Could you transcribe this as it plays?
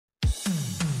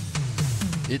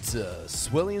It's a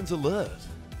Swellians alert.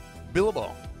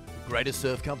 Billabong, the greatest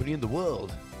surf company in the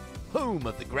world. Home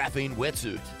of the graphene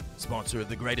wetsuit. Sponsor of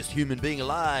the greatest human being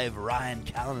alive, Ryan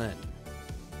Callanan.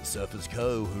 The Surfers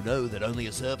Co. who know that only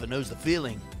a surfer knows the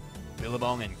feeling.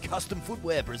 Billabong and Custom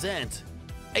Footwear present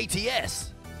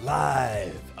ATS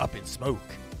live up in smoke.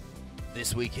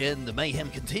 This weekend, the mayhem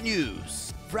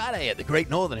continues. Friday at the Great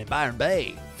Northern in Byron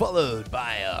Bay, followed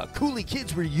by a Coolie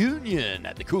Kids reunion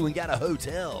at the Coolangatta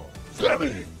Hotel.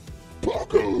 Sammy,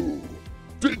 Paco,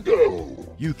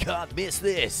 Dingo. You can't miss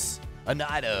this. A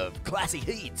night of classy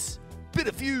heats,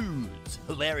 bitter feuds,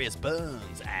 hilarious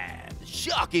burns, and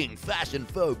shocking fashion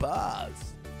faux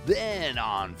pas. Then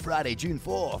on Friday, June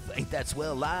 4th, Ain't That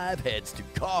Swell Live heads to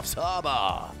Coffs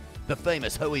Harbour, the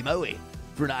famous Hoey Moey,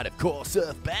 for a night of core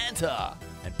surf banter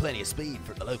and plenty of speed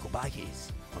from the local bikies.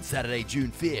 On Saturday,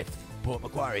 June 5th, Port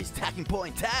Macquarie's Tacking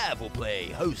Point Tav will play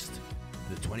host to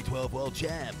the 2012 World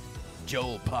Champ,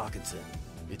 Joel Parkinson.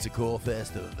 It's a core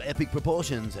fest of epic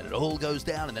proportions, and it all goes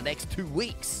down in the next 2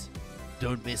 weeks.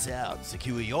 Don't miss out.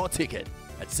 Secure your ticket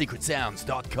at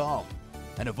secretsounds.com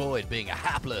and avoid being a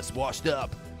hapless,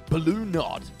 washed-up balloon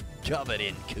knot covered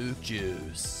in kook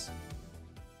juice.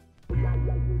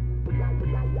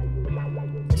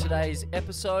 Today's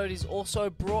episode is also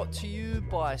brought to you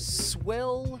by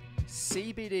Swell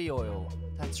CBD Oil.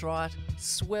 That's right,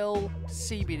 Swell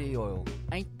CBD Oil.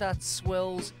 Ain't That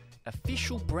Swell's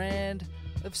official brand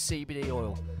of CBD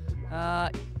oil.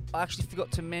 I actually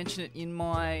forgot to mention it in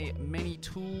my many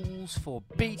tools for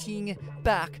beating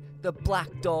back the black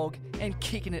dog and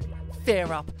kicking it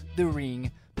fair up the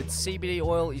ring. But CBD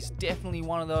oil is definitely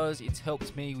one of those. It's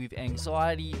helped me with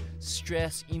anxiety,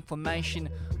 stress, inflammation,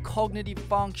 cognitive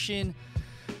function.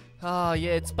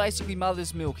 It's basically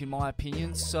mother's milk in my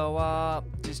opinion. So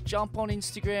just jump on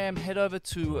Instagram, head over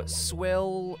to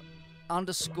swell_Oz,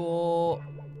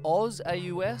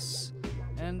 AUS,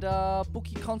 and book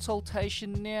your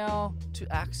consultation now to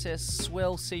access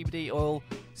Swell CBD oil.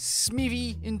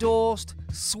 Smithy endorsed,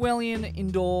 Swellian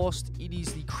endorsed. It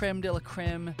is the creme de la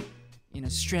creme in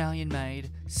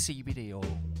Australian-made CBD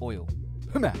oil.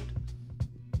 Come out.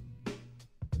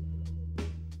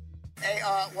 Hey,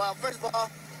 well, first of all,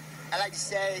 I'd like to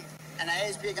say, and I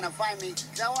ASB are gonna find me,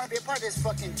 because I want to be a part of this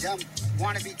fucking dumb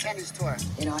wannabe tennis tour.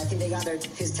 You know, I think they got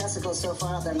his testicles so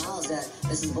far up their mouths that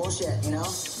this is bullshit, you know?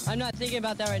 I'm not thinking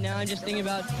about that right now. I'm just thinking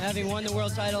about having won the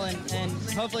world title and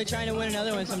hopefully trying to win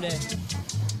another one someday.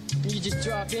 You just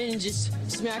drop in and just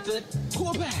smack the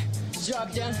quarterback.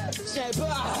 Drop down, snap,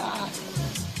 bah!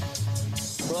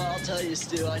 Well, I'll tell you,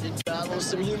 Stu, I did battle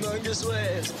some humongous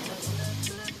waves.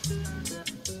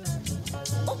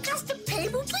 Oh, custom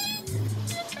paper, please?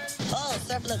 Oh,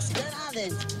 surf looks good on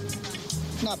it.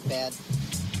 Not bad.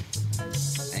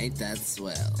 Ain't That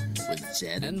Swell with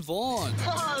Jed And Vaughn.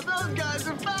 Oh, those guys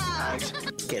are back!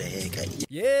 Get a haircut.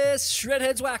 Yes,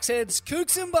 shredheads, waxheads,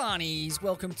 kooks and barnies.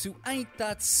 Welcome to Ain't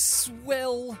That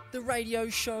Swell, the radio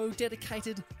show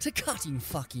dedicated to cutting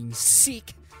fucking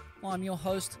sick. I'm your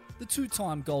host, the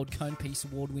two-time Gold Cone Peace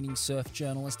Award-winning surf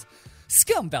journalist,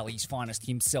 Scum Valley's finest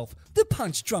himself, the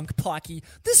punch-drunk pikey,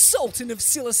 the sultan of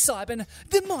psilocybin,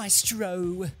 the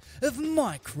maestro of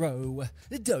micro-dosing,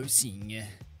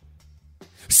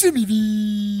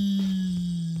 Smithy.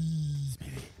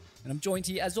 And I'm joined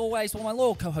here, as always, by my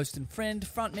loyal co-host and friend,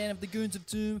 frontman of the Goons of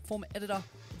Doom, former editor of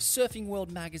Surfing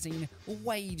World Magazine,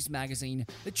 Waves Magazine,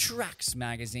 The Tracks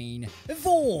Magazine,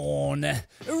 Vaughn,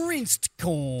 Rinsed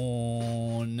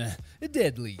Corn,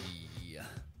 Deadly.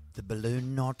 The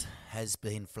balloon knot has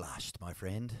been flushed, my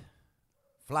friend.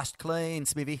 Flushed clean,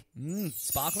 Smithy.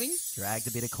 Sparkling? Dragged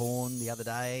a bit of corn the other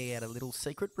day at a little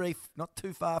secret reef not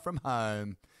too far from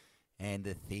home, and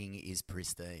the thing is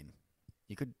pristine.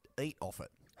 You could eat off it.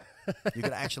 You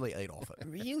could actually eat off it.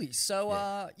 Really?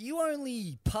 So, you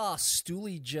only pass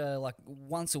stoolage like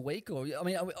once a week? Or I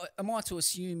mean, am I to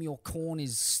assume your corn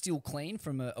is still clean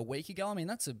from a week ago? I mean,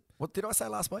 that's a... What did I say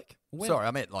last week? When? Sorry,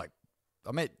 I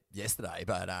meant yesterday,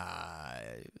 but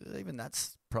even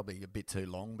that's probably a bit too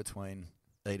long between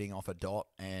eating off a dot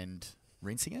and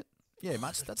rinsing it. Yeah,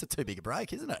 that's a too big a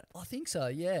break, isn't it? I think so,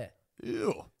 yeah.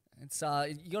 Ew. It's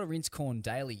you got to rinse corn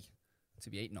daily to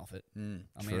be eating off it. I mean,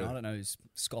 true. I don't know who's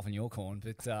scoffing your corn,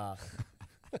 but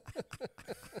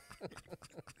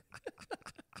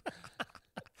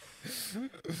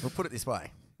We'll put it this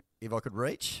way. If I could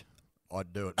reach,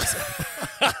 I'd do it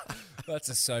myself. that's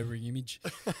a sobering image.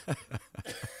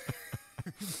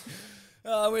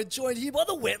 We're joined here by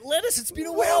the wet lettuce. It's been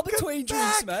a while Welcome between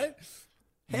drinks, mate.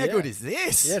 How good is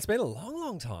this? Yeah, it's been a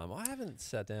long time. I haven't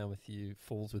sat down with you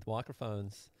fools with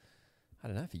microphones, I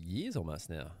don't know, for years almost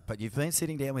now. But you've been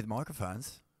sitting down with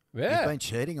microphones Yeah. You've been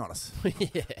cheating on us.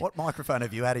 Yeah. What microphone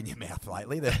have you had in your mouth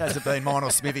lately? That hasn't been mine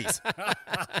or Smithy's.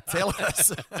 Tell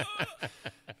us.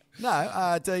 No,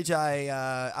 DJ,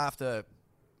 after...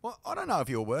 Well, I don't know if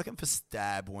you were working for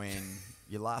Stab when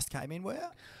you last came in, were you?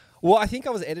 Well, I think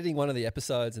I was editing one of the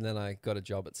episodes and then I got a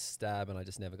job at Stab and I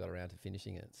just never got around to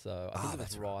finishing it. So I think it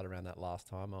was right around that last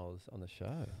time I was on the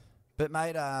show. But,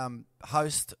 mate,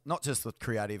 host, not just with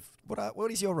creative... What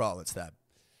is your role at Stab?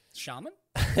 Shaman?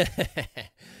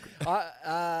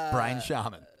 Brain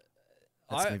shaman.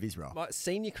 That's Smithy's role. My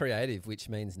senior creative, which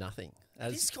means nothing.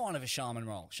 It's kind of a shaman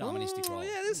role, shamanistic role.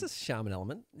 Yeah, there's a shaman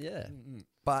element. Yeah.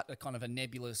 But a kind of a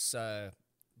nebulous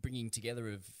bringing together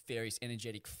of various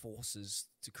energetic forces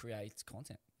to create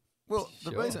content. Well,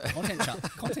 the reason...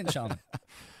 Content shaman.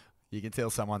 You can tell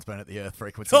someone's been at the Earth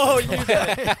frequency. Oh, you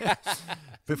bet.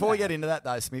 Before we get into that,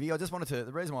 though, Smithy, I just wanted to...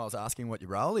 The reason why I was asking what your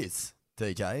role is,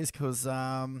 DJ, is because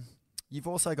you've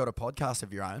also got a podcast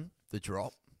of your own, The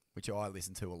Drop, which I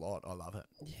listen to a lot. I love it.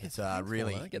 Yeah, it's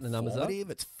really getting the numbers up.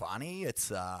 It's funny. It's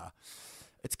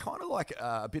kind of like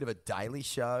a bit of a daily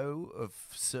show of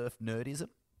surf nerdism.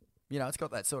 You know, it's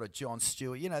got that sort of Jon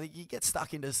Stewart. You know, you get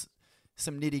stuck into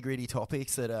some nitty-gritty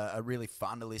topics that are really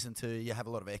fun to listen to. You have a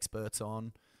lot of experts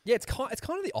on. Yeah, it's kind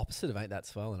of the opposite of Ain't That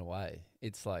Swell in a way.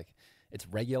 It's like it's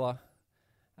regular.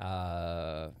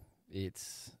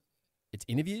 It's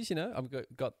interviews. You know, I've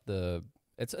got the.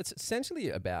 It's essentially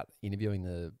about interviewing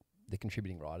the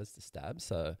contributing writers to Stab.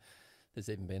 So there's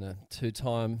even been a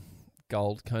 2-time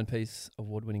Gold Cone Piece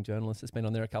award-winning journalist that's been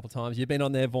on there a couple of times. You've been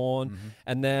on there, Vaughn.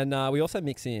 And then we also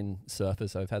mix in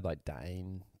surfers. So we've had like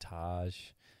Dane, Taj,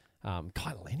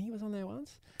 Kai Lenny was on there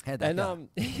once. How'd that go?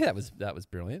 Yeah, that was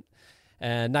brilliant.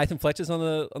 And Nathan Fletcher's on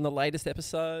the latest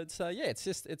episode. So yeah, it's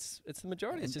the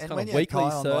majority. It's just kind of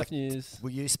weekly surf news. Were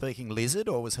you speaking lizard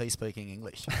or was he speaking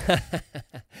English?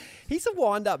 He's a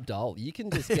wind-up doll. You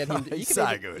can just get him. He's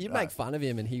so good. You make fun of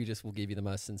him, and he just will give you the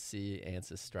most sincere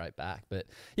answers straight back. But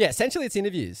yeah, essentially, it's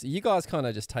interviews. You guys kind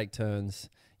of just take turns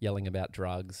yelling about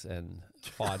drugs and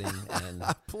fighting and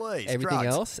everything drugs.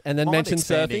 Else, and then mention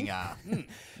surfing.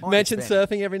 Mention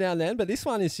surfing every now and then. But this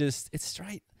one is just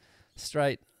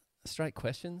straight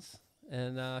questions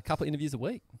and a couple of interviews a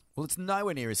week. Well, it's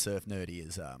nowhere near as surf nerdy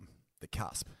as The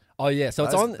Cusp. Oh yeah, so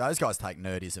it's on. Those guys take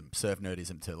surf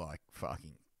nerdism to like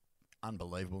fucking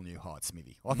unbelievable new heights,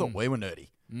 Smithy. I thought we were nerdy,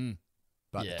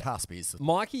 but The Cusp is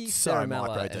Mikey, so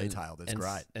micro detailed. It's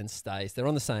great. And Stace, they're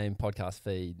on the same podcast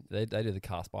feed. They do The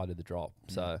Cusp, I do The Drop.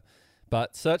 So,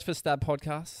 but search for Stab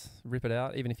Podcasts, rip it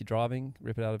out. Even if you're driving,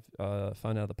 rip it out of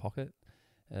phone out of the pocket,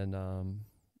 and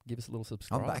give us a little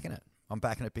subscribe. I'm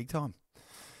backing it big time.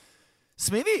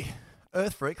 Smithy,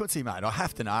 Earth Frequency, mate. I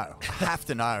have to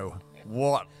know.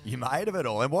 What you made of it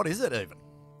all, and what is it even?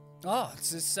 Oh, it's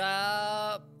this.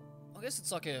 I guess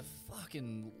it's like a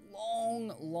fucking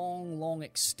long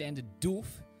extended doof,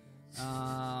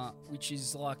 which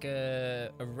is like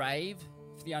a rave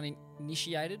for the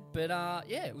uninitiated. But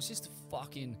yeah, it was just a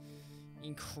fucking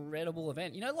incredible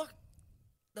event. You know, like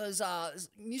those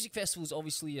music festivals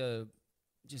obviously are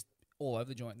just all over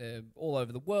the joint. They're all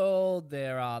over the world.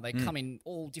 They come in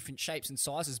all different shapes and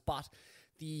sizes, but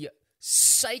the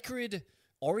sacred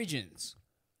origins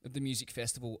of the music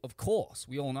festival, of course,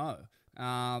 we all know,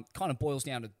 kind of boils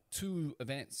down to 2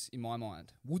 events in my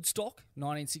mind. Woodstock,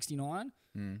 1969,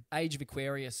 Age of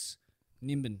Aquarius,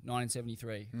 Nimbin,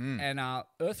 1973. And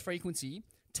Earth Frequency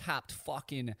tapped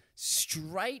fucking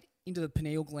straight into the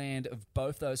pineal gland of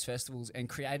both those festivals and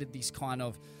created this kind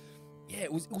of... Yeah,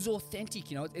 it was authentic,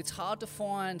 you know. It's hard to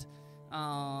find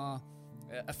a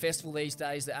festival these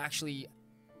days that actually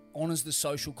honours the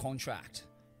social contract,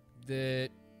 that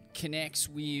connects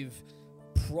with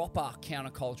proper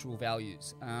countercultural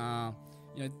values. You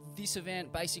know, this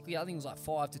event, basically, I think it was like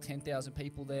 5,000 to 10,000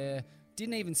 people there.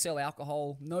 Didn't even sell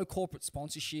alcohol, no corporate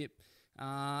sponsorship.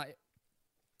 And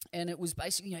it was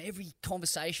basically, you know, every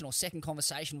conversation or second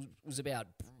conversation was about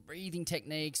breathing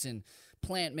techniques and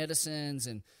plant medicines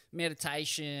and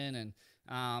meditation and,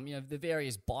 you know, the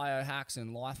various biohacks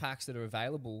and life hacks that are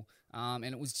available. And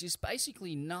it was just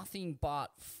basically nothing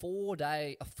but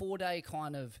a 4-day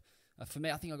kind of, for me,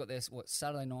 I think I got there,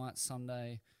 Saturday night,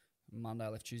 Sunday, Monday, I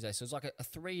left Tuesday. So it was like a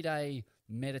 3-day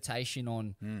meditation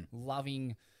on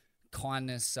loving,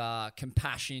 kindness,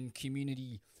 compassion,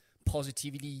 community,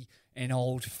 positivity, and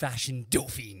old-fashioned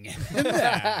doofing.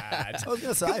 I was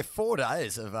going to say 4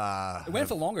 days of... It went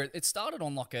for longer. It started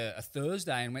on like a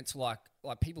Thursday and went to like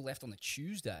people left on the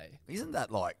Tuesday. Isn't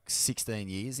that like 16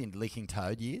 years in licking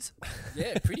toad years?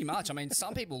 Yeah, pretty much. I mean,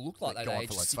 some people look like they'd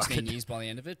aged 16 years by the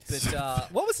end of it.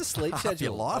 But what was the sleep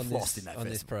schedule on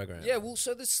this program? Yeah, well,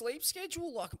 so the sleep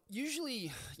schedule, like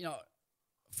usually, you know,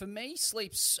 for me,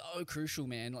 sleep's so crucial,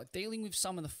 man. Like dealing with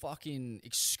some of the fucking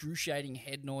excruciating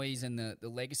head noise and the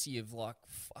legacy of like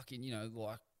fucking, you know,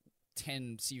 like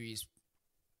 10 serious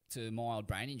to mild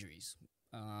brain injuries.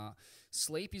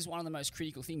 Sleep is one of the most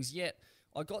critical things. Yet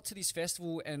I got to this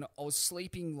festival and I was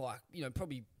sleeping like, you know,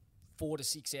 probably 4 to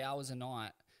 6 hours a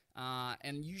night.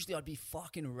 And usually I'd be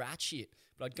fucking rat shit.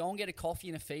 But I'd go and get a coffee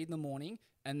and a feed in the morning.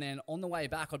 And then on the way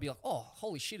back, I'd be like, oh,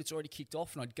 holy shit, it's already kicked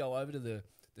off. And I'd go over to the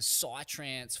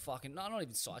Psytrance fucking, no, not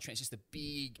even Psytrance, just a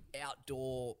big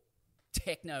outdoor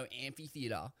techno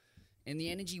amphitheater. And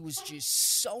the energy was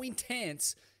just so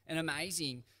intense and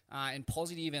amazing and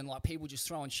positive and like people just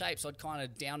throwing shapes. I'd kind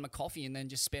of down my coffee and then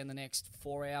just spend the next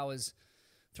 4 hours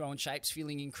throwing shapes,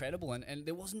 feeling incredible. And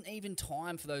there wasn't even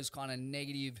time for those kind of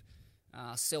negative,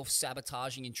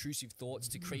 self-sabotaging, intrusive thoughts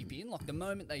to creep in. Like the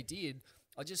moment they did,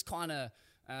 I just kind of...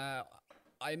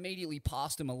 I immediately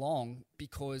passed them along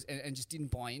because and just didn't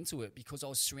buy into it because I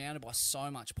was surrounded by so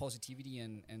much positivity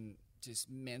and just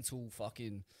mental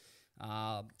fucking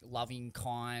loving,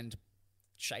 kind,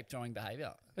 shape-throwing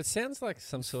behaviour. It sounds like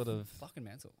some sort of fucking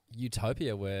mental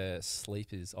utopia where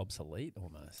sleep is obsolete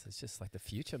almost. It's just like the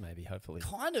future maybe, hopefully.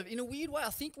 Kind of, in a weird way.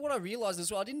 I think what I realised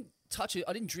as well, I didn't touch it.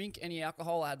 I didn't drink any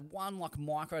alcohol. I had one like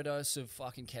microdose of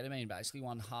fucking ketamine, basically,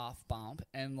 one half bump,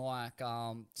 and like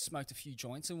smoked a few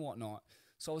joints and whatnot.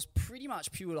 So I was pretty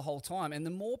much pure the whole time. And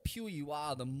the more pure you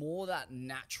are, the more that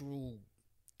natural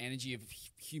energy of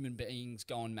human beings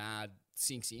going mad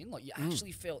sinks in. Like you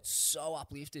actually felt so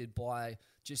uplifted by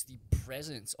just the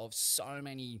presence of so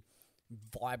many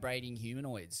vibrating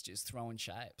humanoids just throwing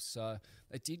shapes. So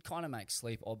it did kind of make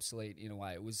sleep obsolete in a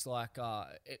way. It was like I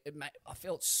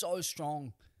felt so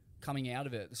strong coming out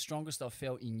of it, the strongest I've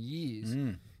felt in years,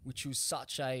 which was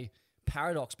such a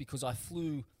paradox because I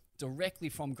flew directly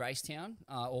from Gracetown,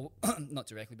 or not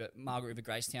directly, but Margaret River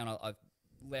Gracetown. I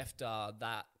left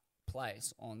that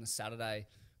place on the Saturday,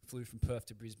 flew from Perth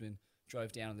to Brisbane,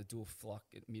 drove down to the Doof like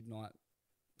at midnight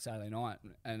Saturday night,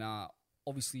 and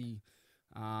obviously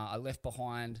I left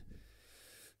behind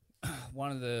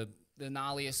one of the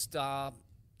gnarliest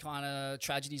kind of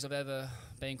tragedies I've ever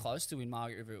been close to in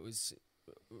Margaret River. It was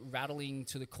rattling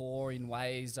to the core in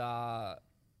ways that,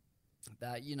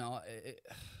 you know,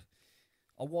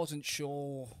 I wasn't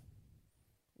sure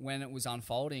when it was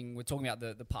unfolding. We're talking about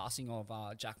the passing of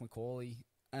Jack McCauley,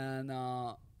 and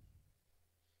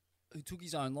who took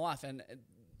his own life. And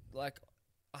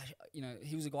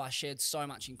he was a guy I shared so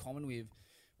much in common with,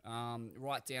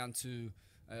 right down to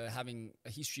having a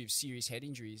history of serious head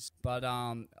injuries. But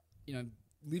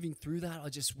living through that, I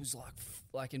just was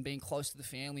like, and being close to the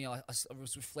family, I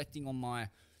was reflecting on my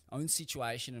own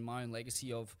situation and my own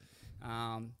legacy of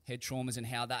head traumas and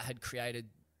how that had created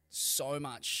so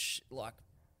much like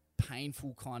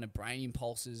painful kind of brain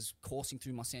impulses coursing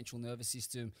through my central nervous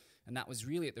system, and that was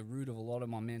really at the root of a lot of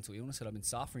my mental illness that I've been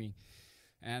suffering.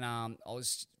 And it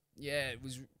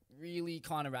was really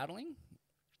kind of rattling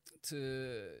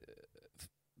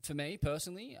for me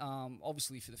personally,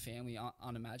 obviously for the family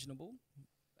unimaginable,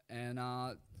 and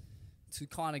to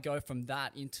kind of go from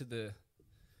that into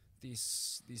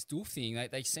this Doof thing.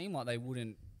 They seem like they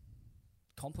wouldn't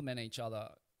complement each other,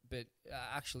 but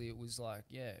actually it was like,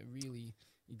 really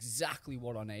exactly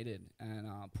what I needed, and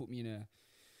put me in a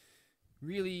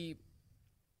really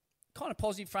kind of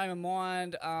positive frame of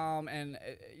mind, and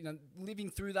living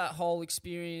through that whole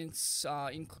experience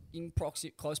in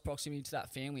close proximity to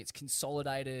that family, it's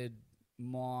consolidated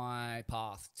my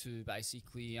path to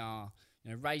basically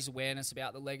raise awareness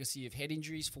about the legacy of head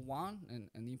injuries for one,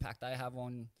 and the impact they have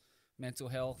on mental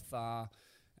health,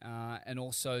 and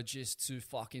also just to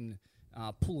fucking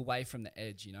pull away from the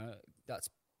edge. That's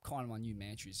kind of my new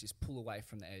mantra, is just pull away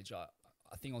from the edge. I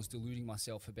think I was deluding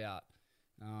myself about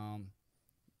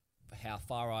how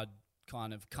far I'd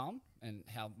kind of come and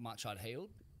how much I'd healed.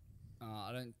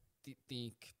 I don't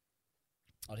think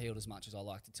I'd healed as much as I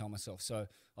like to tell myself. So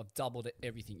I've doubled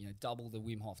everything, double the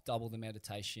Wim Hof, double the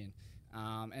meditation,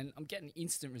 and I'm getting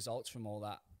instant results from all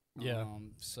that. Yeah.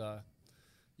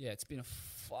 It's been a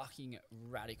fucking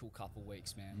radical couple of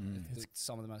weeks, man. It's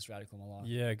some of the most radical in my life.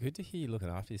 Yeah, good to hear you looking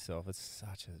after yourself. It's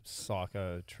such a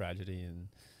psycho tragedy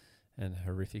and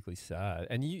horrifically sad.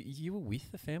 And you were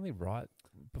with the family right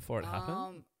before it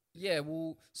happened? Yeah,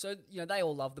 well, so, they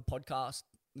all love the podcast,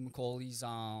 the Macaulays,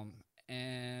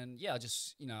 and yeah, I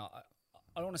just, I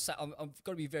don't want to say, I've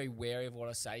got to be very wary of what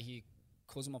I say here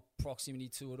because of my proximity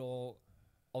to it all.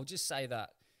 I'll just say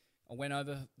that I went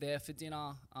over there for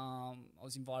dinner. I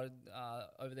was invited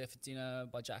over there for dinner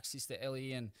by Jack's sister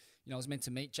Ellie, and I was meant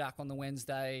to meet Jack on the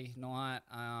Wednesday night,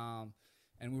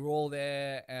 and we were all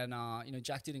there, and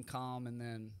Jack didn't come, and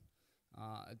then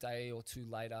a day or two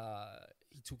later,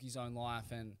 he took his own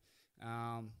life. And,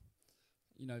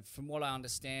 you know, from what I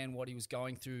understand, what he was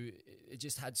going through, it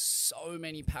just had so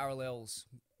many parallels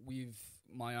with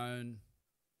my own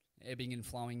ebbing and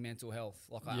flowing mental health.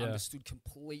 Like, I understood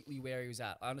completely where he was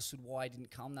at. I understood why he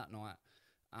didn't come that night.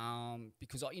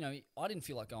 Because, you know, I didn't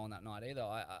feel like going that night either.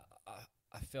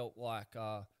 I felt like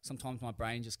sometimes my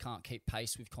brain just can't keep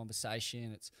pace with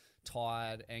conversation. It's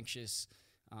tired, anxious.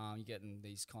 You're getting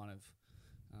these kind of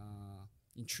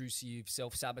intrusive,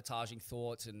 self-sabotaging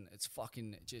thoughts, and it's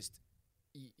fucking just...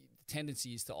 the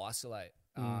tendency is to isolate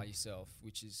yourself,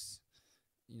 which is,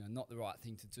 you know, not the right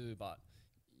thing to do. But,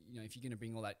 you know, if you're going to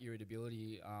bring all that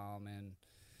irritability and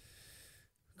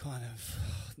kind of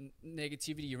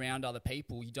negativity around other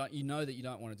people, you know that you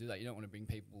don't want to do that. You don't want to bring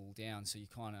people down, so you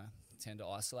kind of tend to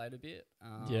isolate a bit.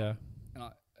 And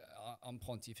I'm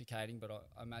pontificating, but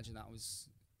I imagine that was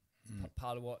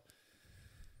part of what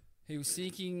he was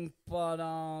thinking. But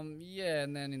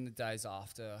and then in the days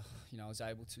after, you know, I was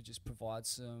able to just provide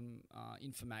some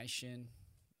information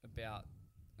about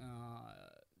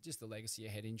just the legacy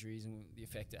of head injuries and the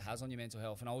effect it has on your mental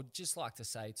health. And I would just like to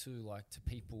say too, like, to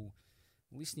people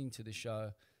listening to the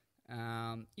show,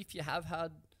 if you have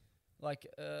had like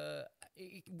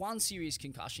one serious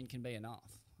concussion can be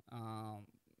enough.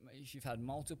 If you've had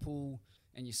multiple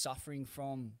and you're suffering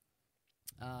from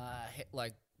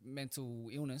like mental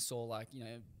illness or, like, you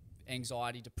know,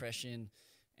 anxiety, depression,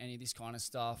 any of this kind of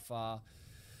stuff,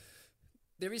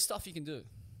 there is stuff you can do.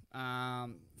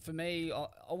 For me,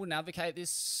 I wouldn't advocate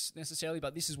this necessarily,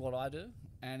 but this is what I do,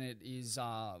 and it is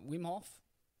Wim Hof.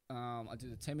 I do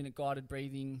the 10-minute guided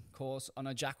breathing course. I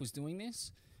know Jack was doing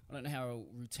this. I don't know how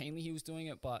routinely he was doing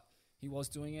it, but he was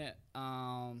doing it.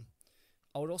 I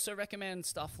would also recommend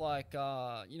stuff like,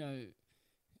 you know,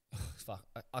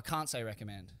 I can't say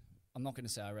recommend. I'm not going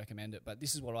to say I recommend it, but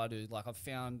this is what I do. Like, I've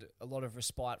found a lot of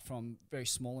respite from very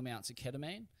small amounts of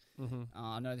ketamine.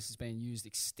 I know this has been used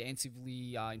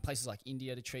extensively in places like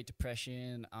India to treat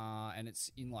depression, and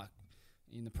it's in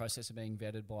the process of being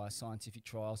vetted by scientific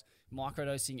trials.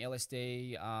 Microdosing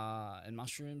LSD and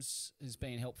mushrooms has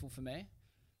been helpful for me.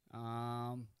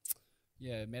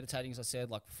 Meditating, as I said,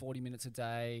 like 40 minutes a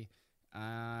day.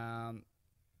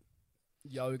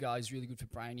 Yoga is really good for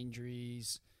brain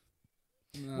injuries.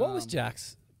 What was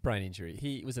Jack's brain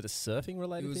injury? Was it a surfing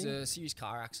related thing? It was a serious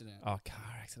car accident. Oh,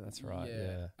 car accident, that's right,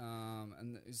 yeah.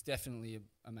 And it was definitely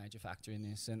a major factor in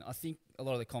this. And I think a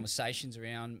lot of the conversations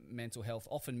around mental health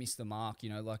often miss the mark, you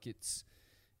know, like it's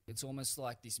almost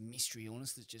like this mystery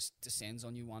illness that just descends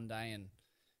on you one day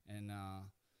and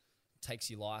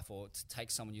takes your life or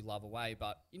takes someone you love away.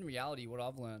 But in reality, what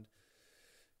I've learned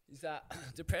is that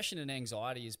depression and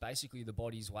anxiety is basically the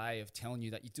body's way of telling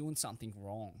you that you're doing something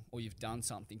wrong or you've done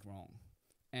something wrong.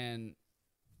 And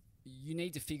you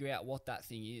need to figure out what that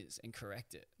thing is and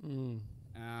correct it.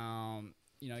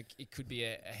 You know, it could be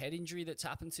a head injury that's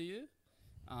happened to you.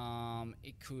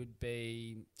 It could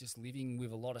be just living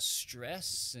with a lot of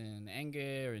stress and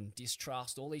anger and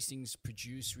distrust. All these things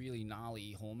produce really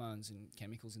gnarly hormones and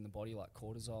chemicals in the body like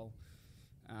cortisol.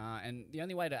 And the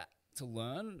only way to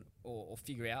learn or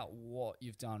figure out what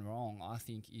you've done wrong, I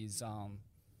think, is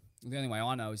the only way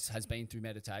I know has been through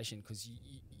meditation, because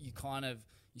you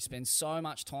spend so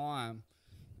much time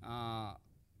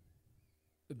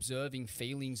observing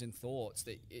feelings and thoughts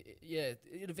that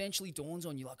it eventually dawns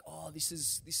on you, like, oh, this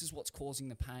is what's causing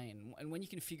the pain. And when you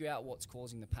can figure out what's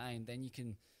causing the pain, then you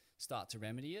can start to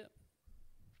remedy it.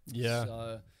 Yeah.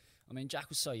 So, I mean, Jack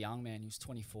was so young, man. He was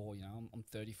 24. You know, I'm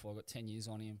 34. I've got 10 years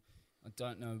on him. I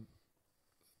don't know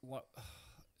what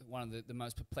one of the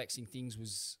most perplexing things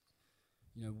was,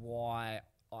 you know, why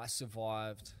I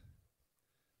survived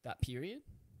that period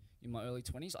in my early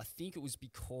 20s. I think it was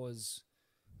because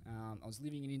I was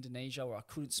living in Indonesia where I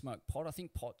couldn't smoke pot. I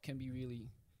think pot can be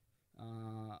really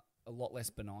a lot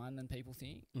less benign than people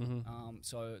think.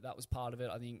 So that was part of it.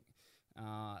 I think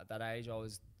at that age I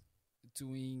was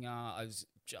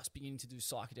just beginning to do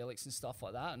psychedelics and stuff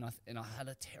like that, and I had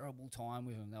a terrible time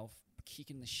with them. They were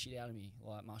kicking the shit out of me,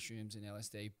 like mushrooms and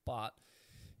LSD. But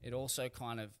it also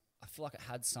I feel like it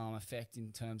had some effect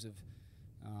in terms of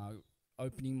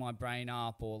opening my brain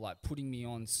up, or like putting me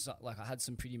on, like I had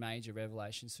some pretty major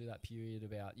revelations through that period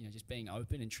about, you know, just being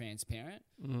open and transparent,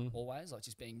 always, like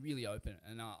just being really open.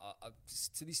 And I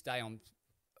to this day, I'm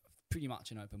pretty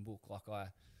much an open book. Like I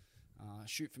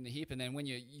shoot from the hip, and then when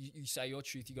you say your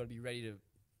truth, you got to be ready to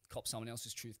cop someone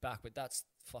else's truth back. But that's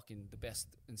fucking the best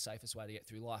and safest way to get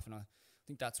through life. And I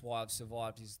think that's why I've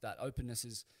survived, is that openness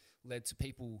has led to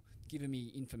people giving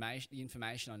me the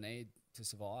information I need to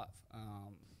survive.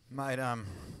 Mate,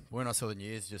 when I saw the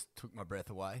news, just took my breath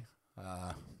away.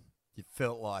 it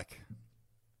felt like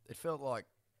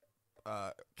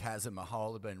Kaz and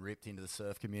Mahal had been ripped into the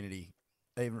surf community,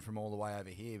 even from all the way over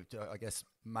here. I guess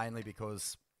mainly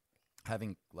because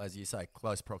having, as you say,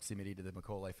 close proximity to the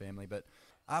Macaulay family. But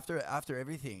after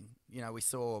everything, we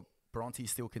saw Bronte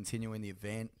still continuing the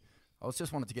event. I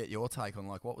just wanted to get your take on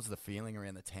what was the feeling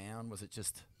around the town? Was it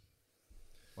just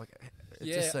it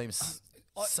just seems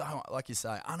so, like you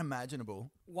say,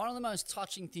 unimaginable. One of the most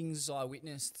touching things I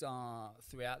witnessed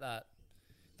throughout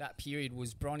that period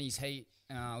was Bronny's heat.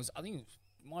 I think it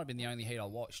might have been the only heat I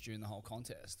watched during the whole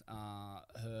contest.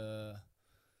 Her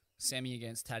semi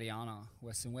against Tatiana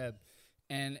Weston Webb,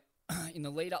 and in the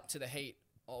lead up to the heat,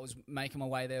 I was making my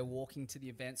way there, walking to the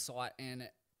event site, and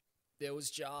there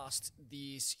was just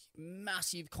this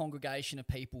massive congregation of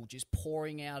people just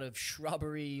pouring out of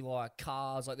shrubbery, like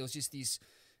cars. Like there was just this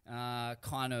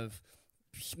kind of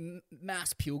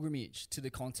mass pilgrimage to the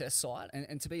contest site,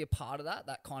 and to be a part of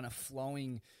that kind of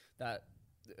flowing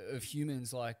of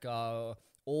humans,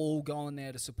 all going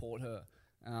there to support her,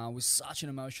 was such an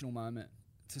emotional moment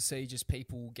to see just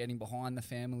people getting behind the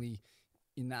family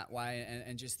in that way,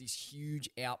 and just this huge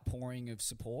outpouring of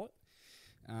support.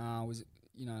 It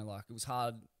was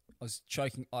hard. I was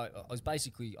choking. I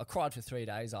cried for 3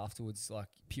 days afterwards,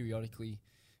 periodically,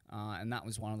 and that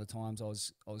was one of the times I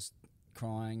was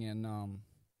crying, and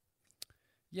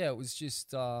it was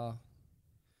just it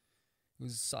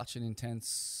was such an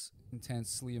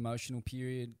intensely emotional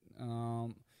period.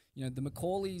 The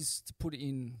Macaulays, to put it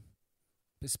in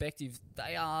perspective,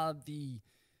 they are the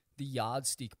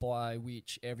yardstick by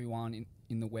which everyone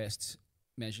in the West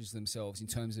measures themselves in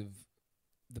terms of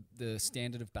the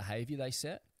standard of behaviour they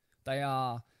set. They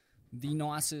are the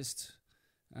nicest,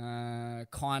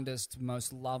 kindest,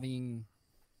 most loving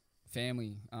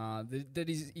family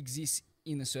that exists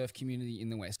in the surf community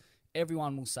in the West.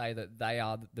 Everyone will say that they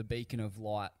are the beacon of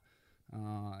light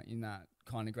in that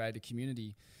kind of greater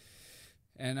community.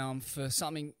 And for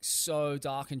something so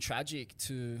dark and tragic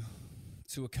to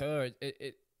occur,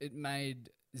 it made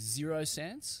zero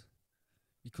sense,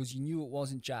 because you knew it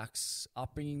wasn't Jack's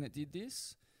upbringing that did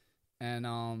this. And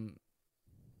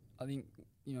I think,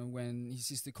 when his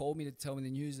sister called me to tell me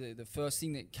the news, the first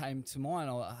thing that came to mind,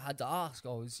 I had to ask, I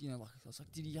was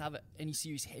like, did he have any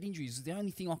serious head injuries? It was the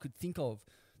only thing I could think of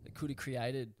that could have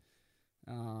created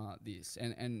this.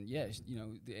 And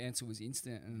the answer was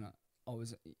instant, and I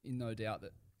was in no doubt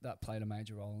that played a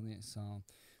major role in this.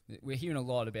 We're hearing a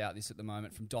lot about this at the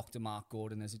moment from Dr. Mark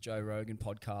Gordon. There's a Joe Rogan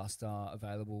podcast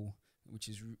available, which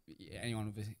is anyone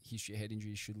with a history of head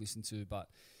injuries should listen to. But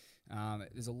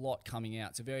there's a lot coming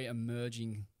out. It's a very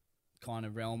emerging kind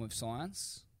of realm of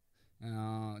science.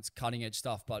 It's cutting edge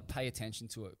stuff, but pay attention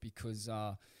to it, because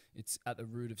it's at the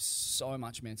root of so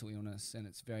much mental illness, and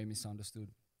it's very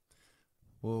misunderstood.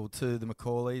 Well, to the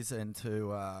Macaulays and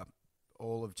to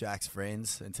all of Jack's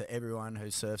friends, and to everyone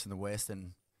who surfs in the West,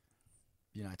 and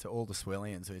to all the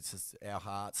Swellians, it's just, our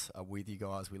hearts are with you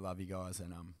guys. We love you guys,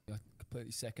 and I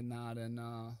completely second that, and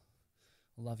I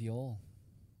love you all.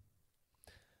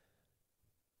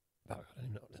 Oh, I don't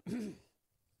even know.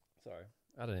 Sorry,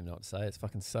 I don't even know what to say. It's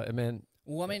fucking so, man.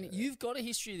 Well, I mean, you've got a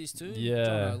history of this too.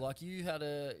 Yeah.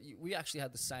 Jono. We actually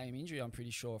had the same injury. I'm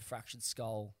pretty sure, a fractured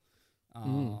skull,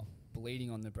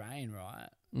 bleeding on the brain, right?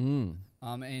 Mm.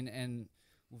 And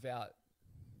without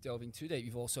delving too deep,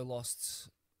 you've also lost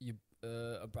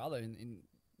a brother in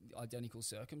identical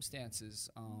circumstances.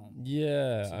 I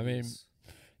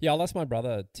lost my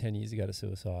brother 10 years ago to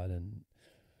suicide, and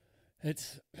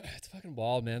it's fucking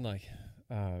wild, man.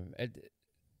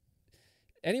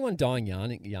 Anyone dying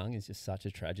young is just such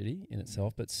a tragedy in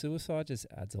itself, but suicide just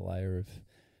adds a layer of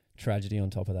tragedy on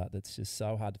top of that that's just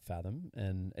so hard to fathom,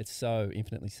 and it's so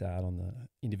infinitely sad on the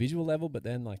individual level, but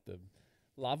then the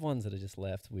loved ones that are just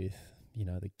left with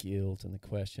the guilt and the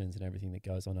questions and everything that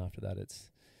goes on after that,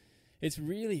 it's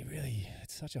really, really,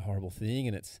 it's such a horrible thing,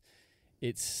 and it's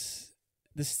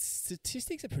the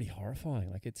statistics are pretty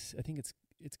horrifying. I think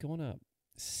it's gone up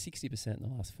 60% in the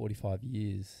last 45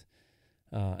 years,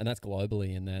 and that's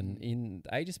globally, and then in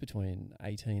ages between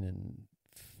 18 and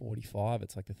 45,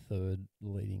 it's the third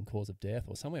leading cause of death,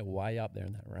 or somewhere way up there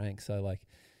in that rank. So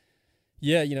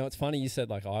it's funny you said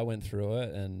I went through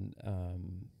it, and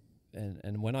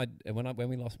when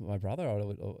we lost my brother, I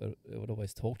would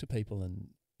always talk to people, and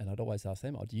I'd always ask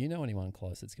them, do you know anyone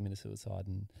close that's committed suicide?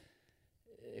 And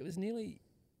it was nearly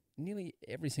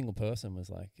every single person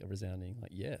was a resounding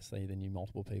yes, they either knew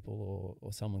multiple people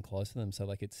or someone close to them. So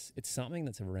it's something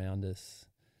that's around us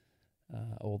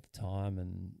all the time.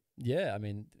 And yeah, I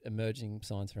mean, emerging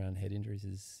science around head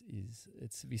injuries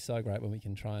it'd be so great when we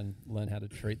can try and learn how to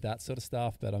treat that sort of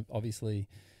stuff. But obviously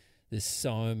there's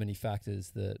so many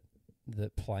factors that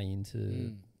play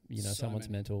into So someone's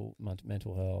many.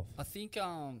 mental health. I think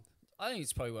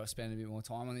it's probably worth spending a bit more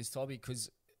time on this topic because,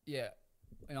 I've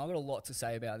got a lot to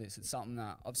say about this. It's something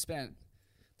that I've spent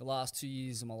the last 2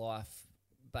 years of my life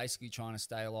basically trying to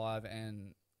stay alive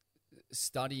and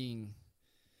studying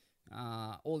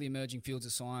all the emerging fields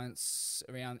of science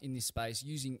around in this space,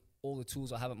 using all the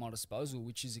tools I have at my disposal,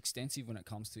 which is extensive when it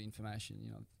comes to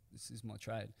information. This is my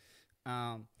trade.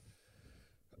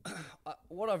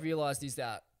 What I've realized is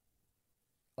that,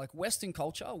 like, Western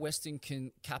culture,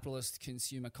 capitalist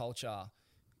consumer culture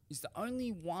is the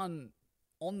only one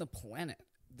on the planet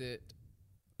that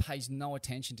pays no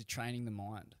attention to training the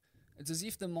mind. It's as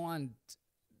if the mind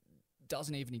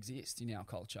doesn't even exist in our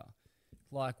culture.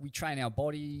 Like, we train our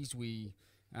bodies, we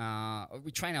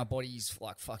train our bodies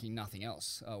like fucking nothing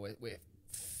else. We're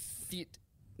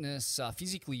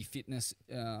physically fitness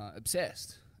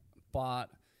obsessed, but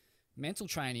mental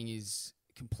training is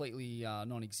completely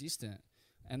non-existent.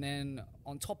 And then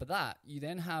on top of that, you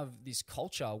then have this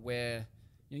culture where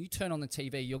you turn on the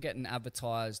TV, you're getting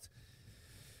advertised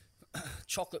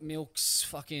chocolate milks,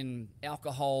 fucking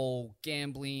alcohol,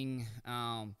 gambling,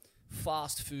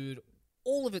 fast food.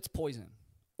 All of it's poison.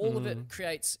 All of it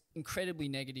creates incredibly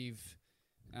negative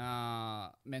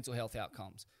mental health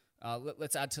outcomes.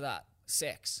 Let's add to that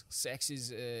sex. Sex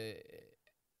is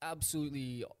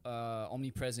absolutely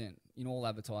omnipresent in all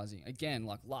advertising. Again,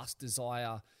 like lust,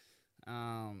 desire.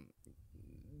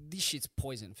 This shit's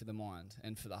poison for the mind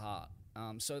and for the heart.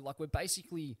 So like we're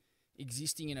basically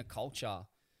existing in a culture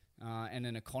and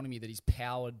an economy that is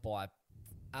powered by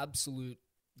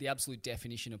the absolute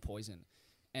definition of poison.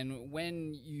 And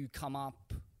when you come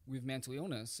up with mental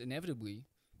illness, inevitably,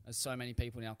 as so many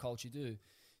people in our culture do,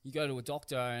 you go to a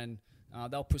doctor and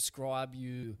they'll prescribe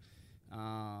you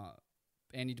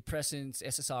antidepressants,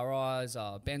 SSRIs,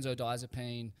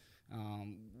 benzodiazepine,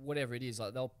 whatever it is.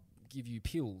 Like they'll give you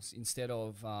pills instead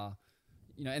of,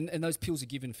 and those pills are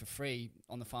given for free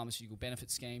on the pharmaceutical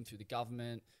benefit scheme through the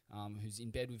government, who's in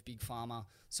bed with big pharma.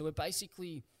 So we're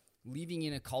basically living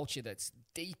in a culture that's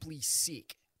deeply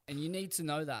sick. And you need to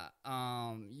know that.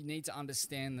 You need to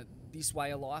understand that this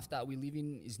way of life that we live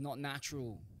in is not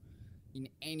natural in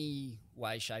any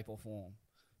way, shape or form.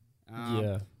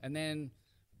 And then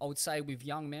I would say with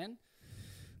young men,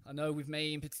 I know with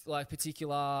me in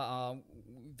particular,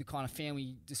 the kind of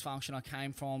family dysfunction I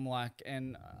came from,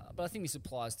 but I think this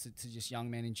applies to just young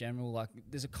men in general. Like,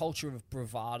 there's a culture of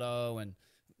bravado and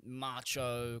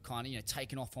macho kind of,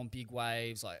 taking off on big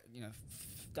waves. Like,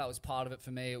 that was part of it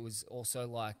for me. It was also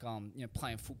like,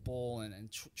 playing football and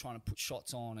trying to put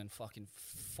shots on and fucking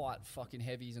fight fucking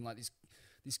heavies and like this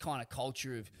kind of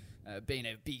culture of being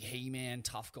a big he-man,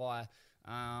 tough guy.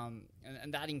 And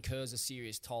that incurs a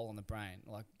serious toll on the brain.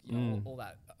 Like, all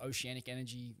that oceanic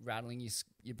energy rattling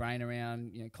your brain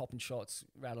around, copping shots,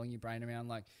 rattling your brain around.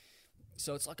 Like,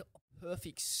 so it's like a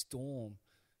perfect storm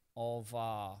of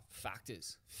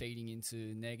factors feeding into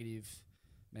negative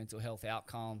mental health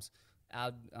outcomes.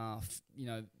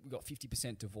 We've got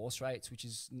 50% divorce rates, which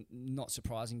is not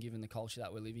surprising given the culture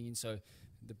that we're living in. So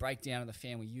the breakdown of the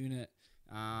family unit,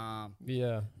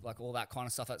 like all that kind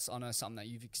of stuff. That's, I know, something that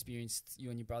you've experienced, you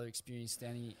and your brother experienced,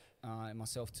 Danny, and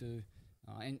myself too.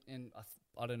 And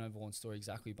I don't know Vaughan's story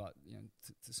exactly, but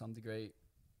to some degree,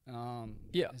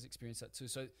 has experienced that too.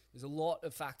 So there's a lot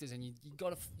of factors, and you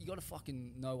gotta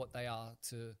fucking know what they are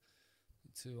to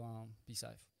be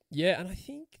safe. Yeah, and I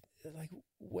think like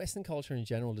Western culture in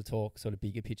general, to talk sort of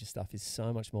bigger picture stuff, is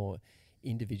so much more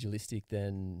individualistic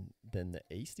than the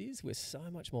East is. We're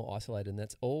so much more isolated, and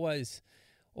that's always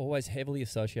heavily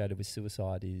associated with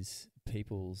suicide is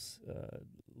people's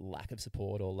lack of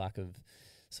support or lack of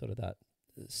sort of that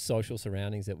social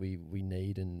surroundings that we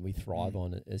need and we thrive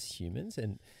on as humans.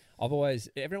 And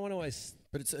everyone always...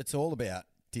 But it's all about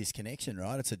disconnection,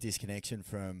 right? It's a disconnection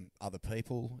from other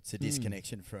people. It's a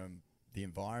disconnection from the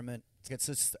environment. It's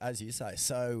just, as you say,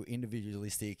 so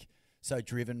individualistic, so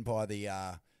driven by the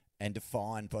and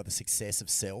defined by the success of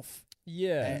self.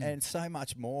 Yeah. And so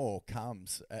much more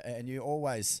comes. And you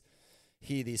always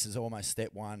hear this as almost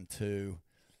step one to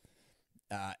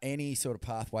any sort of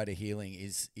pathway to healing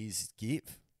is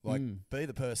give. Like, be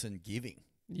the person giving.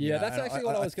 Yeah, that's actually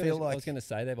what I was going to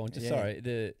say there, Vaughn.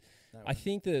 Sorry. I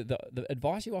think the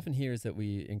advice you often hear is that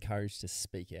we encourage to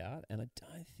speak out, and I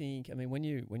don't think. I mean, when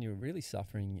you're really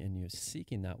suffering and you're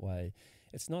sick in that way,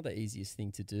 it's not the easiest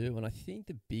thing to do. And I think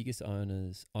the biggest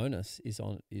onus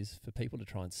is for people to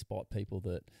try and spot people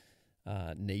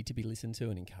that need to be listened to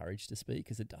and encouraged to speak,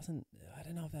 because it doesn't. I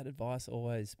don't know if that advice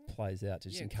always plays out to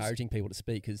just encouraging people to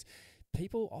speak, because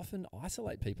people often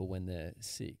isolate people when they're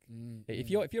sick. If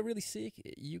Mm. you're really sick,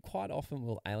 you quite often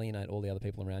will alienate all the other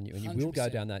people around you, and you will go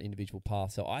 100%. down that individual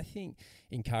path. So I think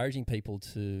encouraging people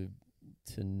to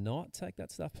not take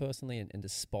that stuff personally and to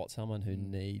spot someone who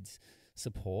needs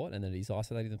support and that is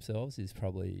isolating themselves is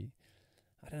probably,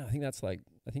 I don't know.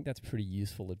 I think that's pretty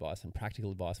useful advice and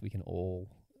practical advice we can all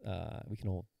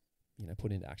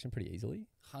put into action pretty easily.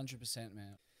 100%,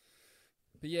 man.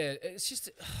 But yeah, it's just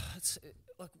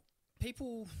like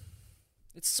people.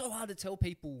 It's so hard to tell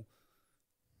people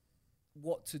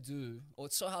what to do, or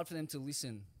it's so hard for them to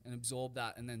listen and absorb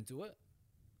that and then do it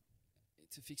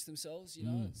to fix themselves. You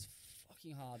know, it's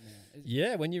fucking hard, man.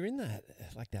 Yeah, when you're in that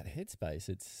headspace,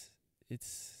 it's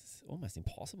almost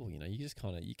impossible. You know, you just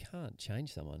you can't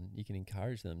change someone. You can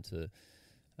encourage them to,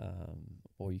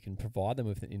 or you can provide them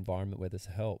with an environment where there's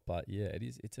help. But yeah,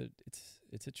 it's a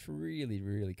really,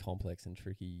 really complex and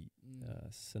tricky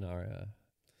scenario.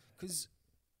 Because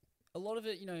a lot of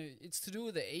it, you know, it's to do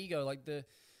with the ego. Like the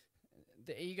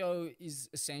ego is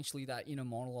essentially that inner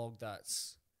monologue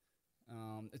that's,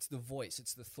 it's the voice,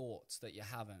 it's the thoughts that you're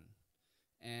having.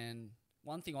 And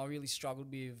one thing I really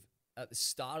struggled with at the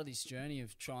start of this journey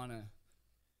of trying to,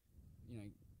 you know,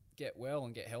 get well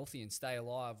and get healthy and stay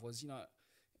alive was, you know,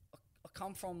 I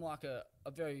come from like a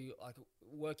very like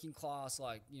working class,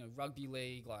 like, you know, rugby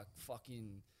league, like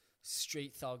fucking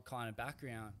street thug kind of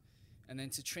background. And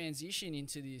then to transition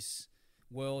into this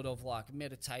world of like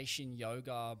meditation,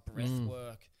 yoga, breath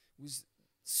work was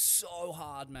so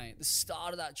hard, mate. The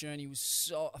start of that journey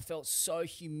was I felt so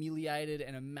humiliated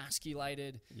and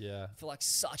emasculated. Yeah. I felt like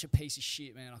such a piece of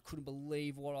shit, man. I couldn't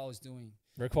believe what I was doing.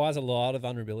 Requires a lot of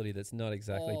vulnerability that's not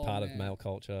exactly part of man. male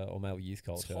culture or male youth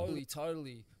culture.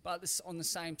 Totally. But on the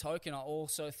same token, I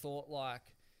also thought like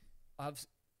I have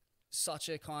such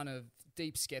a kind of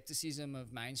deep skepticism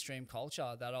of mainstream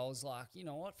culture that I was like, you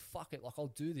know what, fuck it. Like I'll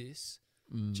do this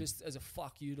just as a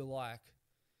fuck you to like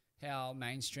how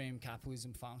mainstream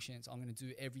capitalism functions. I'm going to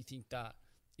do everything that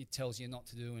it tells you not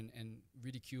to do and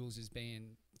ridicules as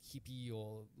being hippie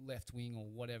or left wing or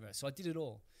whatever. So I did it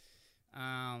all.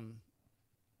 And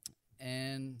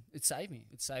it saved me.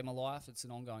 It saved my life. It's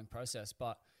an ongoing process.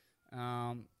 But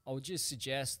I would just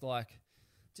suggest like,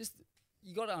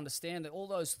 you got to understand that all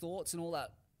those thoughts and all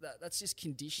that's just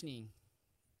conditioning.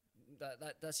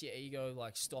 That's your ego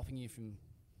like stopping you from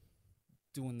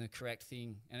doing the correct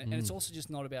thing. And it's also just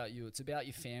not about you. It's about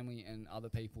your family and other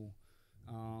people.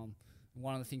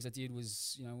 One of the things I did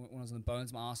was, you know, when I was on the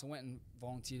bones of my ass, I went and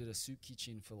volunteered at a soup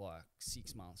kitchen for like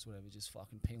 6 months, whatever, just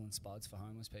fucking peeling spuds for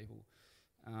homeless people.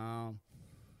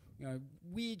 You know,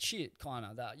 weird shit kind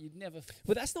of that you'd never...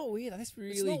 Well, that's not weird. That's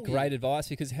really great weird. advice,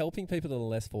 because helping people that are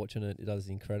less fortunate, it does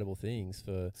incredible things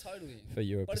for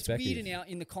your but perspective. It's weird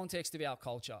in the context of our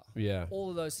culture. Yeah.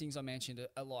 All of those things I mentioned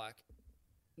are like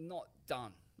not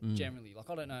done generally. Like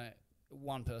I don't know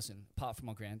one person apart from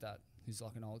my granddad who's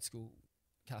like an old school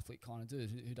Catholic kind of dude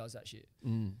who does that shit.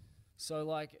 So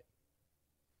like,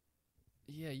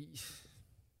 yeah,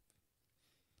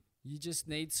 you just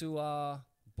need to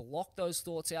block those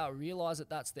thoughts out. Realize that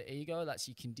that's the ego, that's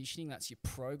your conditioning, that's your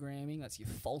programming, that's your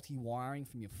faulty wiring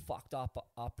from your fucked up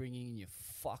upbringing and your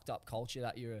fucked up culture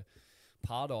that you're a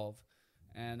part of.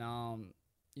 And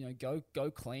you know,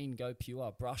 go clean, go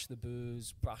pure. Brush the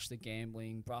booze, brush the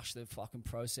gambling, brush the fucking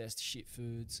processed shit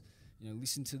foods. You know,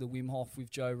 listen to the Wim Hof with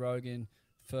Joe Rogan,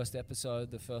 first episode,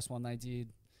 the first one they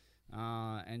did,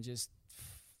 and just,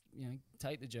 you know,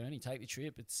 take the journey, take the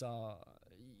trip. It's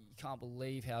you can't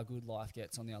believe how good life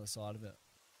gets on the other side of it.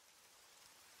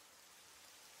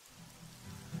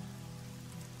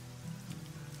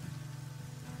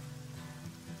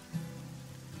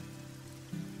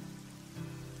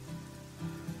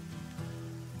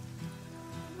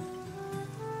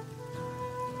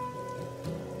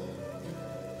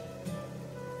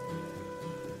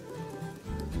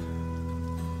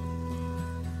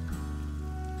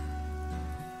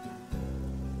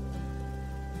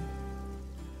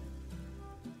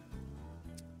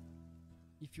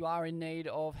 If you are in need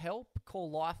of help, call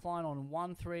Lifeline on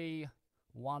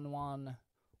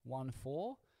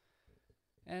 131114.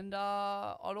 And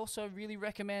I'd also really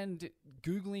recommend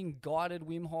Googling guided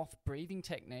Wim Hof breathing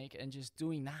technique and just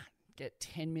doing that. Get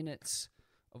 10 minutes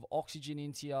of oxygen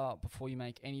into you before you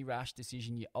make any rash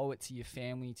decision. You owe it to your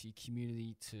family, to your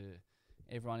community, to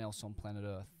everyone else on planet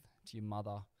Earth, to your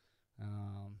mother.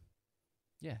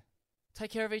 Yeah.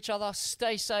 Take care of each other.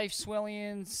 Stay safe,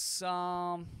 Swellians.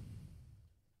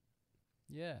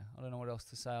 Yeah, I don't know what else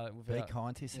to say. Be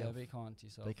kind to yourself. Yeah, be kind to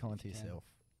yourself. Be kind to yourself.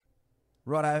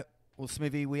 Righto. Well,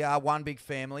 Smithy, we are one big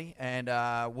family, and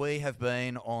we have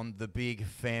been on the big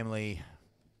family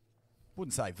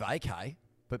wouldn't say vacay,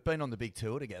 but been on the big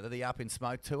tour together, the Up in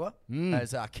Smoke tour,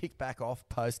 has kicked back off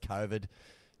post-COVID.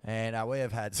 And we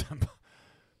have had some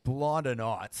blinder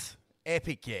nights,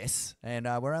 epic guests, and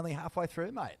we're only halfway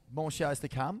through, mate. More shows to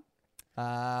come.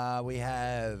 We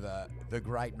have the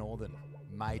Great Northern,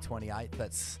 May 28th.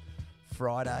 That's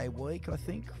Friday week, I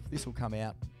think. This will come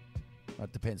out.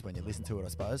 It depends when you listen to it, I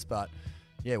suppose. But,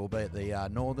 yeah, we'll be at the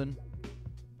Northern,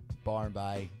 Byron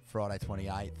Bay, Friday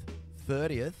 28th.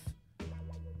 30th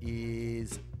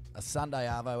is a Sunday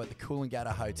arvo at the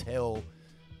Coolangatta Hotel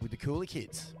with the Coolie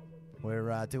Kids.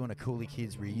 We're doing a Coolie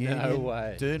Kids reunion. No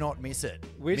way. Do not miss it.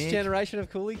 Which generation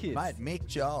of Coolie Kids? Mate, Mick,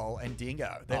 Joel, and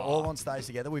Dingo. They're all on stage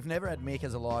together. We've never had Mick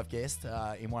as a live guest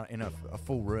in a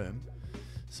full room.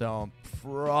 So I'm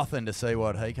frothing to see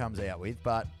what he comes out with.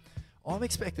 But I'm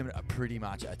expecting pretty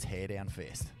much a teardown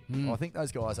fest. I think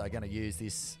those guys are going to use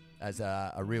this as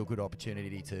a real good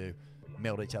opportunity to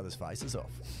melt each other's faces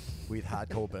off with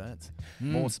hardcore burns.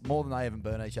 More than they even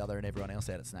burn each other and everyone else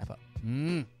out at Snapper.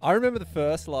 I remember the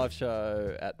first live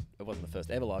show it wasn't the first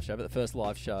ever live show, but the first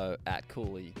live show at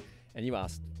Cooley, and you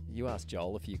asked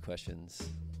Joel a few questions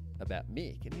about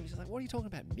Mick, and he was just like, "What are you talking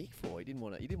about Mick for?" He didn't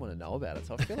want to know about it.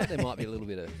 So I feel like there might be a little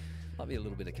bit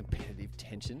of competitive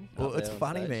tention. Well, it's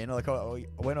funny, man. Like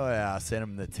when I sent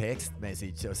him the text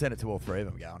message, I sent it to all three of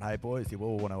them, going, "Hey boys, do you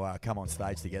all want to come on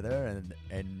stage together?" And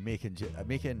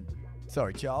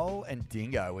Joel and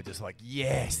Dingo were just like,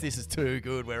 "Yes, this is too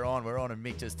good. We're on." And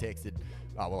Mick just texted,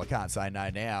 "Oh well, I can't say no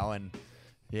now." And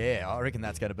yeah, I reckon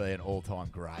that's going to be an all-time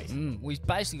great. Well, he's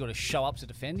basically got to show up to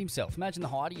defend himself. Imagine the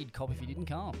hiding he'd cop if he didn't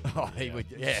come. Oh, he would.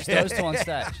 Yeah, Just those two on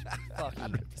stage.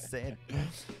 100%.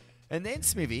 And then,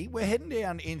 Smithy, we're heading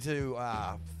down into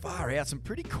far out, some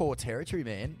pretty core territory,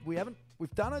 man.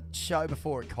 We've done a show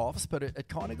before at Coffs, but it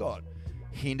kind of got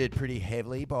hindered pretty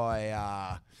heavily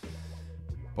by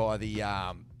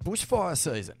the bushfire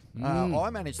season. I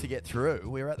managed to get through.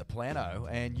 We were at the Plano,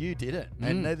 and you didn't.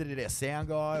 And neither did our sound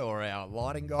guy or our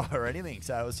lighting guy or anything.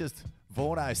 So it was just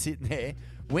Vorno sitting there.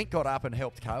 Wink got up and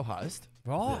helped co-host.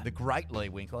 Right. The great Lee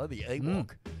Winkler, the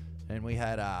Ewok. And we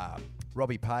had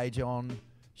Robbie Page on,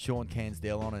 Sean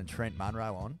Cansdell on, and Trent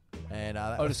Munro on. And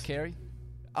Otis Carey.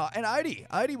 And Odie.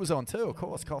 Odie was on too, of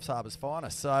course, Coffs Harbour's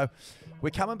finest. So we're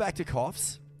coming back to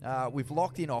Coffs. We've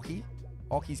locked in Ockie.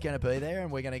 Ockie's going to be there, and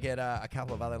we're going to get a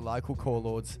couple of other local core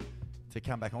lords to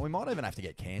come back on. We might even have to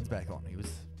get Cairns back on. I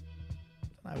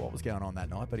don't know what was going on that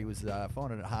night, but he was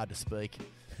finding it hard to speak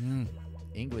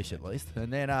English at least.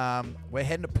 And then we're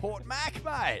heading to Port Mac,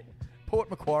 mate. Port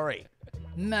Macquarie.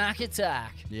 Mac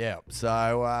Attack. Yeah.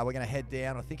 So we're going to head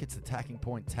down. I think it's the Tacking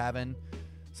Point Tavern.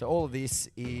 So all of this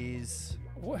is...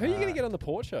 Who are you going to get on the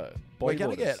Port show? We're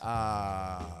going to get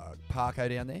Parko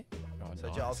down there. Oh, so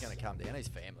nice. Joel's going to come down. His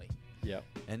family. Yep.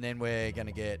 And then we're going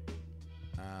to get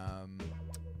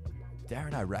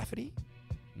Darren O'Rafferty,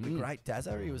 the great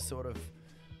Dazzo. He was sort of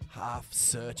half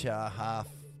searcher, half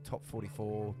top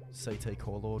 44 CT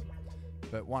core lord,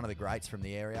 but one of the greats from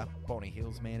the area, Bonnie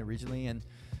Hills man originally. And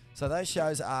so those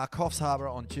shows are Coffs Harbour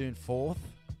on June 4th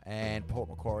and Port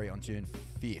Macquarie on June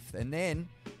 5th. And then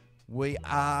we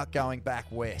are going back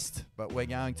west, but we're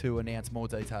going to announce more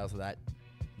details of that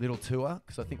little tour,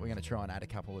 because I think we're going to try and add a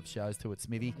couple of shows to it,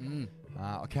 Smithy.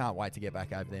 I can't wait to get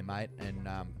back over there, mate, and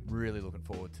really looking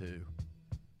forward to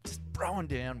just throwing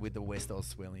down with the West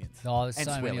Oz Swellians. Oh, there's and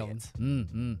so many of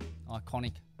them.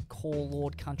 Iconic. Core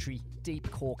Lord country,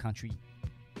 deep core country.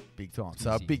 Big time.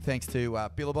 So big thanks to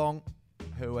Billabong,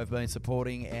 who have been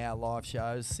supporting our live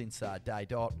shows since day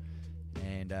dot,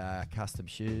 and Custom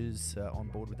Shoes on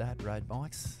board with that, Road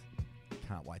Bikes.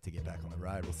 Can't wait to get back on the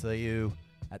road. We'll see you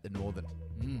at the Northern.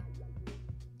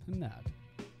 Mad.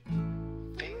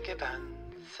 Finger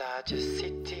buns are just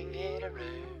sitting in a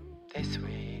room. They're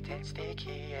sweet and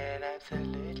sticky and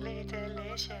absolutely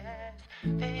delicious.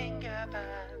 Finger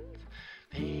buns,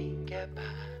 feed your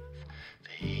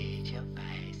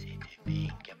face into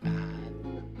finger buns.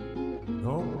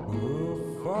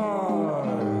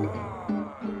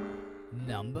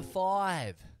 Number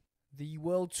 5. The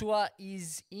World Tour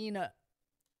is in...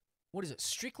 what is it,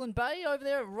 Strickland Bay over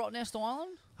there at Rottnest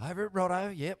Island? Over at Rotto,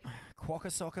 yep.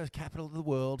 Quokka Soccer, capital of the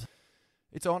world.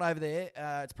 It's on over there.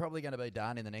 It's probably going to be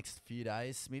done in the next few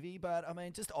days, Smithy. But, I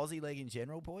mean, just Aussie League in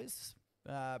general, boys.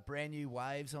 Brand new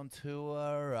waves on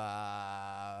tour.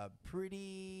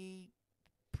 Pretty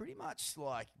much,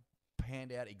 like,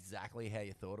 panned out exactly how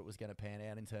you thought it was going to pan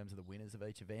out in terms of the winners of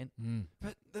each event.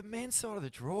 But the men's side of the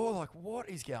draw, like, what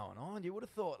is going on? You would have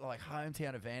thought, like,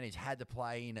 hometown advantage had to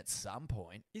play in at some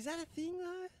point. Is that a thing,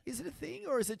 though? Is it a thing,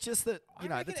 or is it just that, you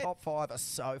know, the top 5 are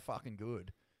so fucking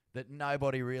good that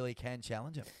nobody really can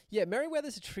challenge him. Yeah,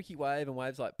 Merriweather's a tricky wave, and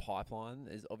waves like Pipeline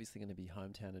is obviously going to be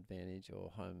hometown advantage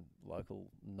or home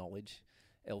local knowledge,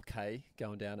 LK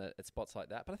going down at spots like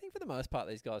that. But I think for the most part,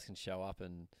 these guys can show up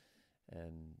and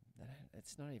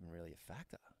it's not even really a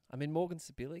factor. I mean, Morgan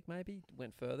Sibilic maybe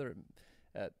went further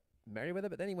at Merriweather,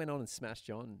 but then he went on and smashed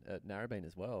John at Narrabeen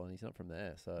as well, and he's not from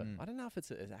there. So I don't know if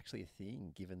it's actually a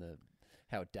thing, given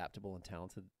how adaptable and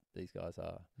talented these guys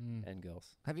are and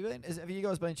girls. Have you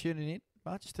guys been tuning in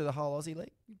much to the whole Aussie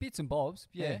League? Bits and bobs,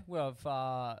 yeah. Yeah. Well,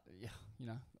 I've,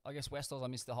 I guess West Oz, I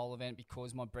missed the whole event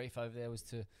because my brief over there was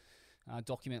to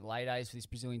document lay days for this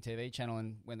Brazilian TV channel,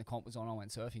 and when the comp was on, I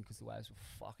went surfing because the waves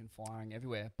were fucking firing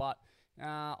everywhere. But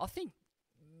I think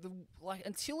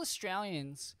until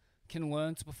Australians can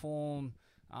learn to perform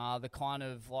the kind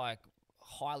of like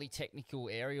highly technical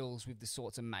aerials with the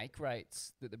sorts of make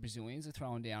rates that the Brazilians are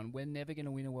throwing down, we're never going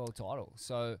to win a world title.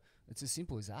 So it's as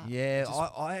simple as that. Yeah,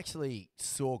 I actually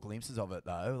saw glimpses of it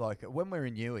though. Like when we were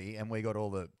in Newey and we got all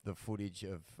the footage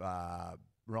of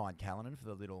Ryan Callanan for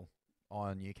the little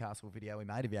Eye on Newcastle video we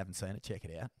made. If you haven't seen it, check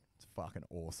it out. It's fucking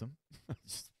awesome.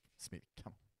 Smith,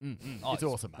 come on. It's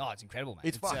awesome, mate. Oh, it's incredible, mate.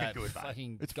 It's fucking good, mate.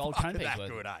 Fucking It's gold fucking cone that peak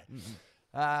good, eh? Mm-hmm.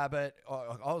 But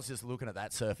I was just looking at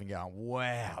that surfing going,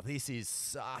 wow, this is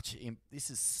so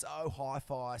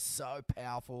hi-fi, so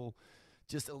powerful,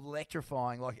 just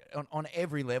electrifying. Like on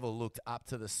every level looked up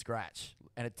to the scratch.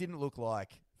 And it didn't look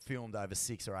like filmed over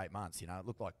 6 or 8 months, you know. It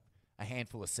looked like a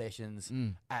handful of sessions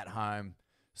at home,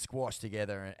 squashed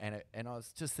together. And I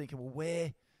was just thinking, well,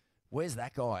 where's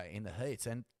that guy in the heats?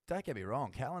 And don't get me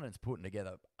wrong, Callanan's putting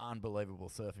together unbelievable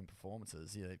surfing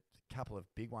performances, you know, a couple of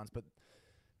big ones, but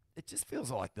it just feels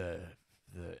like the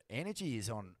energy is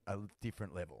on a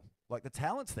different level. Like the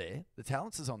talent's there, the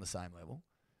talent's is on the same level,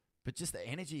 but just the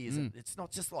energy isn't. It's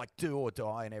not just like do or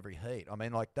die in every heat. I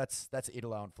mean, like that's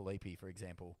Italo and Felipe, for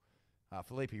example.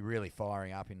 Felipe really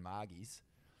firing up in Margie's,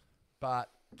 but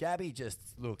Gabby just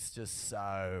looks just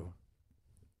so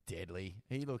deadly.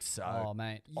 He looks so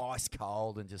ice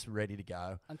cold and just ready to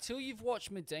go. Until you've watched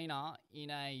Medina in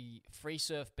a free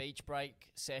surf beach break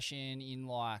session in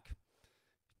like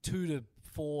 2 to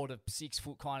 4 to 6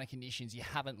 foot kind of conditions, you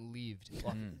haven't lived.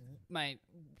 Like, mate,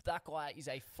 that guy is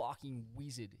a fucking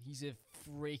wizard. He's a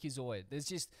freakazoid.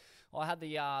 I had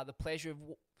the pleasure of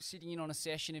sitting in on a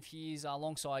session of his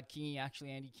alongside Kingy,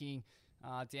 actually Andy King,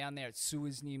 down there at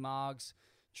Suez near Margs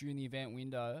during the event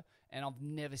window, and I've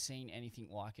never seen anything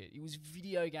like it. It was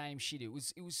video game shit. It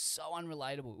was so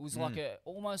unrelatable. It was like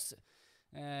almost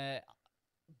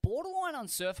borderline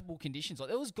unsurfable conditions. Like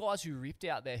there was guys who ripped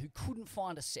out there who couldn't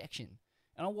find a section,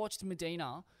 and I watched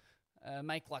Medina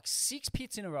make like 6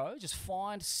 pits in a row, just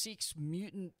find 6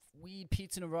 mutant weird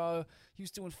pits in a row. He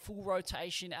was doing full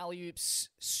rotation alley-oops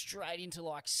straight into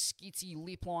like skitsy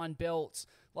lip line belts,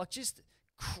 like just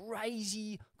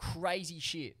crazy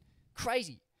shit.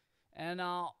 Crazy. And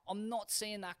I'm not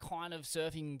seeing that kind of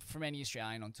surfing from any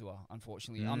Australian on tour,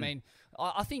 unfortunately. I mean,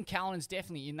 I think Callanan's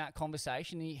definitely in that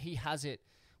conversation. He has it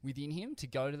within him to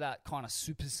go to that kind of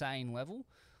super sane level,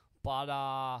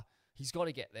 but he's got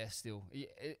to get there still.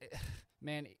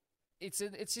 Man, it's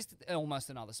just almost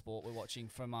another sport we're watching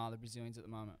from the Brazilians at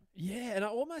the moment. Yeah, and I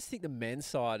almost think the men's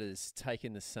side has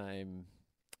taken the same.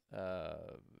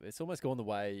 It's almost gone the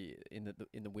way in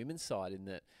the women's side, in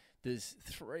that there's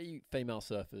 3 female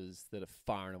surfers that are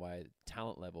far and away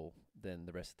talent level than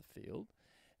the rest of the field.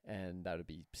 And that would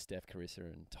be Steph, Carissa,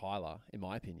 and Tyler, in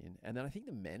my opinion. And then I think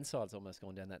the men's side's almost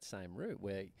gone down that same route,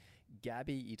 where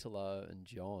Gabby, Italo, and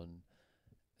John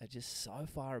are just so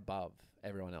far above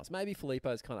everyone else. Maybe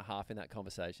Filippo's kind of half in that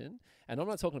conversation. And I'm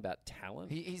not talking about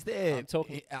talent. He's there I'm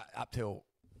talking up till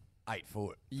 8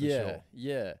 foot. Yeah, sure.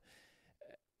 yeah.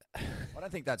 I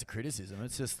don't think that's a criticism.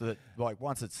 It's just that, like,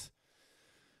 once it's...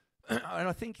 and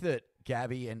I think that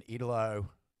Gabby and Italo,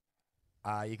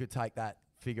 you could take that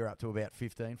figure up to about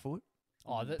 15 foot.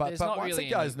 Oh, but once once it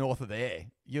goes north of there,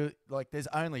 you like there's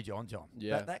only John.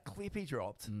 Yeah. That clip he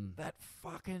dropped, that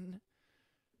fucking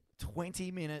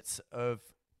 20 minutes of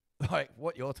like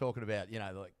what you're talking about, you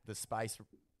know, like the space,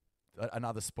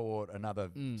 another sport, another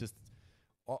just.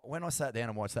 When I sat down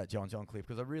and watched that John clip,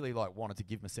 because I really like wanted to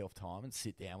give myself time and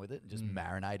sit down with it and just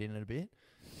marinate in it a bit,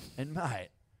 and mate,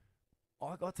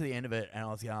 I got to the end of it and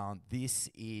I was going, this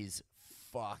is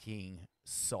fucking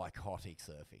psychotic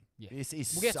surfing. Yeah. This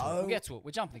is We'll get to it.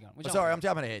 We're jumping the gun. Sorry, I'm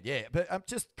jumping ahead, yeah. But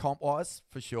just comp-wise,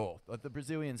 for sure. Like, the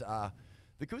Brazilians are...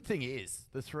 The good thing is,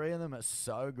 the 3 of them are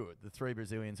so good. The 3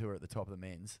 Brazilians who are at the top of the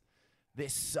men's, they're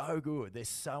so good. They're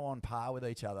so on par with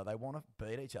each other. They want to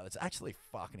beat each other. It's actually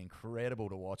fucking incredible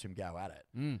to watch them go at it.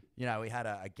 You know, we had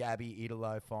a Gabby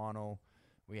Italo final.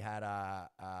 We had, I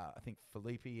think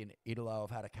Felipe and Italo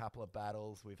have had a couple of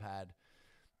battles. We've had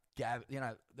Gab. You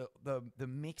know, the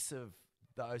mix of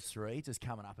those three just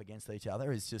coming up against each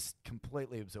other is just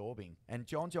completely absorbing. And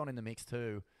John in the mix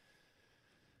too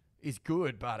is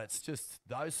good, but it's just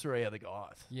those three are the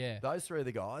guys. Yeah. Those three are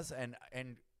the guys. And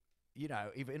you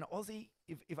know, if in Aussie,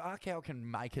 if Arkell can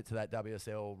make it to that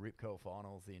WSL Rip Curl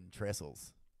finals in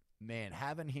Trestles, man,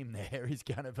 having him there is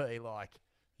going to be like,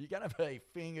 you're going to be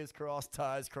fingers crossed,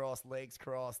 toes crossed, legs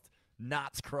crossed,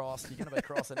 nuts crossed. You're going to be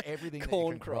crossing everything that you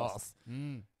Corn can cross.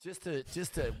 Just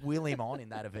to will him on in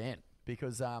that event,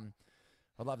 because I'd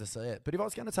love to see it. But if I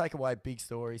was going to take away big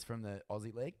stories from the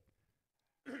Aussie leg,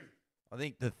 I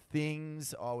think the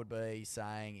things I would be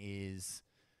saying is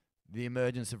the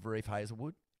emergence of Reef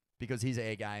Hazelwood, because his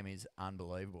air game is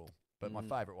unbelievable. But my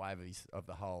favourite wave of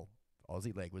the whole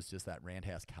Aussie leg was just that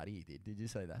roundhouse cutty he did. Did you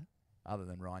see that? Other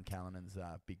than Ryan Callinan's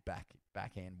big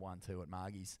backhand 1-2 at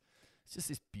Margie's. It's just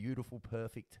this beautiful,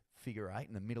 perfect figure eight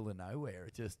in the middle of nowhere.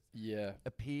 It just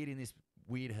appeared in this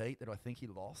weird heat that I think he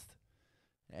lost.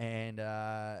 And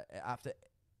after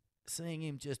seeing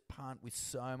him just punt with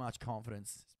so much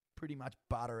confidence, pretty much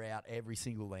butter out every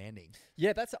single landing.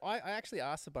 Yeah, I actually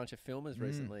asked a bunch of filmers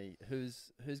recently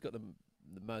who's got the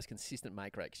most consistent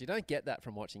make rate, because you don't get that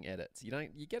from watching edits. You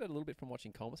get it a little bit from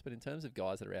watching comps, but in terms of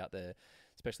guys that are out there,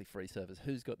 especially free servers,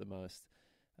 who's got the most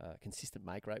consistent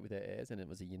make rate with their airs? And it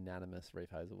was a unanimous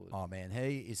Reef Hazelwood. Oh man,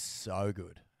 he is so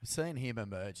good. Seeing him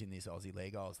emerge in this Aussie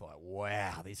leg, I was like,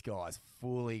 wow, this guy's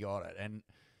fully got it. And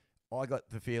I got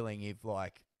the feeling if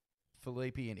like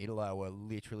Felipe and Italo were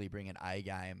literally bringing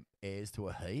A-game airs to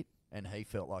a heat, and he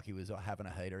felt like he was having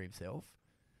a heater himself,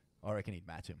 I reckon he'd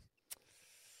match him.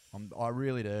 I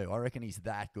really do. I reckon he's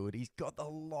that good. He's got the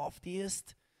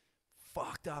loftiest,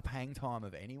 fucked up hang time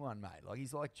of anyone, mate. Like,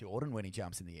 he's like Jordan when he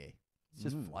jumps in the air. He's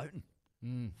just floating.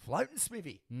 Floating,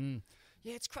 Smithy.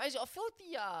 Yeah, it's crazy. I feel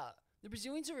like the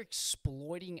Brazilians are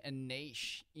exploiting a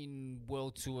niche in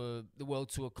the World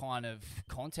Tour kind of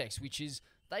context, which is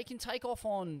they can take off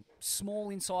on small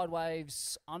inside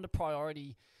waves under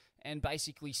priority and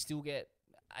basically still get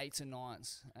 8s and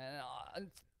 9s.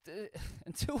 And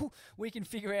until we can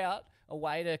figure out a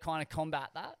way to kind of combat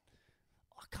that,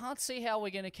 I can't see how we're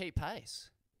going to keep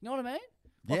pace. You know what I mean?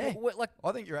 Yeah. Like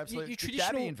I think you're absolutely...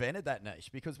 traditional... Gabby invented that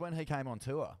niche, because when he came on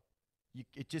tour,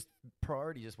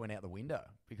 priority just went out the window,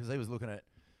 because he was looking at...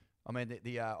 I mean,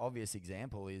 the obvious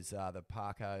example is the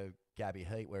Parko Gabby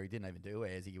heat, where he didn't even do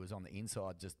airs. He was on the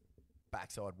inside, just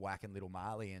backside whacking little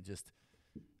Marley, and just...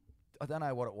 I don't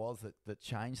know what it was that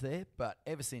changed there, but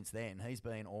ever since then, he's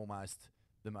been almost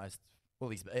the most... Well,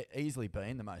 he's easily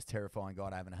been the most terrifying guy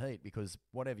to have in a heat, because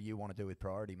whatever you want to do with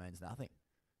priority means nothing.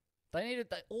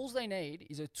 All they need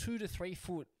is a 2 to 3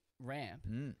 foot ramp,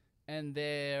 and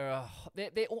they're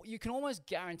you can almost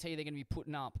guarantee they're going to be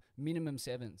putting up minimum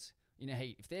 7s in a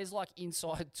heat. If there's like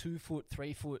inside 2 foot,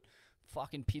 3 foot,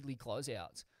 fucking piddly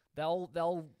closeouts,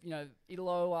 they'll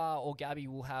Italo or Gabby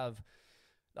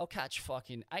they'll catch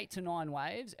fucking 8 to 9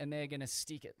 waves, and they're going to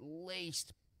stick at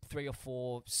least 3 or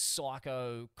 4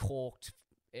 psycho corked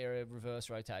area reverse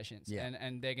rotations,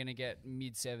 and they're going to get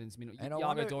mid 7s.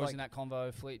 Yago Dora's in that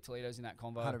convo, Fleet Toledo's in that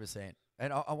convo, 100%.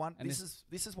 And I want this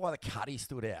is why the cutty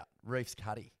stood out, Reef's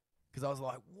cutty, because I was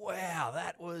like, wow,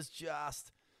 that was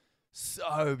just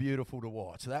so beautiful to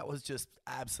watch. That was just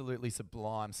absolutely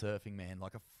sublime surfing, man.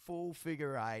 Like a full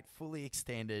figure eight, fully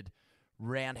extended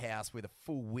roundhouse with a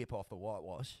full whip off the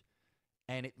whitewash,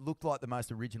 and it looked like the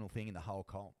most original thing in the whole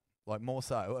comp. Like, more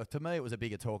so, to me, it was a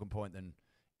bigger talking point than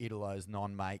Italo's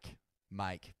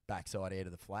make backside air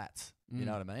to the flats. You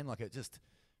know what I mean? Like, it just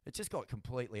got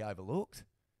completely overlooked.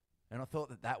 And I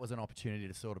thought that was an opportunity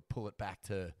to sort of pull it back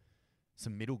to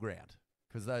some middle ground,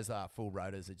 because those full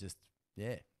rotors are just,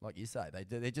 like you say,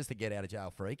 they're just a get out of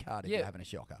jail free card if you're having a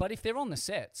shocker. But if they're on the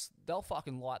sets, they'll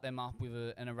fucking light them up with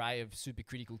an array of super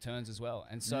critical turns as well.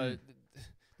 And so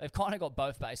they've kind of got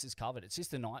both bases covered. It's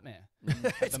just a nightmare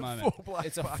at the moment.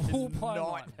 It's a full-blown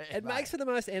nightmare. It makes for the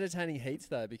most entertaining heats,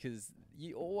 though, because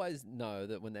you always know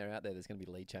that when they're out there's going to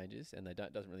be lead changes, and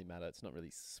doesn't really matter. It's not really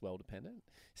swell dependent.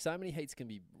 So many heats can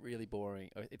be really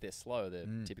boring. If they're slow, they're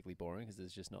typically boring because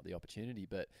there's just not the opportunity.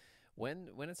 But when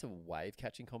it's a wave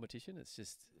catching competition, it's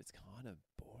kind of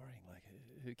boring. Like,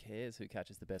 who cares who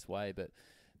catches the best wave? But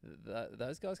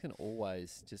those guys can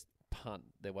always just punt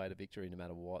their way to victory no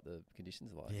matter what the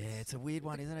conditions are like. Yeah, it's a weird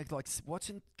one, isn't it? Like,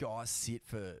 watching guys sit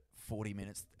for 40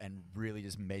 minutes and really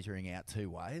just measuring out 2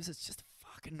 waves, it's just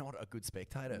fucking not a good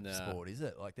spectator sport, is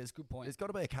it? Like, there's got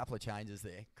to be a couple of changes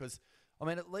there, because, I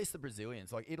mean, at least the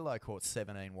Brazilians, like Italo caught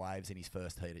 17 waves in his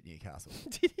first heat at Newcastle.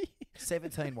 Did he?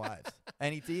 17 waves.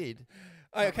 And he did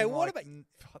Oh, okay, Something what like- about-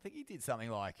 I think he did something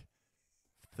like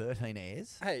 13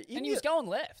 airs. Hey, And he was going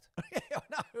left.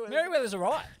 No, Merriweather's all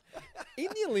right. in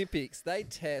the Olympics, they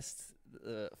test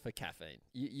for caffeine.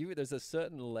 There's a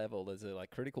certain level, there's a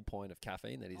critical point of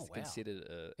caffeine that is Oh, wow.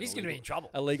 considered He's going to be in trouble.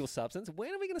 a legal substance.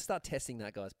 When are we going to start testing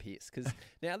that guy's piss? Because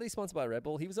now that he's sponsored by Red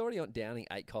Bull, he was already downing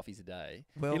 8 coffees a day.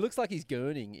 Well- he looks like he's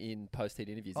gurning in post-heat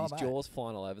interviews. Oh, His mate. jaw's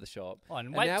flying all over the shop. Oh, and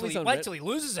And wait now till he's he, on wait Red- till he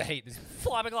loses a heat. There's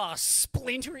fiberglass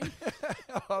splintering.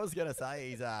 I was going to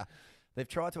say he's. They've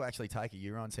tried to actually take a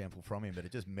urine sample from him, but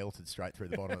it just melted straight through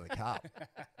the bottom of the cup.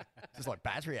 Just like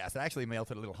battery acid. It actually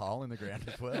melted a little hole in the ground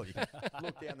as well. You can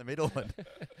look down the middle and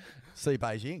see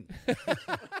Beijing.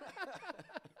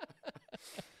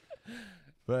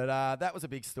 But that was a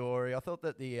big story. I thought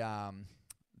that the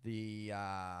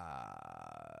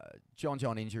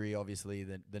John injury, obviously,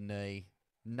 the knee,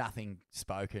 nothing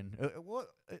spoken.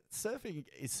 Surfing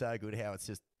is so good how it's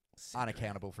just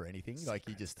unaccountable for anything. Like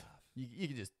you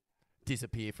can just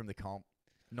disappear from the comp,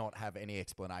 not have any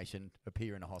explanation,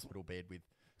 appear in a hospital bed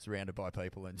surrounded by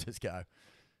people, and just go.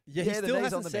 Yeah, the he still knee's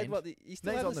hasn't on the said mend. what the he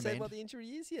still Knee's on hasn't the said what mend. the injury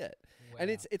is yet.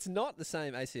 And it's not the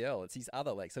same ACL, it's his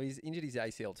other leg. So he's injured his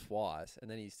ACL twice, and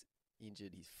then he's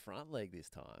injured his front leg this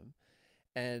time.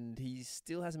 And he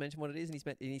still hasn't mentioned what it is, and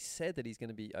he said that he's going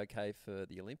to be okay for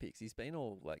the Olympics. He's been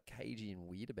all cagey and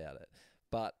weird about it.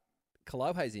 But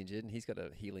Kolohe's injured, and he's got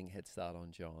a healing head start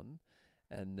on John.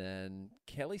 And then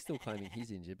Kelly's still claiming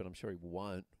he's injured, but I'm sure he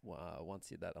won't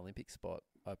once that Olympic spot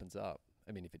opens up.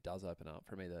 I mean, if it does open up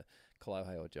from either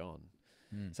Kolohe or John.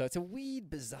 So it's a weird,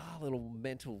 bizarre little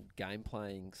mental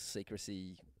game-playing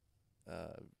secrecy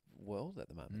world at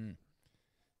the moment.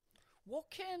 What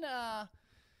can, I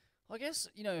guess,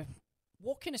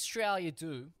 what can Australia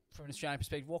do from an Australian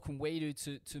perspective? What can we do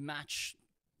to match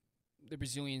the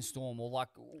Brazilian Storm? Or,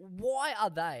 why are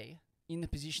they in the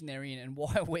position they're in, and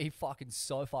why are we fucking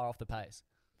so far off the pace?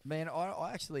 Man,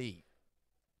 I actually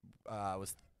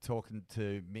was talking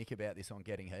to Mick about this on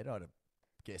Getting Heat. I had a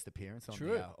guest appearance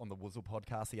on the Woozle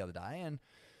podcast the other day, and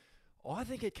I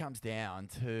think it comes down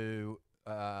to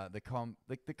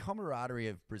the camaraderie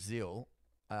of Brazil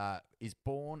is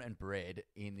born and bred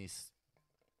in this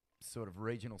sort of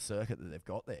regional circuit that they've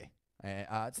got there.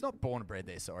 It's not born and bred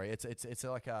there, sorry. It's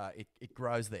like it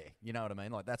grows there. You know what I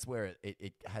mean? Like that's where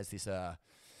it has this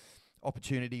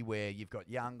opportunity where you've got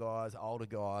young guys, older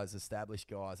guys, established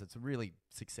guys. It's a really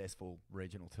successful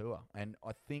regional tour, and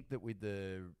I think that with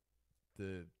the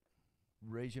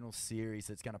regional series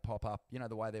that's going to pop up,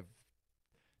 the way they've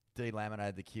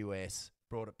delaminated the QS,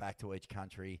 brought it back to each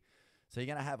country. So you're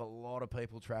going to have a lot of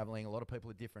people traveling, a lot of people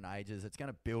at different ages. It's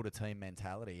going to build a team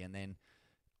mentality, and then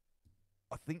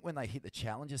I think when they hit the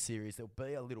Challenger Series, there'll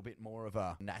be a little bit more of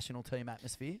a national team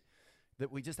atmosphere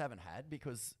that we just haven't had,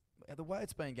 because the way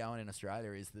it's been going in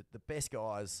Australia is that the best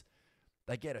guys,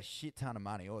 they get a shit ton of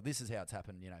money, or this is how it's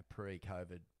happened,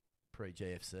 pre-COVID,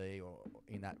 pre-GFC, or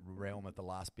in that realm of the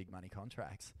last big money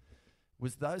contracts,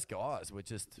 was those guys were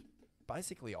just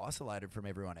basically isolated from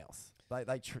everyone else.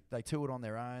 They toured on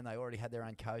their own. They already had their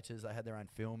own coaches. They had their own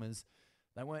filmers.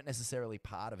 They weren't necessarily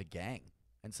part of a gang.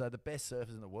 And so the best surfers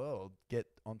in the world get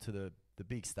onto the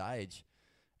big stage,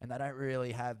 and they don't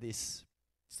really have this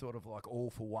sort of all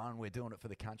for one, we're doing it for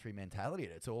the country mentality.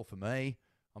 It's all for me.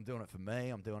 I'm doing it for me.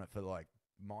 I'm doing it for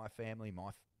my family,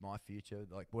 my future,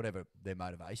 whatever their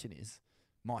motivation is,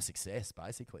 my success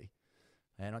basically.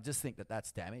 And I just think that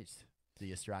that's damaged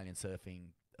the Australian surfing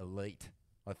elite.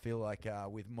 I feel like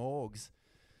with Morgs,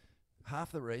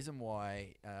 half the reason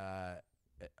why I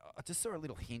just saw a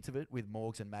little hint of it with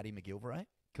Morgs and Matty McGilvray,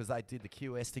 because they did the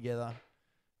QS together,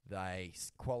 they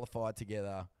qualified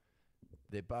together.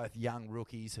 They're both young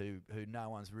rookies who no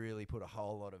one's really put a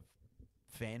whole lot of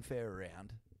fanfare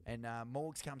around. And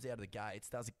Morgs comes out of the gates,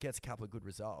 gets a couple of good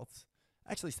results.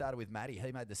 Actually started with Matty.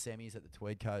 He made the semis at the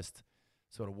Tweed Coast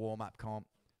sort of warm-up comp.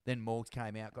 Then Morgs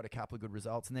came out, got a couple of good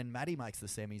results. And then Matty makes the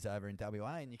semis over in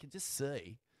WA. And you can just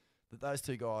see that those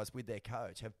two guys with their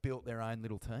coach have built their own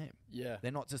little team. Yeah.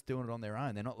 They're not just doing it on their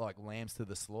own. They're not like lambs to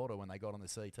the slaughter when they got on the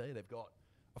CT. They've got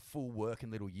a full working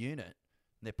little unit,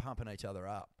 and they're pumping each other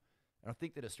up. And I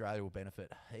think that Australia will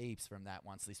benefit heaps from that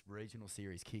once this regional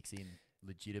series kicks in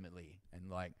legitimately.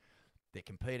 And they're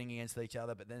competing against each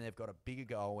other, but then they've got a bigger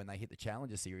goal when they hit the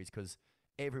Challenger Series, because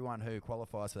everyone who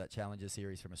qualifies for that Challenger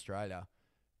Series from Australia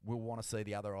will want to see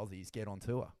the other Aussies get on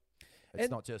tour.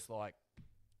 It's not just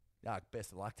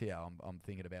best of luck to you. I'm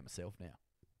thinking about myself now.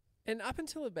 And up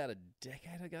until about a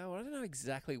decade ago, I don't know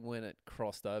exactly when it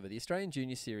crossed over, the Australian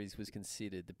Junior Series was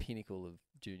considered the pinnacle of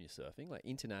junior surfing.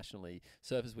 Internationally,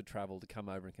 surfers would travel to come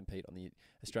over and compete on the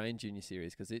Australian Junior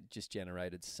Series because it just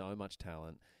generated so much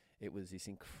talent. it was this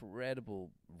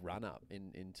incredible run up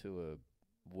into a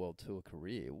World Tour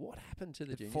career. What happened to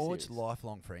the Junior forged Series?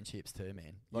 lifelong friendships too,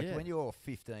 man. Like Yeah. when you're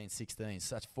 15, 16,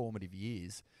 such formative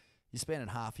years, you're spending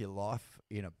half your life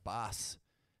in a bus,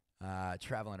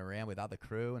 traveling around with other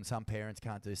crew, and some parents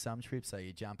can't do some trips, so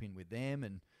you jump in with them,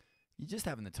 and you're just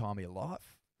having the time of your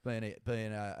life,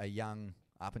 being a young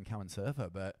up and coming surfer.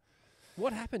 But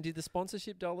What happened? Did the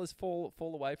sponsorship dollars fall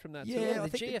away from that tour? yeah, I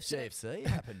the think the GFC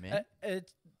happened, man.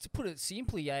 To put it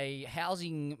simply, a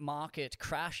housing market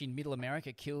crash in Middle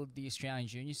America killed the Australian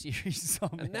Junior Series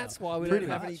somehow. And that's why we Pretty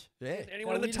don't have any, much, yeah.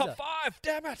 anyone in the top 5.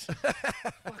 Damn it!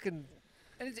 Fucking.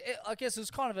 And I guess it was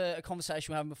kind of a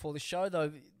conversation we were having before the show,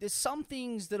 though. There's some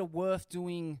things that are worth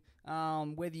doing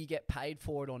whether you get paid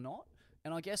for it or not.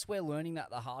 And I guess we're learning that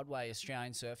the hard way,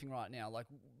 Australian surfing right now. Like,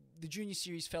 the Junior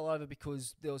Series fell over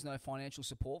because there was no financial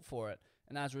support for it.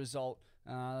 And as a result,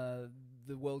 the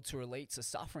World Tour elites are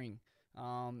suffering.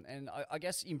 And I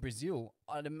guess in Brazil,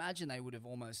 I'd imagine they would have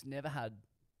almost never had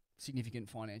significant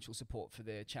financial support for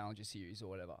their Challenger Series or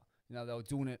whatever. You know, they were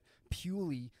doing it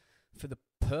purely for the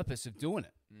purpose of doing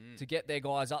it, to get their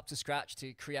guys up to scratch,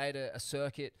 to create a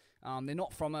circuit. They're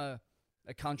not from a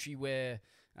country where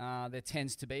there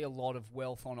tends to be a lot of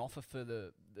wealth on offer for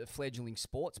the fledgling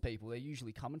sports people. They're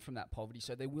usually coming from that poverty,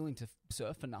 so they're willing to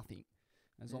surf for nothing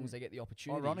as long as they get the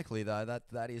opportunity. Ironically, though,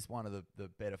 that is one of the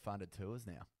better funded tours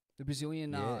now. The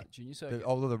Brazilian junior circuit.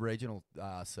 All of the regional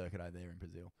circuit over there in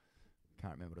Brazil.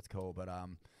 Can't remember what it's called, but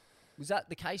was that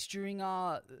the case during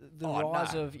the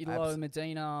rise of Italo,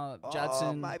 Medina,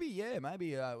 Jadson?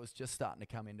 Maybe it was just starting to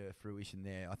come into fruition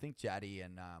there. I think Jaddy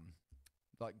and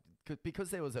because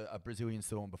there was a Brazilian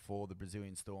Storm before the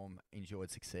Brazilian Storm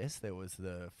enjoyed success. There was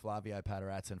the Flavio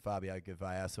Paderatz and Fabio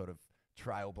Gouveia sort of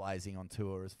trailblazing on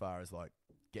tour as far as like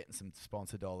getting some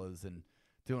sponsor dollars and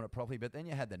doing it properly. But then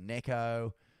you had the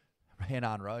Neko,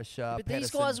 Renan Rocha, but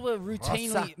these Pedersen, guys were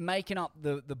routinely Rossa. making up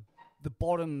the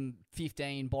bottom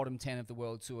 15, bottom 10 of the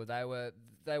World Tour. They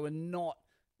were not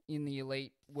in the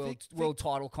elite world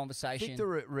title conversation.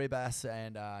 Victor Ribas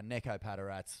and Neko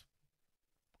Paderatz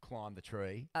climbed the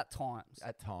tree at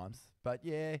times. But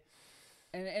yeah,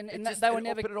 and they were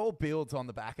never. But it all builds on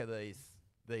the back of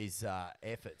these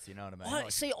efforts. You know what I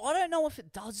mean? I don't know if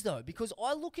it does though, because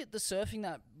I look at the surfing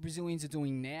that Brazilians are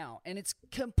doing now, and it's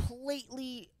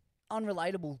completely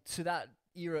unrelatable to that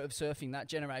era of surfing, that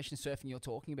generation of surfing you're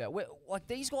talking about. Like,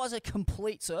 these guys are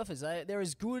complete surfers. They're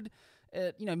as good.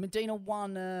 Medina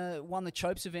won the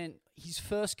Chopes event his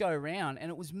first go round, and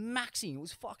it was maxing. It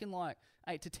was fucking like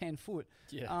 8 to 10 foot.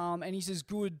 Yeah. And he's as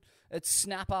good at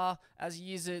snapper as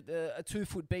he is at a 2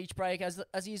 foot beach break as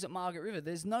he is at Margaret River.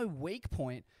 There's no weak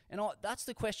point, and that's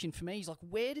the question for me. Is like,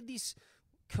 where did this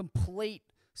complete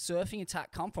surfing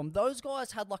attack come from? Those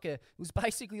guys had it was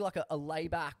basically like a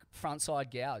layback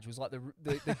frontside gouge. It was like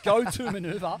the go-to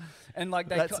maneuver, and like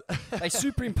they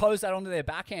superimposed that onto their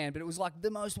backhand, but it was like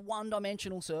the most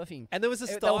one-dimensional surfing. And there was a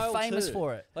They style were famous too.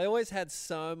 for it. They always had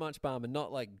so much bum, and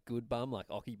not like good bum, like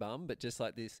Oki bum, but just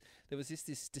like this. There was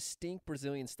this distinct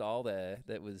Brazilian style there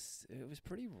that was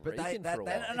pretty reeking for a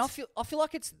while. And I feel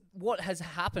like it's what has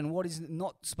happened. What is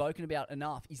not spoken about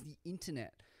enough is the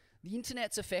internet. The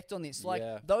internet's effect on this.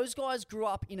 Those guys grew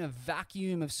up in a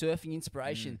vacuum of surfing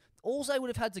inspiration. All they would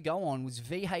have had to go on was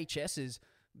VHSs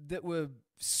that were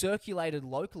circulated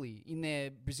locally in their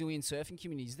Brazilian surfing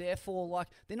communities. Therefore,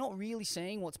 they're not really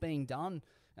seeing what's being done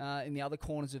in the other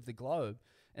corners of the globe.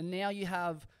 And now you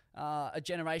have a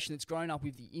generation that's grown up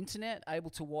with the internet, able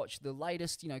to watch the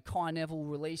latest, Kai Neville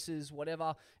releases,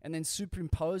 whatever, and then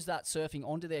superimpose that surfing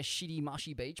onto their shitty,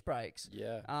 mushy beach breaks.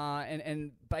 Yeah.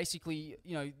 And basically,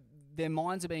 their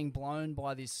minds are being blown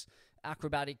by this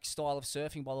acrobatic style of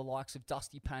surfing by the likes of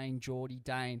Dusty Payne, Geordie,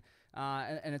 Dane.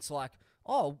 And it's like,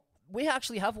 oh, we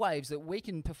actually have waves that we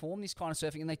can perform this kind of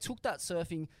surfing. And they took that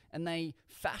surfing and they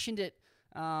fashioned it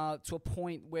to a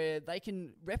point where they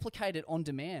can replicate it on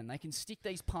demand. They can stick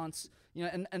these punts,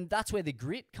 and that's where the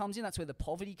grit comes in. That's where the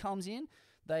poverty comes in.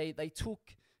 They took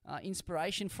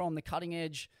inspiration from the cutting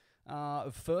edge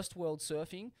of first world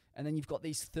surfing, and then you've got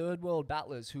these third world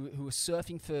battlers who are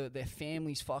surfing for their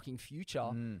family's fucking future,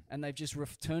 and they've just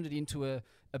turned it into a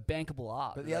bankable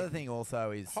art. But the other thing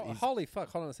also is holy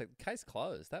fuck! Hold on a second. Case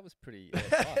closed. That was pretty.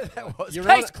 That was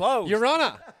case closed. Your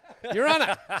Honor. Your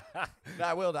Honor.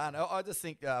 No, well done. I just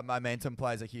think momentum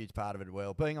plays a huge part of it.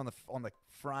 Well, being on the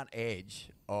front edge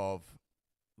of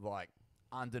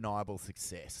undeniable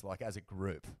success, as a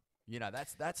group.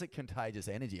 That's a contagious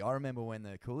energy. I remember when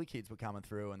the Cooley kids were coming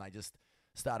through and they just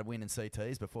started winning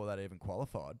CTs before they'd even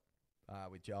qualified,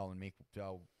 with Joel and Mick,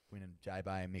 Joel winning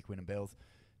J-Bay and Mick winning bells.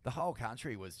 The whole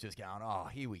country was just going, oh,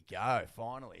 here we go,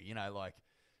 finally.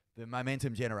 the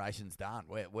momentum generation's done.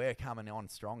 We're coming on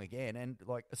strong again, and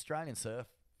like Australian surf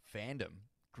fandom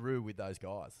grew with those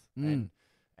guys, and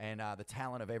the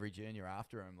talent of every junior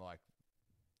after him. Like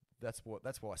that's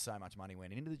why so much money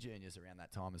went into the juniors around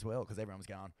that time as well, because everyone was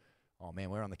going, oh man,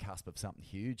 we're on the cusp of something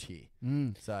huge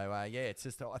here. So it's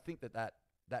just I think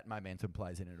that momentum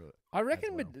plays into it. I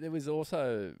reckon there was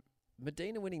also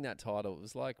Medina winning that title. It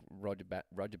was like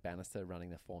Roger Bannister running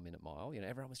the 4-minute mile.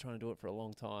 Everyone was trying to do it for a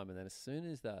long time, and then as soon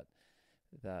as that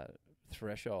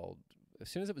threshold, as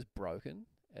soon as it was broken,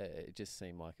 it just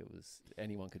seemed like it was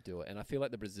anyone could do it. And I feel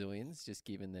like the Brazilians, just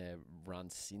given their run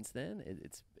since then,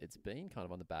 it's been kind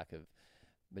of on the back of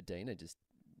Medina just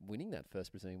winning that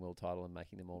first Brazilian world title and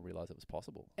making them all realise it was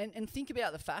possible. And think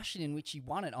about the fashion in which he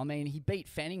won it. I mean, he beat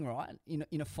Fanning, right,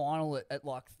 in a final at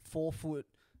like 4 foot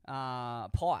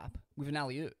pipe with an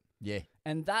alley-oop. Yeah.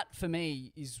 And that, for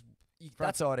me, is...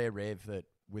 Frontside air rev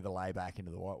with a layback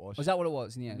into the whitewash. Was that what it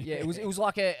was? Yeah. Yeah, it was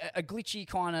like a glitchy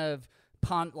kind of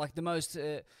punt, like the most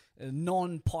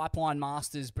non-Pipeline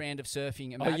Masters brand of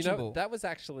surfing imaginable. That was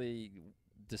actually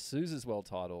D'Souza's world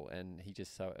title, and he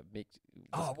just Mick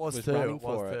was running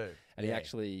for it. And he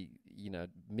actually,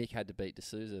 Mick had to beat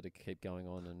D'Souza to keep going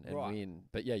on and win.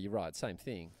 But yeah, you're right, same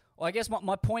thing. Well, I guess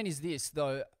my point is this,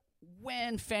 though.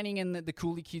 When Fanning and the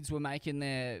Cooley kids were making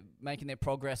their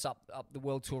progress up the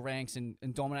world tour ranks and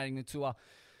dominating the tour,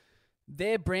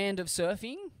 their brand of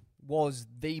surfing was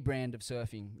the brand of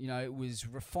surfing. It was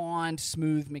refined,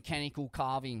 smooth, mechanical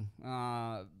carving,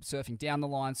 surfing, down the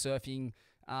line surfing,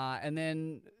 and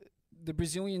then the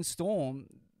Brazilian Storm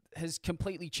has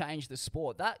completely changed the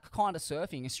sport. That kind of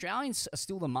surfing, Australians are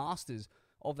still the masters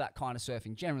of that kind of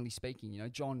surfing, generally speaking.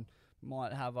 John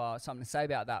might have something to say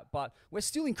about that, but we're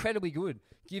still incredibly good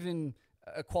given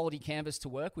a quality canvas to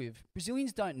work with.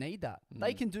 Brazilians don't need that.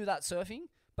 They can do that surfing,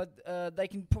 but they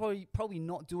can probably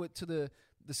not do it to the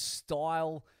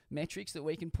style metrics that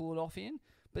we can pull it off in.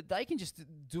 But they can just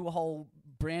do a whole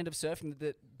brand of surfing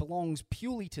that belongs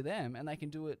purely to them, and they can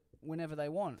do it whenever they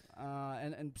want.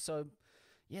 And so,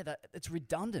 yeah, it's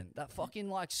redundant. That fucking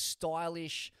like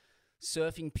stylish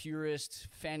surfing purist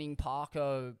Fanning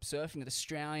Parko surfing that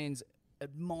Australians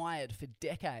admired for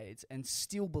decades and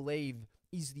still believe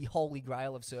is the holy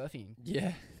grail of surfing.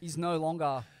 Yeah. Is no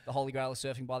longer the holy grail of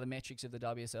surfing by the metrics of the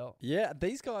WSL. Yeah,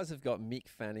 these guys have got Mick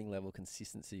Fanning level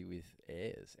consistency with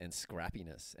airs and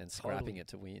scrappiness and scrapping it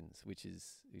to wins, which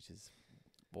is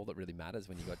all that really matters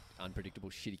when you've got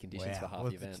unpredictable, shitty conditions for half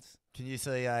the events. Can you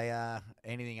see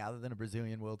anything other than a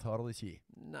Brazilian world title this year?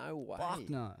 No way. Fuck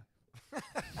no.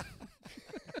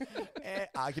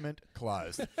 Argument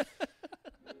closed.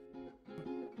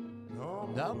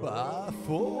 Number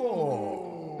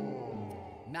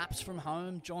 4. Naps from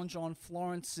Home, John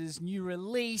Florence's new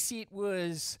release. It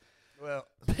was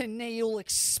pineal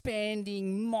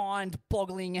expanding,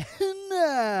 mind-boggling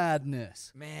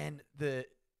madness. Man, this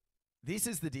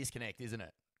is the disconnect, isn't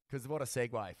it? Because what a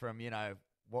segue from,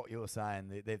 what you were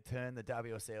saying. They've turned the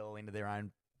WSL into their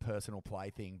own personal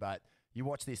plaything, but you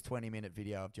watch this 20-minute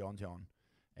video of John,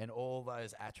 and all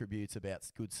those attributes about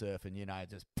good surfing,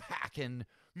 just packing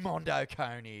Mondo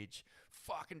conage,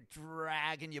 fucking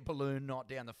dragging your balloon knot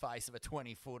down the face of a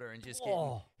 20-footer and just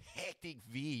getting hectic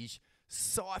viz,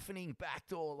 siphoning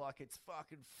backdoor like it's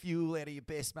fucking fuel out of your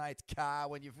best mate's car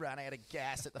when you've run out of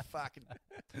gas at the fucking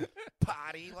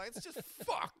party. Like, it's just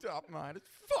fucked up, mate. It's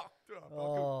fucked up.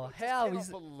 I cannot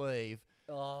believe.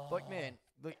 Like, man,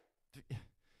 look,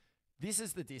 this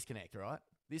is the disconnect, right?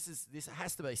 This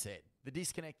has to be said. The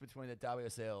disconnect between the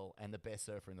WSL and the best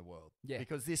surfer in the world. Yeah.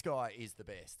 Because this guy is the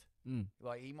best.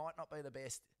 Like, he might not be the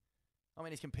best. I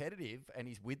mean, he's competitive and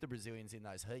he's with the Brazilians in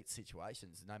those heat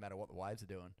situations, no matter what the waves are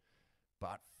doing.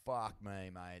 But fuck me,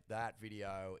 mate. That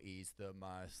video is the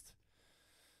most...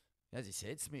 As you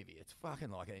said, Smithy, it's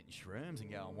fucking like eating shrooms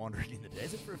and going wandering in the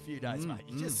desert for a few days, mate.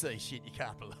 You just see shit you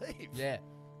can't believe. Yeah.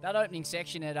 That opening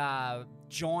section at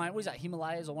giant, what is that,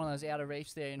 Himalayas or one of those outer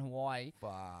reefs there in Hawaii,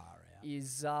 far out,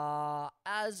 is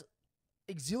as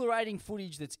exhilarating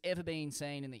footage that's ever been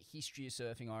seen in the history of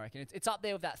surfing, I reckon. It's up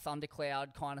there with that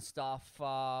Thundercloud kind of stuff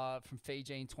from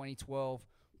Fiji in 2012.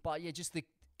 But yeah, just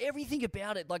everything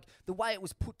about it, like the way it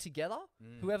was put together,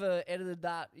 whoever edited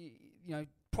that,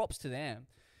 props to them.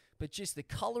 But just the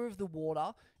colour of the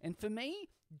water, and for me,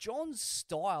 John's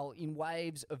style in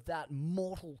waves of that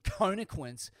mortal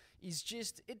conequence is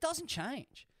just, it doesn't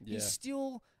change. Yeah. He's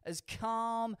still as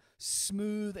calm,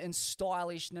 smooth, and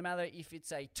stylish, no matter if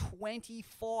it's a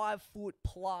 25-foot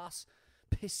plus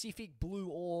Pacific blue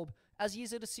orb, as he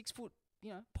is at a 6-foot,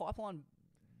 Pipeline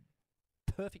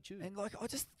perfect tube. And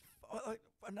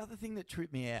another thing that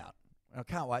tripped me out, and I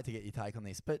can't wait to get your take on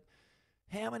this, but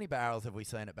How many barrels have we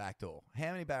seen at backdoor?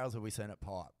 How many barrels have we seen at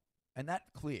pipe? And that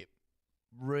clip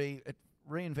it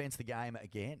reinvents the game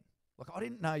again. Like, I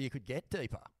didn't know you could get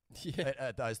deeper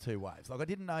at those two waves. Like, I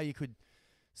didn't know you could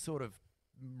sort of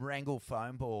wrangle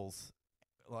foam balls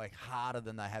like harder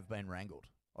than they have been wrangled.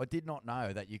 I did not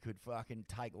know that you could fucking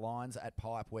take lines at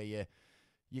pipe where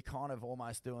you're kind of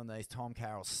almost doing these Tom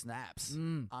Carroll snaps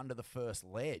under the first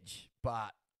ledge,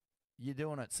 but you're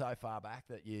doing it so far back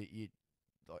that you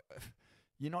like,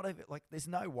 you're not even like. There's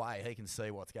no way he can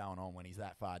see what's going on when he's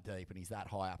that far deep and he's that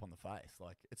high up on the face.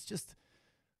 Like,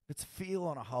 it's feel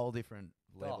on a whole different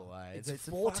level. It's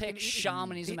vortex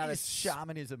shamanism at its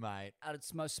shamanism, mate. At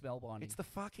its most spellbinding. It's the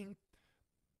fucking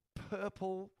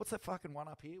purple. What's that fucking one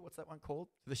up here? What's that one called?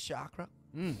 The chakra.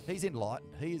 He's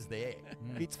enlightened. He is there.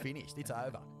 It's finished. It's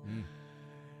over.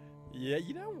 Yeah,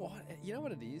 you know what? You know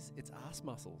what it is? It's ass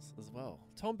muscles as well.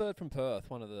 Tom Bird from Perth,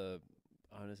 one of the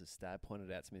owners of Stab, pointed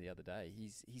out to me the other day.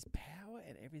 His power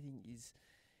and everything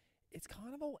it's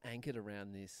kind of all anchored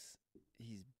around his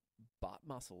butt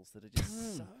muscles that are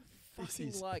just so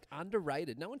fucking like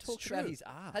underrated. No one talks about his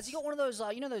ass. Has he got one of those,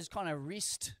 those kind of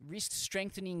wrist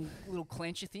strengthening little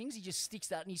clencher things? He just sticks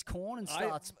that in his corn and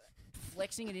starts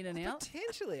flexing it in and out.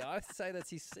 Potentially, I say that's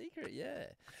his secret. Yeah,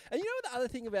 and you know what the other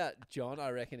thing about John,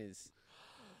 I reckon, is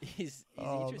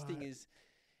interesting mate.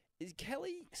 is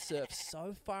Kelly surfs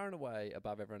so far and away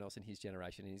above everyone else in his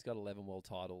generation, and he's got 11 world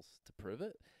titles to prove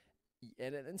it.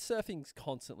 And surfing's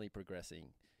constantly progressing,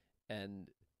 and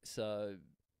so,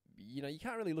 you know, you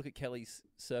can't really look at Kelly's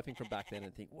surfing from back then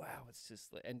and think, wow, it's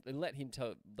just, and let him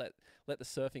let the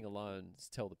surfing alone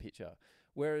tell the picture.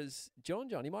 Whereas John,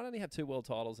 he might only have 2 world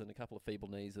titles and a couple of feeble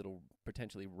knees that'll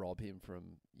potentially rob him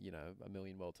from, you know, 1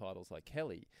 million world titles like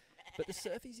Kelly. But the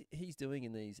surf he's doing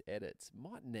in these edits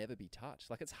might never be touched.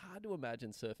 Like, it's hard to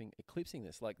imagine surfing eclipsing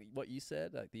this. Like what you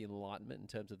said, like the enlightenment in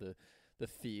terms of the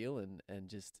feel and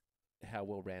just how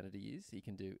well-rounded he is. He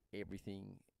can do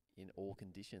everything in all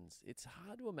conditions. It's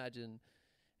hard to imagine,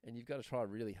 and you've got to try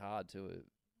really hard to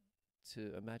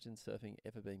imagine surfing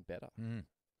ever being better.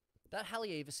 That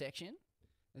Haleiwa section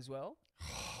as well,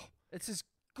 it's as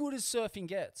good as surfing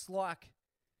gets, like,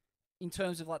 in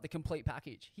terms of, like, the complete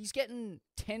package. He's getting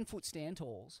 10-foot stand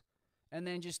talls and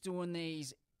then just doing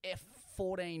these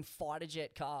F-14 fighter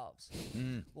jet carves.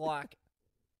 Like,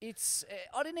 it's,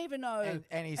 I didn't even know,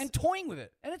 and toying with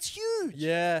it, and it's huge.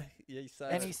 Yeah, you say.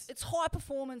 And it's high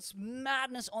performance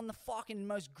madness on the fucking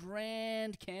most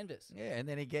grand canvas. Yeah, and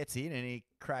then he gets in and he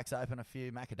cracks open a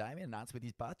few macadamia nuts with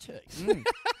his butt cheeks.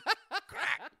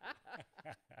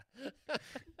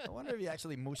 I wonder if he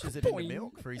actually mushes it into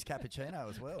milk for his cappuccino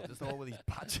as well, just all with his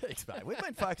butt cheeks, mate. We've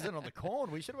been focusing on the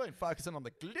corn. We should have been focusing on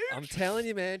the glute. I'm telling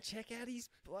you, man. Check out his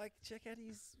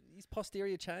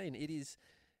posterior chain.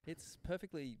 It's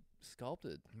perfectly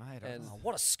sculpted, mate. And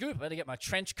what a scoop! I had to get my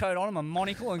trench coat on and my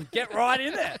monocle and get right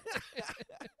in there.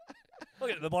 Look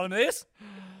at the bottom of this.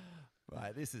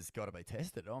 Mate, this has got to be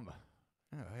tested on.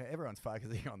 Everyone's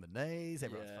focusing on the knees.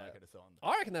 Everyone's focused on.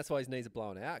 I reckon that's why his knees are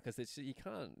blown out, because you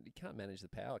can't manage the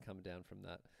power coming down from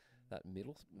that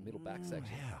middle back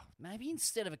section. Yeah. Maybe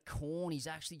instead of a corn, he's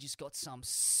actually just got some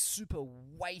super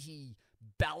weighty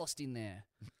ballast in there,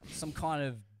 some kind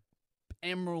of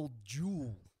emerald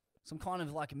jewel, some kind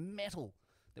of like metal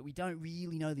that we don't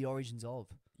really know the origins of.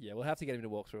 Yeah, we'll have to get him to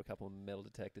walk through a couple of metal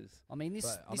detectors. I mean,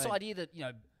 this idea that, you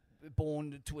know,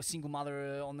 born to a single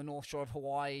mother on the North Shore of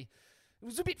Hawaii, it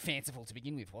was a bit fanciful to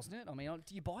begin with, wasn't it? I mean,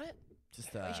 do you buy it?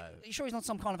 Just are you sure he's not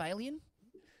some kind of alien?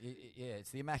 Yeah, it's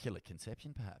the Immaculate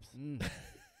Conception, perhaps.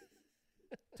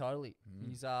 Totally.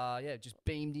 He's just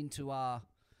beamed into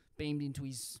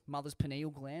his mother's pineal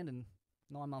gland, and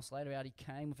 9 months later, out he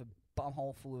came with a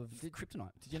bumhole full of kryptonite.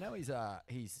 Did you know he's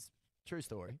true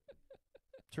story,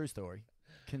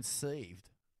 conceived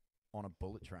on a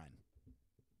bullet train?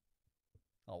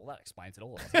 Oh, well, that explains it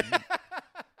all.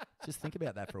 Just think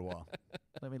about that for a while.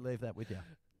 Let me leave that with you.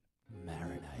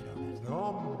 Marinate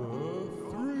on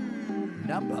it.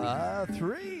 Number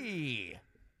three.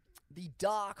 The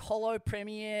Dark Hollow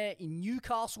premiere in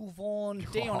Newcastle Vaughan.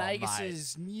 Dion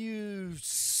Agus's new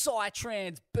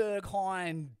Psytrance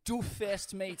Berghain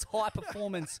Dooffest meets high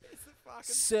performance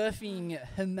surfing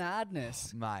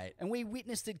madness, mate. And we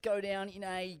witnessed it go down in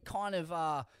a kind of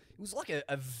it was like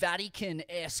a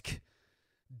Vatican-esque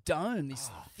dome, this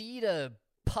theatre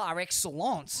par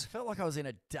excellence. I felt like I was in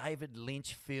a David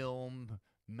Lynch film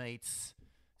meets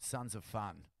Sons of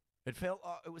Fun. It felt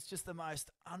like it was just the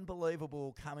most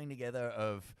unbelievable coming together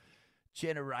of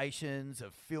generations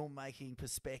of filmmaking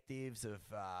perspectives, of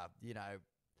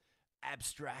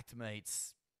abstract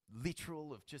meets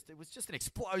literal. It was just an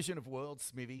explosion of worlds,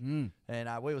 Smithy.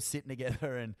 And we were sitting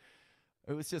together, and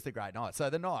it was just a great night. So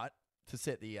the night to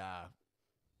set the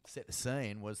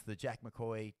scene was the Jack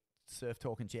McCoy Surf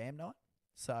Talk and Jam night.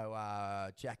 So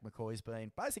Jack McCoy's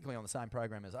been basically on the same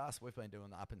program as us. We've been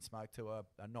doing the Up in Smoke tour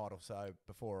a night or so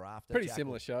before or after. Pretty Jack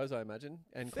similar was shows, I imagine,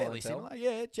 and fairly clientele. similar.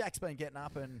 Yeah, Jack's been getting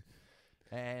up and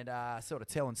sort of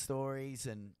telling stories,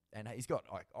 and he's got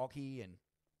like Oki and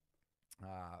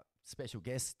special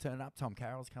guests turning up. Tom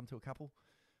Carroll's come to a couple.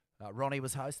 Ronnie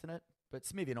was hosting it, but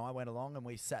Smithy and I went along and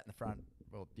we sat in the front,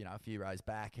 well, a few rows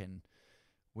back, and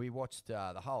we watched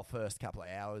the whole first couple of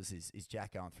hours is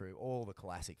Jack going through all the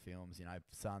classic films,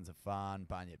 Sons of Fun,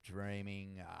 Bunyip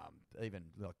Dreaming, even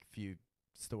like a few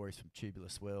stories from Tubular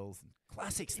Swirls, and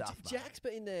classic stuff. Jack's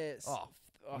been there.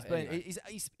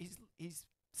 He's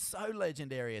so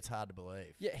legendary, it's hard to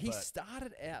believe. Yeah, he But-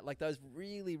 started out like those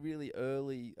really, really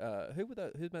early. Who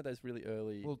made those really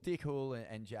early? Well, Dick Hull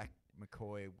and Jack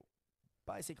McCoy,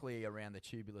 basically around the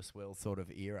Tubular Swirl sort of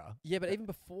era. Yeah, but even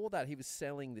before that, he was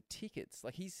selling the tickets.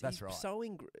 Like he's right. so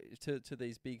to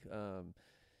these big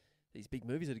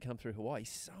movies that had come through Hawaii. He's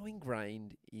so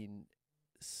ingrained in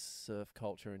surf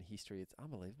culture and history. It's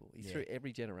unbelievable. He's through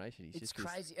every generation. He's It's just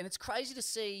crazy, and it's crazy to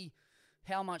see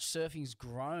how much surfing's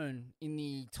grown in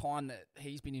the time that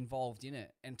he's been involved in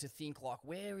it, and to think like,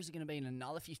 where is it going to be in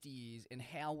another 50 years, and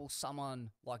how will someone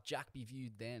like Jack be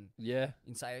viewed then? Yeah.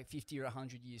 In say 50 or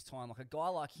 100 years time, like a guy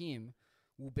like him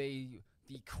will be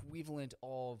the equivalent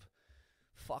of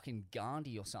fucking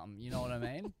Gandhi or something. You know what I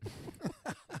mean?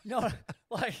 I don't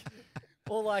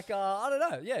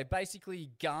know. Yeah,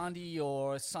 basically Gandhi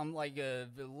or some like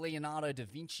Leonardo da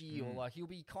Vinci, or like he'll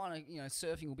be kind of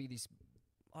surfing will be this.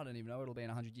 I don't even know. It'll be in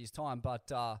 100 years' time. But,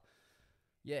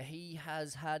 he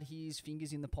has had his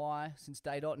fingers in the pie since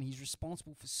day dot, and he's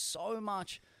responsible for so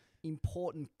much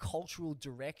important cultural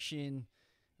direction.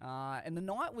 And the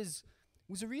night was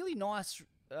a really nice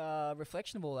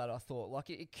reflection of all that, I thought. Like,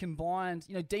 it combined...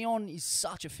 Dion is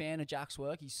such a fan of Jack's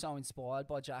work. He's so inspired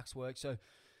by Jack's work. So,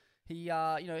 he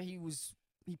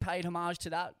paid homage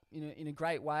to that in a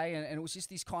great way. And it was just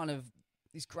this kind of...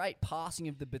 this great passing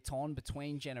of the baton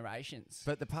between generations.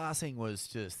 But the passing was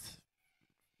just...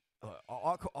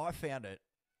 I found it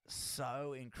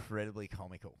so incredibly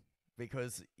comical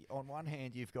because on one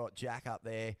hand, you've got Jack up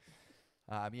there.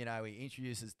 He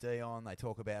introduces Dion. They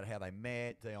talk about how they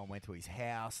met. Dion went to his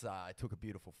house, took a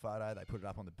beautiful photo. They put it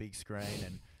up on the big screen.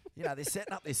 And, they're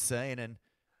setting up this scene. And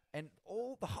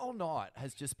the whole night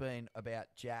has just been about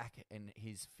Jack and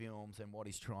his films and what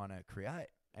he's trying to create.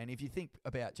 And if you think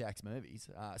about Jack's movies,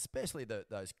 especially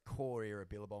those core era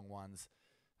Billabong ones,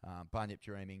 Bunyip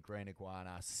Dreaming, Green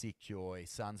Iguana, Sick Joy,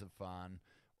 Sons of Fun,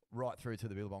 right through to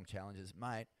the Billabong Challenges,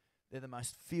 mate, they're the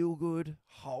most feel-good,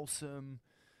 wholesome,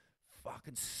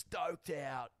 fucking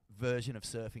stoked-out version of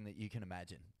surfing that you can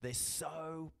imagine. They're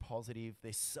so positive.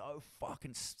 They're so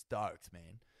fucking stoked,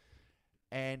 man.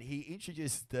 And he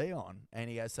introduced Dion, and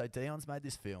he goes, so Dion's made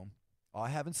this film. I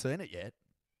haven't seen it yet.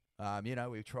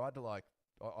 We've tried to, I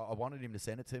wanted him to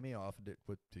send it to me. I offered to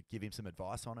give him some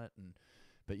advice on it,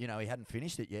 but he hadn't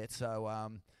finished it yet. So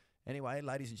anyway,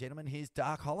 ladies and gentlemen, here's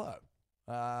Dark Hollow,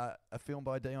 a film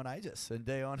by Dion Aegis. And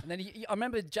Dion... And then I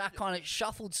remember Jack kind of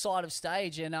shuffled side of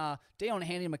stage, and Dion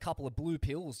handed him a couple of blue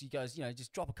pills. He goes,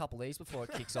 just drop a couple of these before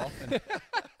it kicks off.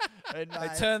 And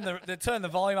they turned the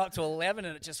volume up to 11,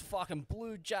 and it just fucking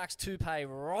blew Jack's toupee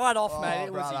right off, mate.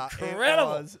 It was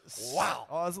incredible. Wow.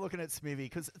 I was looking at Smithy,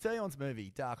 because Dion's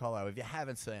movie, Dark Hollow, if you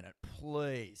haven't seen it,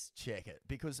 please check it.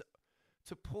 Because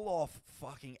to pull off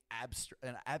fucking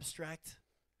an abstract,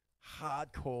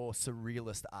 hardcore,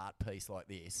 surrealist art piece like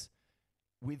this,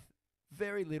 with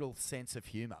very little sense of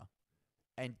humour,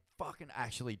 and fucking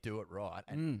actually do it right,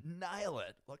 and nail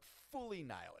it, fully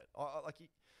nail it.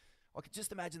 I could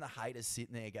just imagine the haters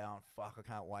sitting there going, fuck, I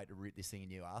can't wait to rip this thing in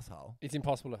you asshole. It's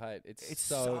impossible to hate. It's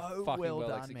so fucking well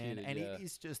done, executed, man. And yeah. it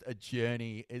is just a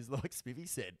journey, as like Smithy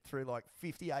said, through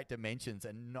 58 dimensions,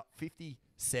 and not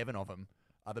 57 of them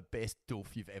are the best doof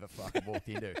you've ever fucking walked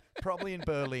into. Probably in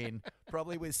Berlin,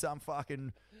 probably with some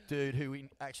fucking dude who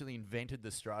actually invented the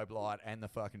strobe light and the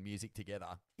fucking music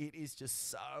together. It is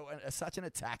just such an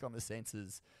attack on the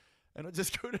senses. And I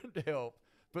just couldn't help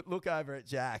but look over at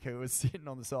Jack, who was sitting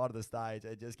on the side of the stage,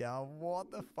 and just go,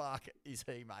 what the fuck is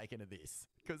he making of this?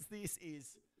 Because this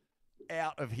is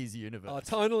out of his universe. Oh,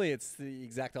 tonally, it's the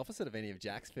exact opposite of any of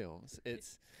Jack's films.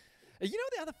 It's... the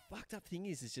other fucked up thing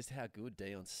is just how good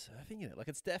Dion's surfing in it.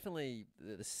 It's definitely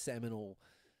the seminal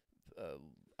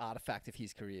artifact of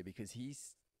his career, because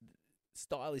he's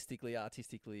stylistically,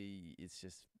 artistically, it's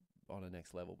just on a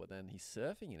next level. But then he's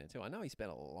surfing in it too. I know he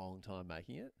spent a long time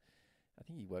making it. I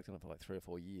think he worked on it for 3 or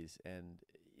 4 years, and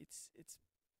it's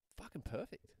fucking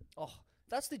perfect. Oh,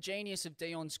 that's the genius of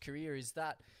Dion's career, is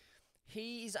that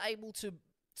he is able to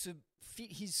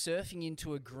fit his surfing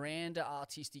into a grander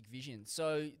artistic vision.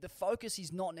 So the focus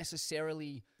is not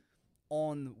necessarily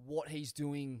on what he's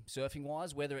doing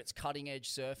surfing-wise, whether it's cutting-edge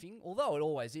surfing, although it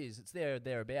always is. It's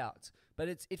thereabouts. But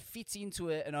it fits into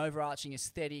an overarching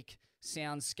aesthetic,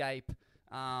 soundscape,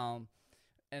 and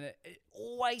it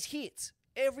always hits.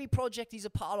 Every project he's a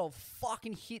part of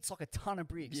fucking hits like a ton of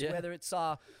bricks. Yeah. Whether it's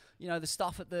the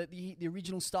stuff at the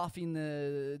original stuff in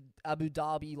the Abu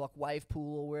Dhabi like wave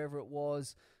pool or wherever it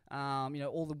was.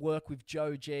 All the work with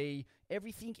Joe G.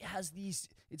 Everything has these.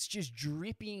 It's just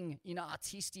dripping in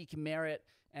artistic merit,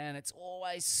 and it's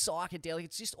always psychedelic.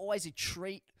 It's just always a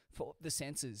treat for the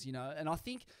senses, And I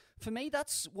think for me,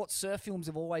 that's what surf films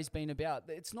have always been about.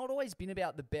 It's not always been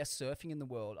about the best surfing in the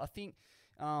world. I think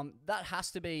that has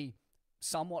to be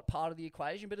somewhat part of the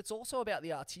equation, but it's also about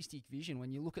the artistic vision.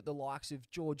 When you look at the likes of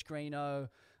George Greeno,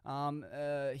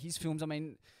 his films, I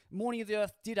mean, Morning of the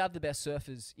Earth did have the best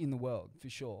surfers in the world, for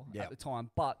sure, at the time,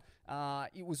 but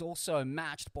it was also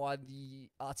matched by the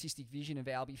artistic vision of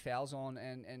Albie Falzon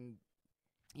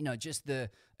and just the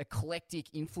eclectic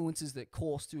influences that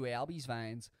course through Albie's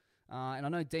veins. And I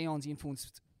know Dion's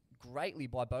influenced greatly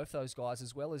by both those guys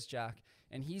as well as Jack.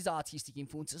 And his artistic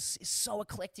influence is so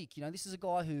eclectic. This is a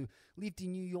guy who lived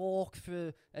in New York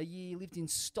for a year, lived in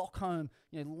Stockholm,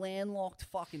 landlocked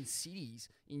fucking cities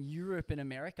in Europe and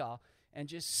America, and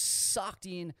just sucked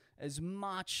in as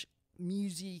much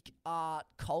music, art,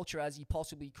 culture as he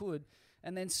possibly could,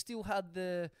 and then still had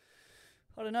the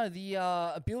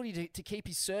ability to keep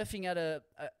his surfing at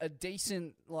a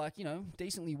decent,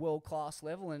 decently world-class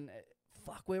level. And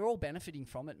fuck, we're all benefiting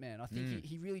from it, man. I think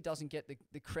he really doesn't get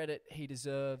the credit he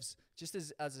deserves just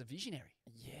as a visionary.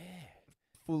 Yeah.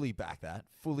 Fully back that.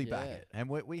 Fully back it. And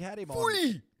we had him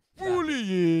Fully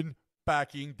in,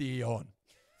 backing Dion.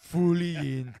 Fully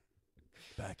in,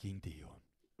 backing Dion.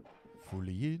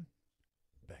 Fully in,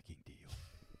 backing Dion.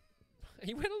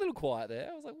 He went a little quiet there.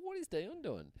 I was like, what is Dion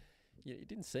doing? You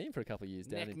didn't see him for a couple of years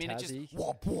down in Tassie. Just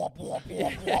wop, wop, wop,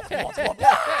 wop,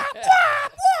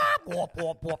 wop,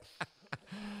 wop, wop.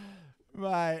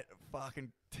 Mate,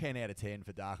 fucking 10 out of 10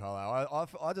 for Dark Hollow.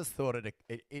 I just thought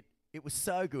it was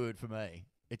so good for me.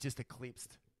 It just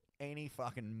eclipsed any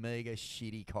fucking mega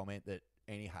shitty comment that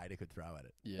any hater could throw at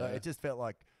it. Yeah. It just felt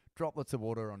like droplets of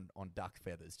water on duck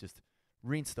feathers, just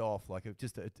rinsed off. Like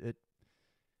it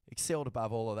excelled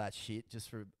above all of that shit just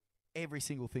for every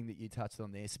single thing that you touched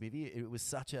on there, Smithy. It was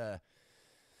such a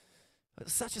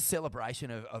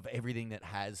celebration of everything that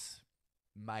has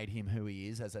made him who he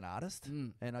is as an artist.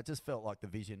 And I just felt like the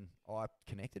vision, I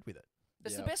connected with it.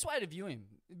 It's the best way to view him.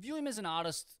 View him as an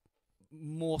artist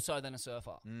more so than a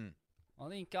surfer. I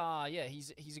think,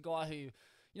 he's a guy who,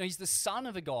 he's the son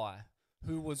of a guy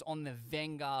who was on the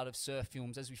vanguard of surf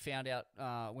films, as we found out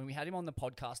when we had him on the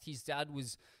podcast. His dad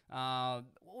was,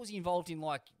 what was he involved in?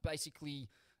 Like, basically,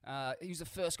 he was the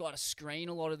first guy to screen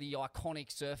a lot of the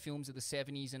iconic surf films of the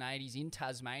 70s and 80s in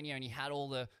Tasmania, and he had all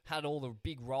the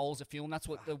big roles of film. That's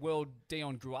what the world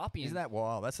Dion grew up in. Isn't that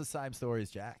wild? That's the same story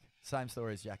as Jack. Same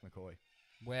story as Jack McCoy.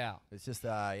 Wow. It's just,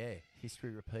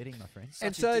 history repeating, my friend.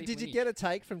 And so did you get a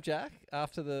take from Jack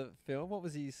after the film? What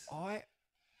was his...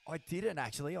 I didn't,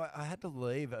 actually. I had to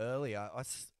leave early. I'm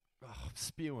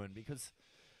spewing because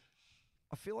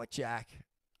I feel like Jack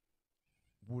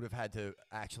would have had to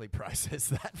actually process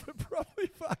that for probably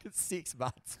fucking 6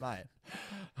 months, mate.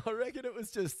 I reckon it was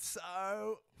just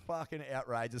so fucking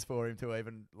outrageous for him to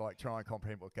even like try and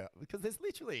comprehend because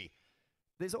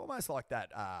there's almost like that,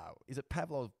 is it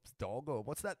Pavlov's dog or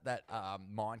what's that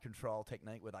mind control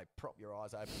technique where they prop your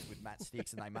eyes open with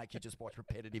matchsticks and they make you just watch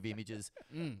repetitive images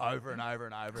over and over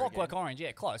and over Clockwork again. Orange,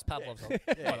 yeah, close. Pavlov's dog.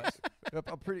 Yeah.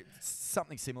 I'm pretty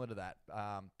something similar to that.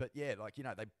 But yeah, like,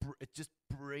 it just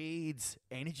breeds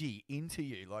energy into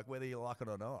you, like whether you like it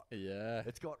or not. Yeah.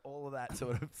 It's got all of that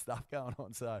sort of stuff going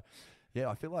on. So yeah,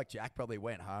 I feel like Jack probably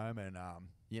went home and,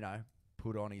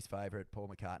 put on his favourite Paul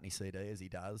McCartney CD as he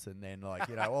does, and then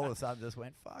all of a sudden just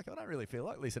went, fuck, I don't really feel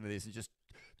like listening to this. He just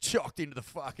chocked into the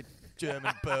fucking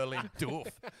German Berlin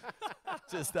doof.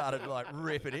 Just started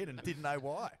ripping in and didn't know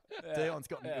why. Dion's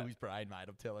got into his brain, mate,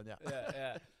 I'm telling you.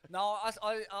 Yeah. No,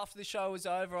 I after the show was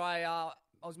over, I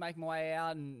was making my way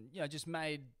out and just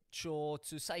made sure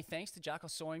to say thanks to Jack. I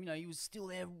saw him, he was still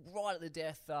there right at the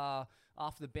death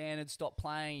after the band had stopped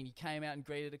playing. He came out and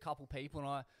greeted a couple people, and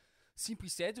I simply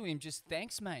said to him, just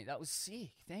thanks, mate. That was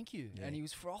sick. Thank you. Yeah. And he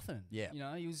was frothing. Yeah.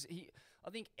 I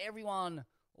think everyone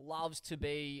loves to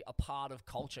be a part of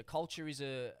culture. Culture is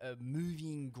a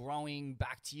moving, growing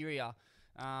bacteria.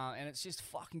 And it's just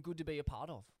fucking good to be a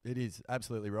part of. It is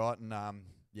absolutely right. And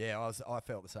Yeah, I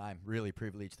felt the same. Really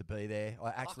privileged to be there. I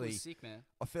actually was sick, man.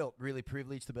 I felt really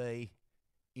privileged to be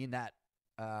in that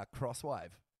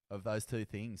crosswave of those two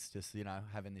things. Just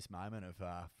having this moment of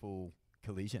full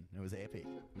collision. It was epic.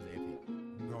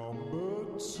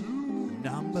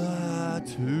 Number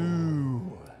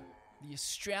two. The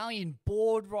Australian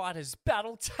board riders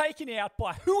battle taken out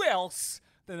by who else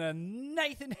than a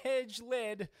Nathan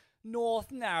Hedge-led North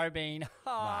Narrabeen.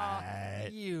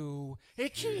 You are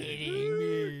kidding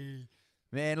me.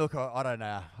 Man, look, I don't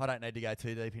know. I don't need to go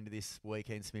too deep into this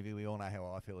weekend, Smithy. We all know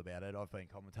how I feel about it. I've been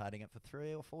commentating it for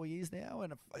 3 or 4 years now,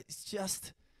 and it's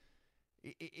just...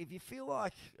 If you feel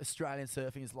like Australian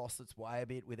surfing has lost its way a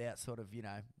bit without sort of,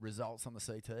 results on the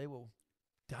CT, well,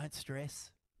 don't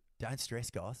stress. Don't stress,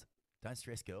 guys. Don't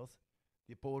stress, girls.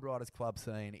 The Board Riders Club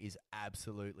scene is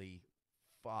absolutely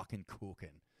fucking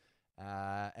cooking.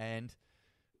 And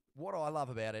what I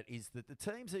love about it is that the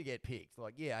teams who get picked,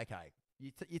 like, yeah, okay,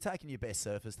 you're taking your best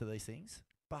surfers to these things,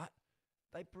 but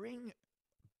they bring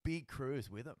big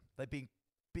crews with them. They bring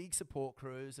big support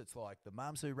crews. It's like the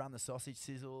mums who run the sausage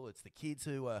sizzle. It's the kids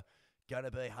who are going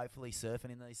to be hopefully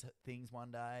surfing in these things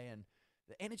one day. And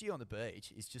the energy on the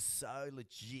beach is just so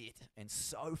legit and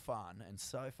so fun and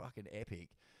so fucking epic.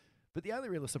 But the only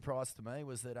real surprise to me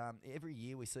was that every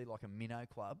year we see like a minnow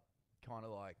club, kind of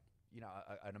like,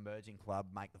 an emerging club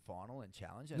make the final and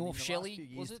challenge. And North Shelley,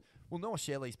 was it? Well, North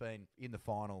Shelley's been in the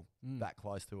final that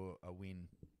close to a win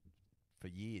for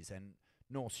years. And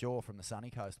North Shore from the Sunny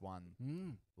Coast won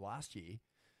last year.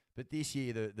 But this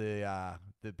year, the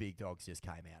big dogs just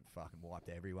came out and fucking wiped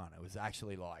everyone. It was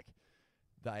actually like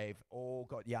they've all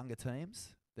got younger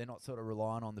teams. They're not sort of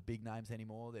relying on the big names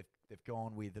anymore. They've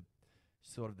gone with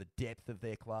the depth of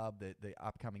their club, the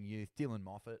upcoming youth. Dylan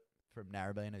Moffat from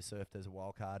Narrabeen, who surfed as a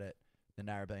wildcard at the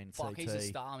Narrabeen CT. He's a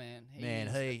star, man.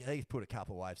 He's put a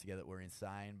couple of waves together that were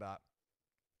insane. But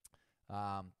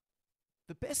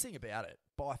the best thing about it,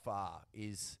 by far,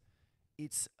 is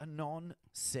it's a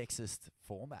non-sexist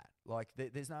format. Like,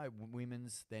 there's no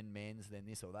women's, then men's, then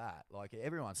this or that. Like,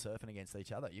 everyone's surfing against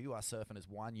each other. You are surfing as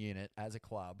one unit, as a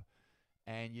club,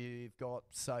 and you've got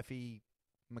Sophie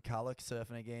McCulloch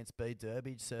surfing against Bede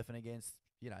Durbidge, surfing against,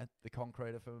 the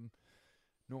concreter from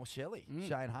North Shelley,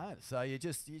 Shane Holmes. So you're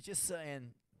just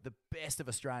seeing the best of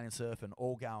Australian surfing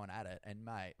all going at it. And,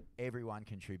 mate, everyone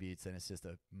contributes, and it's just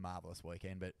a marvellous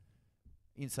weekend. But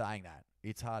in saying that,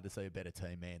 it's hard to see a better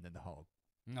team man than the Hog.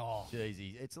 Oh.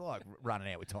 Jeez, it's like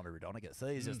running out with Tommy Rodonica.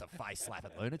 See, he's just a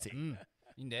face-slapping lunatic.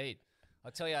 Indeed. I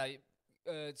tell you,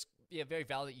 it's very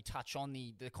valid that you touch on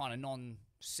the kind of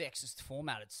non-sexist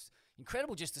format. It's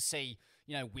incredible just to see,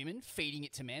 women feeding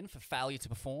it to men for failure to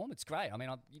perform. It's great. I mean,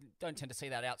 you don't tend to see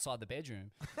that outside the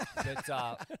bedroom.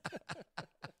 But,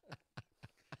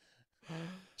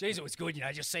 geez, it was good,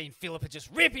 just seeing Philippa just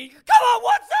ripping. Come on,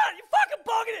 what's that? You're fucking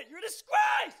bogging it. You're a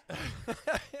disgrace.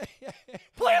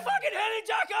 Play a fucking head in,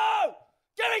 Jacko.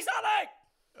 Give me something.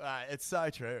 It's so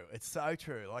true. It's so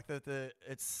true. Like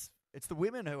it's the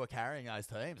women who are carrying those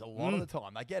teams a lot of the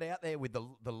time. They get out there with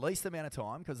the least amount of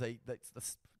time because the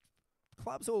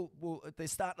clubs they're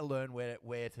starting to learn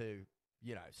where to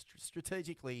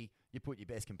strategically you put your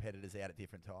best competitors out at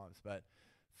different times. But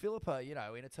Philippa, in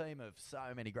a team of so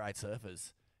many great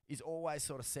surfers, is always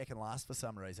sort of second last for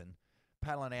some reason,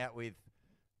 paddling out with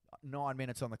 9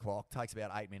 minutes on the clock. Takes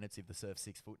about 8 minutes if the surf's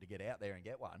 6 foot to get out there and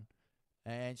get one.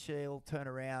 And she'll turn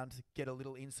around, get a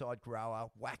little inside grower,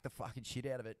 whack the fucking shit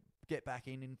out of it, get back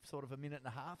in sort of a minute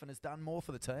and a half, and has done more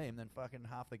for the team than fucking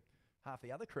half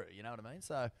the other crew. You know what I mean?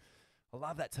 So I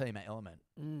love that team element.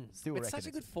 Still, it's such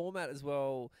a good format as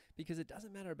well because it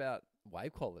doesn't matter about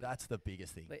wave quality. That's the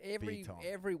biggest thing. Like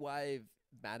every wave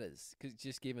matters because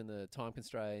just given the time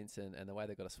constraints and the way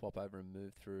they've got to swap over and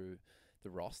move through the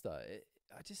roster.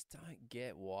 I just don't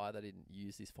get why they didn't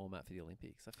use this format for the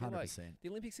Olympics. I feel 100%. like the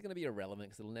Olympics are going to be irrelevant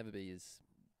because it'll never be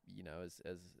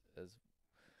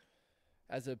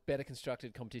as a better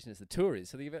constructed competition as the Tour is.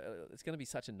 So it's going to be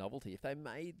such a novelty. If they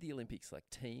made the Olympics like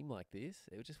team like this,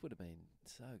 it just would have been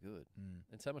so good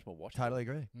and so much more watchable. Totally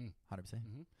agree. 100%.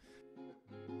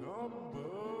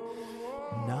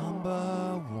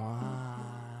 Number one.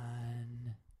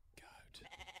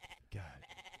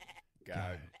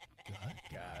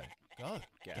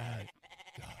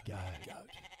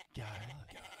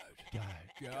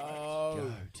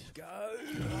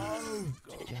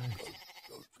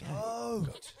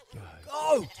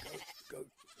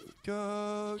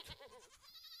 Goat.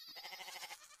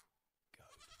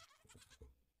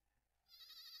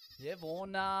 Yeah,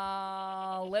 Vaughan,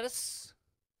 lettuce.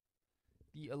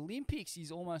 The Olympics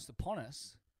is almost upon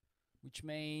us, which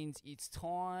means it's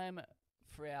time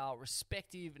for our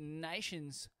respective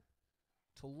nations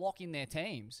to lock in their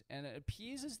teams, and it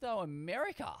appears as though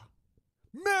America.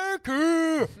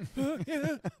 America! America!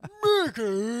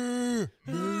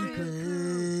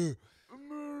 America!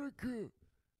 America!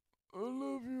 I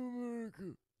love you, America.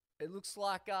 It looks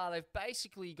like they've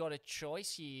basically got a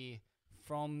choice here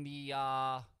from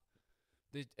a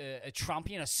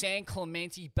Trumpian, a San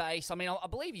Clemente base. I mean, I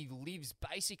believe he lives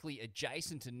basically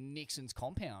adjacent to Nixon's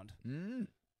compound in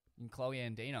Chloe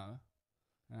Andino.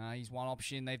 He's one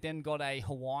option. They've then got a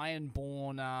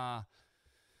Hawaiian-born, I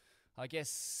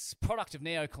guess, product of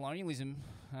neo-colonialism,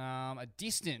 a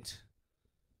distant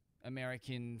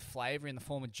American flavour in the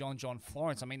form of John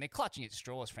Florence. I mean, they're clutching at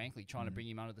straws, frankly, trying to bring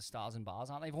him under the stars and bars,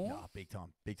 aren't they, Vaughn? Yeah, big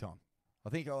time, big time. I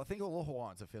think all the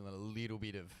Hawaiians are feeling a little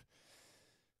bit of.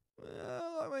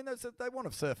 Well, I mean, they want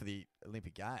to surf for the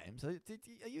Olympic Games. Are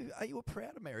you a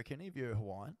proud American if you're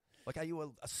Hawaiian? Like, are you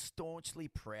a staunchly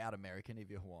proud American if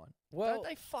you're Hawaiian? Well, don't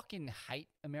they fucking hate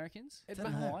Americans? It,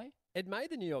 Don't ma- why? it made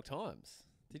the New York Times.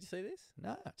 Did you see this?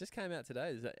 No. Just came out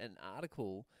today. There's an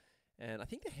article, and I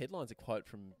think the headline's a quote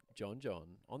from John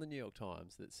on the New York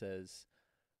Times that says,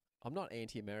 "I'm not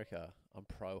anti-America, I'm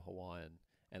pro-Hawaiian."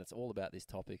 And it's all about this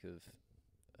topic of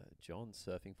John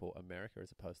surfing for America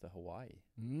as opposed to Hawaii.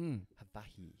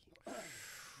 Hawaii.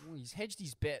 Well, he's hedged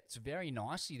his bets very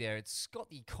nicely there. It's got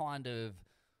the kind of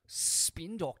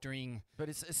spin doctoring. But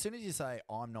as soon as you say,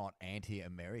 I'm not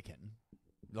anti-American,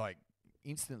 like,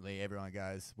 instantly everyone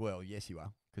goes, well, yes, you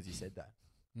are, because you said that.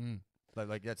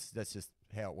 Like that's just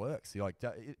how it works. You're like,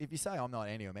 if you say I'm not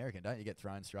anti-American, don't you get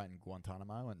thrown straight in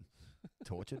Guantanamo and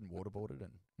tortured and waterboarded?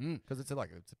 And because it's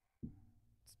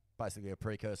basically a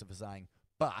precursor for saying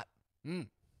but.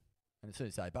 And as soon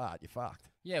as you say but, you're fucked.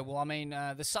 Yeah, well, I mean,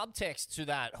 the subtext to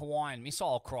that Hawaiian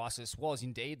missile crisis was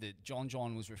indeed that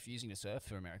John was refusing to surf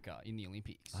for America in the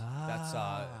Olympics. That's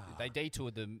they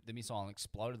detoured the missile and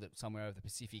exploded it somewhere over the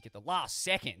Pacific at the last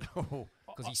second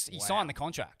because he signed the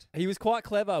contract. He was quite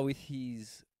clever with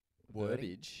his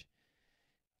verbiage.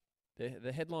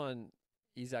 The headline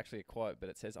is actually a quote, but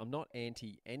it says, "I'm not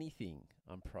anti-anything,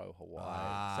 I'm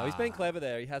pro-Hawaii." So he's been clever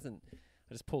there. He hasn't...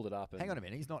 I just pulled it up. And hang on a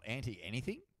minute. He's not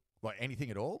anti-anything? Like anything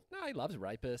at all? No, he loves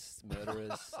rapists,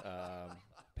 murderers,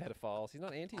 pedophiles. He's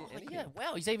not anti-anything. Yeah,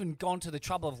 wow. He's even gone to the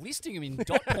trouble of listing him in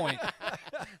dot point.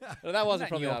 No, that wasn't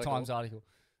That from New the York Times article.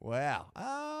 Wow.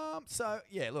 So,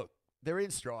 yeah, look, they're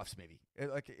in strife, maybe.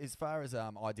 Like, as far as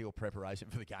ideal preparation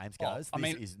for the games goes,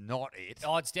 this is not it.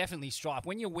 Oh, it's definitely strife.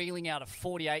 When you're wheeling out a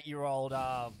 48-year-old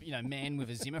man with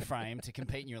a Zimmer frame to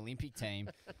compete in your Olympic team,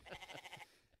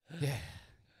 yeah.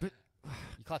 But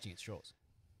you're clutching at straws.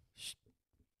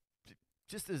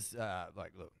 Just as,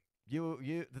 look,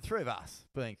 you, the three of us,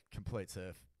 being complete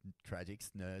surf tragics,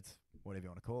 nerds, whatever you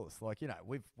want to call us, like,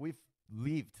 we've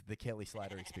lived the Kelly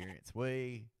Slater experience.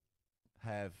 We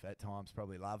have at times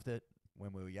probably loved it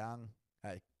when we were young,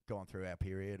 gone through our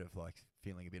period of like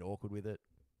feeling a bit awkward with it.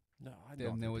 No,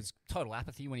 then there was total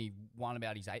apathy when he won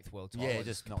about his 8th world title. Yeah,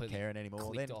 just not caring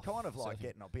anymore. Then kind of like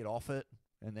getting a bit off it,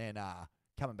 and then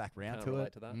coming back round to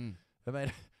it. To that. I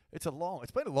mean, it's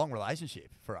been a long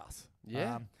relationship for us.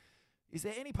 Yeah. Is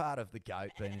there any part of the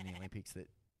GOAT being in the Olympics that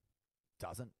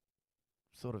doesn't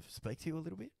sort of speak to you a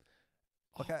little bit?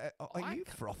 Like, are you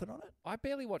frothing on it? I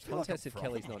barely watch feel like contests I'm if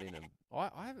Kelly's frothing not in them.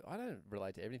 I don't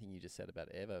relate to everything you just said about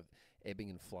ebbing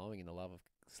and flowing in the love of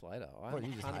Slater.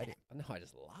 You just hate him. No, I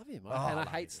just love him. Oh, And I love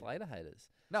hate him. Slater haters.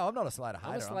 No, I'm not a Slater hater.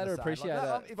 I'm a Slater just saying,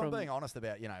 appreciator. if I'm being honest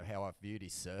about, how I've viewed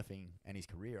his surfing and his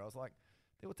career, I was like,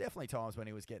 there were definitely times when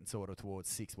he was getting sort of towards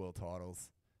 6 world titles,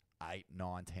 8,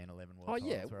 9, 10, 11 world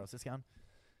titles, where I was just going,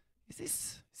 is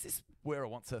this where I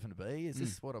want surfing to be? Is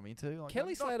this what I'm into? Like,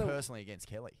 Kelly I'm Slater not personally against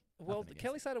Kelly. Well, Nothing the against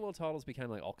Kelly Slater world titles became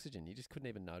like oxygen. You just couldn't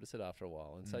even notice it after a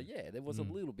while. And so, there was a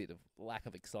little bit of lack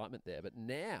of excitement there. But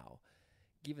now,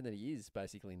 given that he is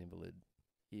basically an invalid,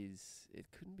 it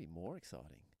couldn't be more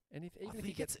exciting. And I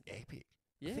think it's epic.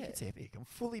 Yeah. I think it's epic. I'm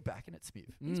fully backing it,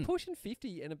 Smith. He's pushing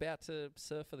 50 and about to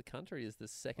surf for the country as the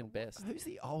second best. Who's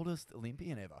the oldest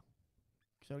Olympian ever?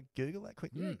 Should I Google that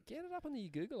quickly? Yeah, get it up on the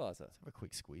Googleizer. Let's have a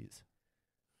quick squeeze.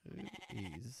 Who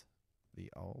is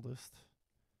the oldest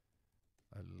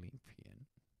Olympian?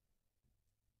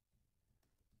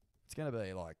 It's going to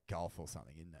be like golf or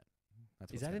something, isn't it?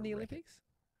 That's Is what's that in gonna the wreck it. Olympics?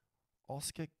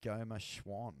 Oscar Goma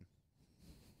Schwann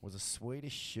was a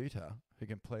Swedish shooter who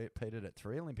competed at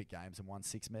 3 Olympic Games and won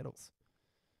 6 medals.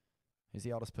 He's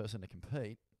the oldest person to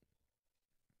compete.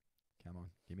 Come on,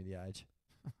 give me the age.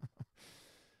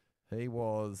 He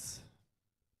was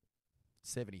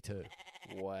 72.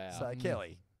 Wow. So,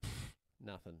 Kelly.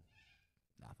 Nothing.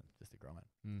 Just a grommet.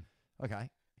 Okay,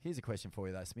 here's a question for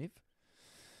you though, Smith.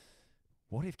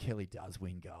 What if Kelly does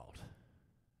win gold?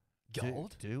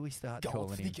 Gold. Do we start Gold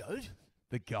calling for the him goat.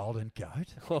 the Golden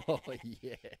Goat? Oh,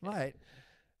 yeah. Mate,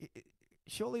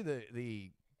 surely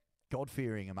the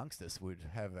God-fearing amongst us would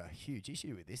have a huge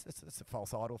issue with this. That's a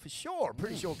false idol for sure. I'm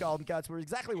pretty sure Golden Goats were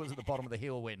exactly what was at the bottom of the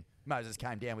hill when Moses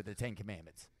came down with the Ten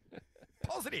Commandments.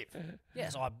 Positive.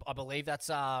 Yes, I believe that's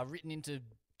written into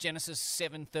Genesis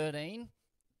 7:13.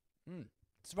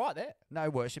 It's right there. No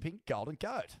worshipping Golden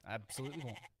Goat. Absolutely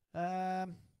not.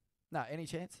 No, any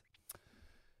chance?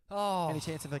 Oh, Any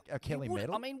chance of a Kelly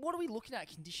medal? I mean, what are we looking at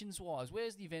conditions-wise?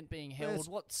 Where's the event being held? Where's-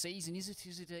 What season is it?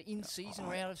 Is it an in-season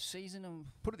or out of season?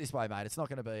 Put it this way, mate. It's not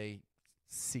going to be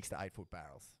 6 to 8 foot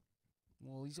barrels.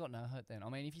 Well, he's got no hope then. I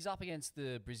mean, if he's up against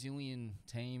the Brazilian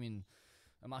team in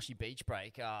Amashi Beach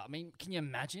Break, I mean, can you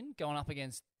imagine going up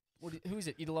against who is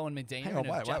it? Idolo and Medina Hang on,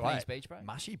 in a wait. Japanese beach break?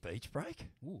 Mushy Beach Break?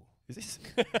 Ooh. Is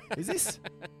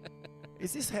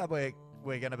this how we're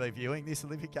going to be viewing this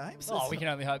Olympic Games? Oh, we can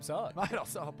only hope so. Mate,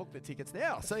 I'll book the tickets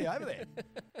now. I'll see you over there.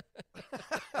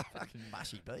 Fucking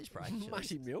mushy beach break.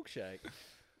 Mushy milkshake.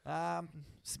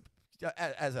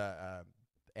 As a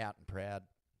out and proud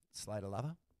Slater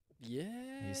lover, Yeah.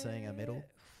 are you seeing a medal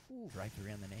draped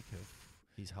around the neck of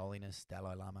His Holiness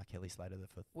Dalai Lama Kelly Slater V?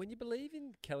 When you believe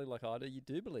in Kelly like I do, you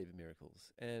do believe in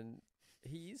miracles. And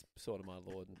he is sort of my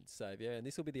Lord and Saviour, and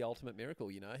this will be the ultimate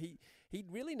miracle, you know. He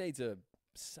really needs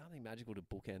something magical to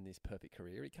bookend this perfect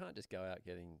career. He can't just go out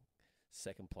getting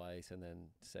second place and then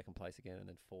second place again and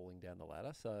then falling down the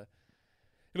ladder. So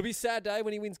it'll be a sad day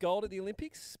when he wins gold at the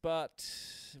Olympics, but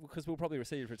because we'll probably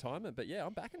receive retirement. But yeah,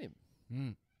 I'm backing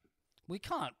him. We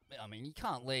can't. I mean, you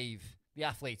can't leave the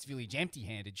athletes' village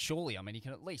empty-handed. Surely, I mean, you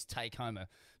can at least take home a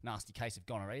nasty case of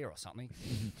gonorrhea or something.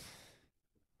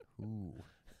 Ooh.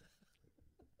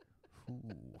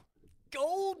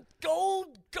 Gold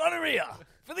gonorrhea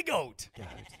for the goat. Goat.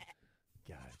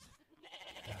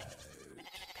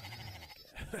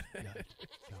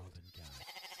 Golden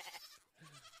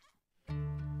Goat.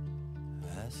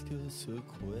 Ask us a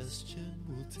question,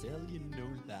 we'll tell you no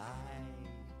lie.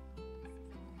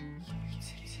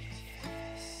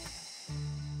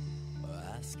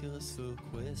 Ask us a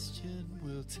question,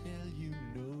 we'll tell you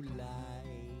no lie.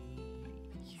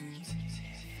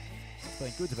 It's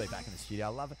been good to be back in the studio. I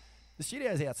love it. The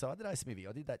studio's outside today, Smithy.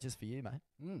 I did that just for you, mate.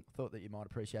 Thought that you might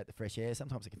appreciate the fresh air.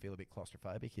 Sometimes it can feel a bit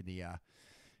claustrophobic in the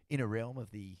inner realm of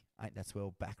the Ain't That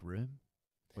Swell back room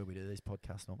where we do these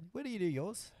podcasts normally. Where do you do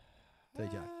yours,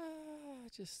 DJ?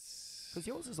 Just Because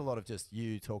yours is a lot of just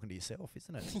you talking to yourself,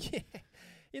 isn't it? yeah,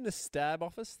 in the stab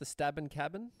office, the stabbing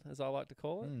cabin, as I like to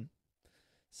call it.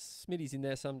 Smitty's in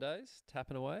there some days,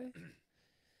 tapping away.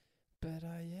 But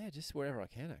yeah, just wherever I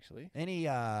can, actually.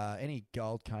 Any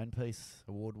gold cone piece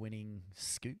award-winning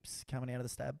scoops coming out of the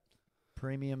Stab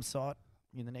premium site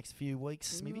in the next few weeks,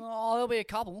 Smithy? Oh, there'll be a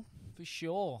couple for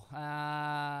sure.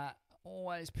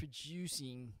 Always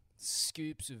producing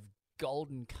scoops of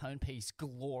golden cone piece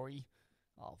glory.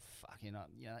 Oh, fucking,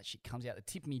 that shit comes out the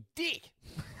tip of me dick.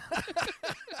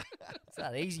 It's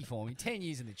that easy for me. 10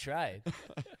 years in the trade.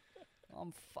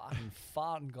 I'm fucking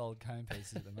farting gold cone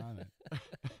pieces at the moment.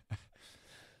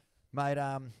 Mate,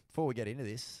 before we get into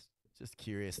this, just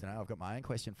curious to know, I've got my own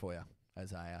question for you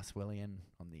as a Swellian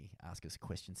on the Ask Us a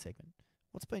Question segment.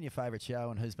 What's been your favourite show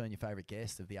and who's been your favourite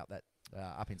guest of the Up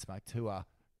in Smoke tour?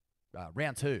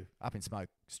 Round 2, Up in Smoke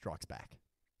Strikes Back.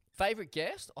 Favourite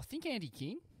guest? I think Andy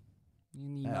King.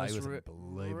 In the most he was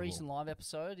unbelievable. recent live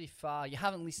episode. If you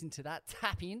haven't listened to that,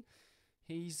 tap in.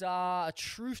 He's a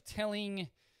truth-telling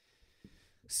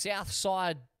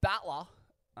Southside battler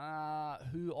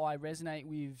who I resonate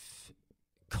with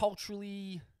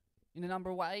culturally in a number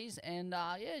of ways. And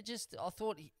I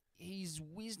thought his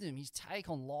wisdom, his take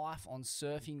on life, on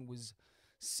surfing was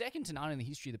second to none in the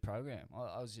history of the program.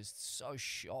 I was just so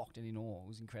shocked and in awe. It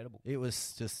was incredible. It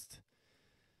was just,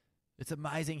 it's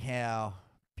amazing how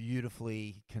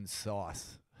beautifully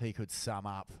concise he could sum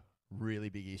up really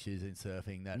big issues in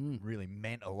surfing that really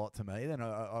meant a lot to me. Then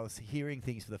I was hearing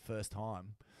things for the first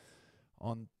time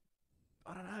on,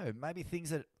 I don't know, maybe things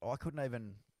that I couldn't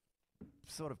even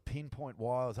sort of pinpoint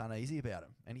why I was uneasy about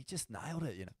him. And he just nailed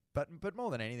it, you know. But more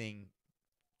than anything,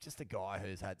 just a guy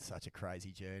who's had such a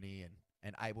crazy journey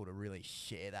and able to really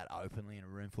share that openly in a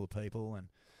room full of people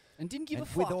and didn't give a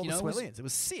fuck. With all you the know, Swellians. It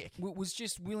was sick. Was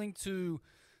just willing to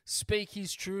speak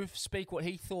his truth, speak what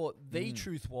he thought the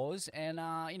truth was, and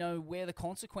wear the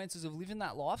consequences of living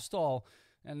that lifestyle.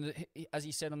 And as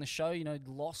he said on the show,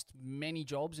 lost many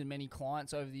jobs and many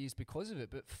clients over the years because of it.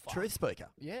 But fuck, Truth speaker.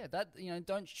 Yeah, that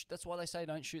that's why they say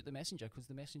don't shoot the messenger, because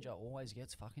the messenger always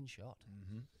gets fucking shot.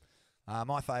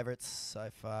 My favourites so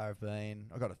far have been,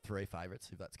 I've got 3 favourites,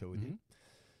 if that's cool with you.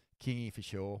 Kingy for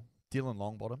sure. Dylan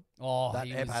Longbottom. Oh, that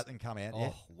he Ebb was- hasn't come out oh,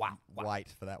 yet. wow. Wait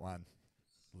for that one.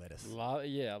 Lettuce.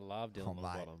 Yeah, I love Dylan Oh, mate.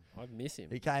 Longbottom. I miss him.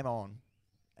 He came on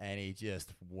and he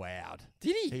just wowed.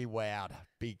 Did he? He wowed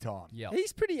big time. Yeah.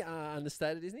 He's pretty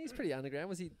understated, isn't he? He's pretty underground.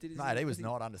 Was he? Mate, he was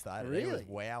not understated. He was Really?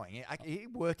 wowing. He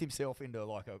worked himself into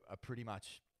like a pretty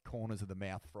much corners of the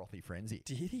mouth frothy frenzy.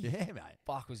 Did he? Yeah, mate.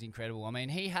 Fuck was incredible. I mean,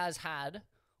 he has had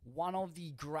one of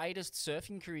the greatest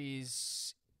surfing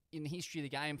careers in the history of the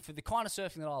game for the kind of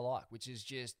surfing that I like, which is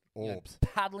just Orbs.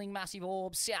 paddling massive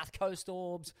orbs, South Coast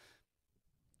orbs,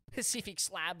 Pacific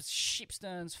slabs, ship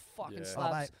sterns, fucking Yeah.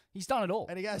 slabs. Oh, mate. He's done it all.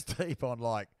 And he goes deep on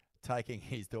like taking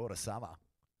his daughter Summer,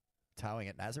 towing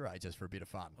at Nazaré just for a bit of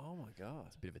fun. Oh my god.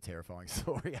 It's a bit of a terrifying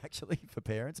story actually for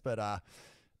parents, but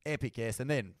epic guest. And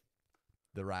then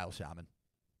the rail shaman,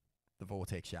 the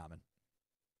vortex shaman,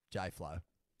 J Flow.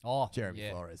 Oh, Jeremy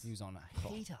yeah. Flores. He was on a Oh,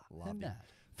 heater. loved and him. that.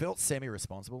 Felt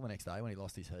semi-responsible the next day when he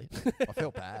lost his heat. I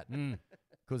felt bad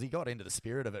because he got into the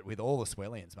spirit of it with all the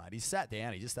Swellians, mate. He sat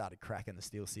down, he just started cracking the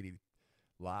Steel City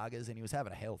lagers, and he was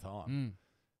having a hell time.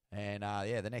 And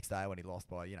the next day when he lost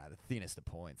by the thinnest of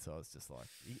points, I was just like,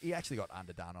 he actually got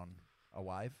underdone on a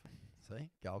wave. See,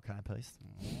 gold cone piece,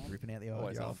 ripping out the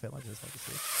Always old off. fella, just like you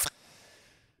said.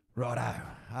 Righto,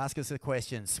 ask us a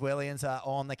question. Swellians are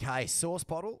on the case. Sauce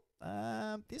bottle.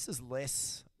 This is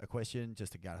less a question,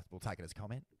 just to go. We'll take it as a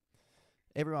comment.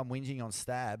 Everyone whinging on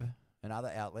Stab and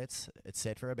other outlets,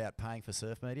 etc., about paying for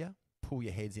surf media. Pull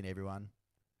your heads in, everyone.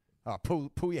 Oh,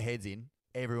 pull your heads in.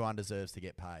 Everyone deserves to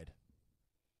get paid.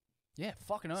 Yeah,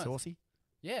 fucking earth. Saucy.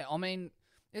 Yeah, I mean,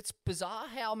 it's bizarre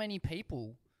how many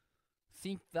people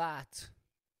think that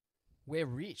we're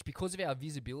rich because of our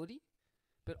visibility,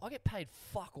 but I get paid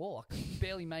fuck all. I can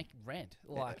barely make rent.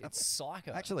 Like, it's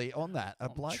psycho. Actually, on that, a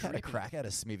I'm bloke had a tripping. crack at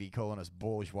a Smithy calling us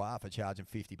bourgeois for charging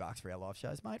 $50 for our live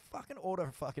shows. Mate, fucking order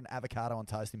a fucking avocado on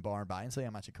toast in Byron Bay and see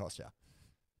how much it costs you.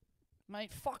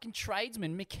 Mate, fucking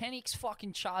tradesmen, mechanics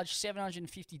fucking charge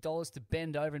 $750 to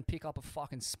bend over and pick up a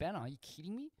fucking spanner. Are you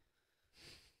kidding me?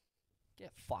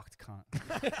 Get fucked, cunt.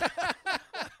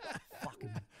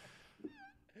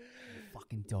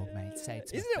 fucking dog, mate. Say it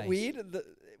to my Isn't it face. weird that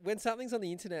when something's on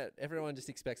the internet, everyone just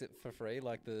expects it for free?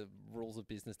 Like the rules of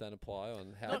business don't apply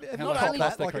on how, Not- how not much only- it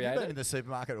costs to Like, have you create been in it. the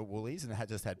supermarket at Woolies and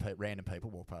just had random people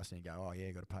walk past you and go, oh, yeah,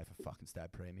 you got to pay for fucking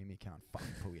Stab Premium. You can't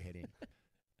fucking pull your head in.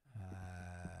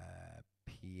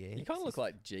 PX. You kind of look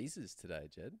like Jesus today,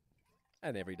 Jed.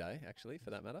 And every day, actually,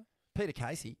 for that matter. Peter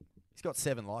Casey. He's got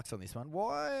 7 likes on this one.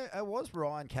 Why was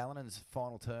Ryan Callanan's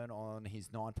final turn on his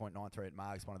 9.93 at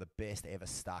Margs one of the best ever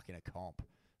stuck in a comp?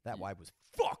 That wave was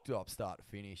fucked up start to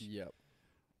finish. Yep.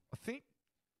 I think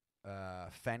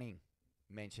Fanning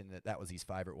mentioned that was his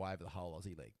favourite wave of the whole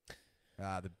Aussie League.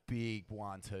 The big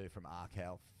 1-2 from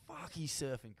Arkell. Fuck, he's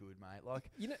surfing good, mate.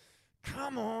 Like, You know,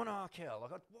 come on, Arkell.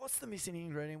 Like, what's the missing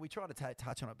ingredient? We tried to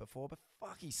touch on it before, but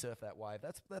fuck, he surfed that wave.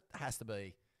 That has to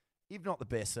be, if not the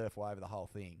best surf wave of the whole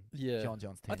thing. Yeah. John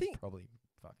John's 10 I think- probably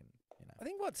fucking, I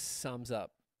think what sums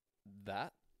up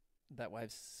that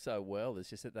wave so well is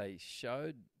just that they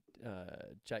showed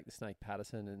Jake the Snake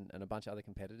Patterson and a bunch of other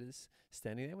competitors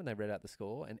standing there when they read out the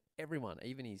score, and everyone,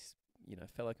 even his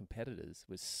fellow competitors,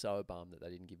 was so bummed that they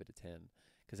didn't give it a 10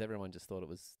 because everyone just thought it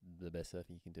was the best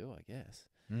surfing you can do, I guess.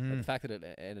 But the fact that it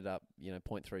ended up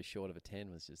 0.3 short of a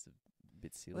 10 was just a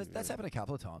bit silly. Well, that's really. happened a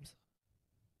couple of times,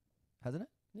 hasn't it?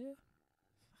 Yeah.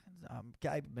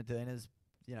 Gabe Medina's,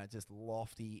 just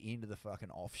lofty into the fucking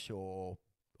offshore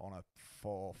on a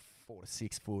 4 to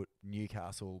 6 foot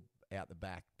Newcastle out the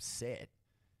back set.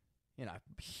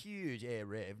 Huge air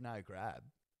rev, no grab.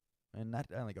 And that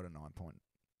only got a 9.9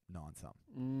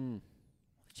 something.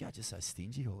 The judge is so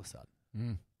stingy all of a sudden.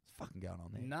 What's fucking going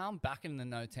on there? No, I'm back in the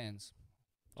no 10s.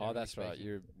 Oh, generally that's right.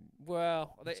 speaking.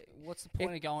 What's the If-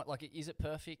 point of going? Like, is it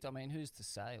perfect? I mean, who's to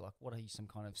say? Like, what are you, some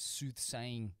kind of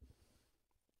soothsaying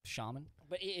shaman?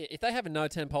 But if they have a no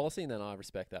 10 policy, then I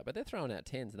respect that. But they're throwing out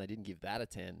 10s and they didn't give that a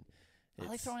 10. Are they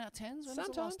It's- throwing out 10s? When was the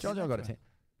Sometimes. last John time John they got a threw 10.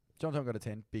 John John got a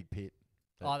 10, big pit.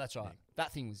 Oh, that's right.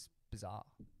 That thing was bizarre.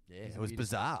 Yeah, It was it was weird.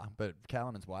 bizarre, but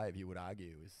Callanan's wave, you would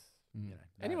argue, is, no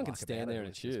Anyone can luck stand about there it. in a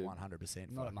It's just tube. 100%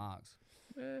 Not at fucking- Margs.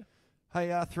 Yeah.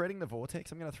 Hey, threading the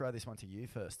vortex. I'm going to throw this one to you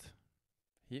first.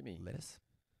 Hit me. Lettuce.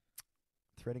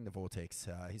 Threading the vortex.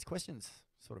 His question's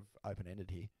sort of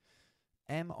open-ended here.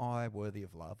 Am I worthy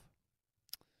of love?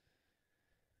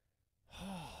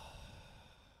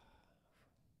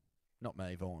 Not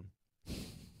me, Vaughn.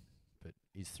 But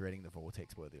is threading the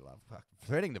vortex worthy of love? Fuck.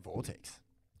 Threading the vortex.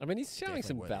 I mean, he's showing Definitely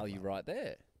some worthy of value love. right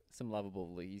there. Some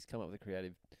lovable. He's come up with a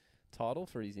creative title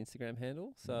for his Instagram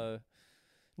handle. So,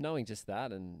 knowing just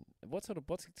that, and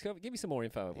give me some more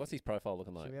info. What's his profile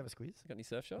looking like? Should we have a squeeze? Got any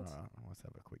surf shots? All right, let's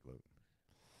have a quick look.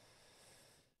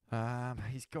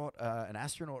 He's got an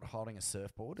astronaut holding a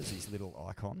surfboard as his little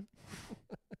icon.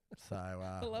 So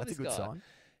that's a good sign.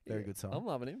 Very good sign. I'm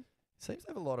loving him. Seems to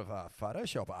have a lot of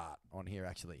Photoshop art on here,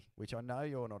 actually, which I know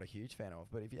you're not a huge fan of,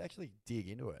 but if you actually dig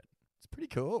into it, it's pretty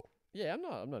cool. Yeah,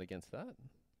 I'm not against that.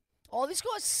 Oh, this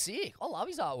guy's sick. I love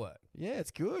his artwork. Yeah,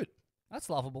 it's good. That's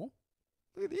lovable.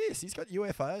 Look at this. He's got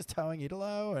UFOs towing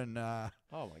Italo and oh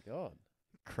my god,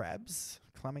 crabs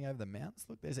climbing over the mountains.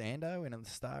 Look, there's Ando in a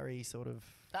starry sort of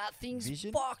That thing's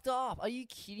vision. fucked up. Are you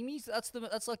kidding me? That's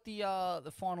like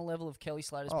the final level of Kelly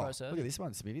Slater's pro surf. Look at this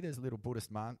one, Smitty. There's a little Buddhist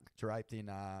monk draped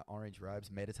in orange robes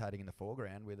meditating in the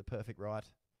foreground with a perfect right.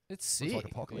 It's sick. Looks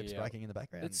like apocalypse breaking in the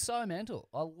background. It's so mental.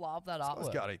 I love that artwork. What's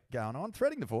got it going on?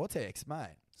 Threading the vortex,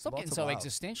 mate. Stop Lots getting of so love.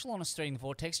 existential on a Street in the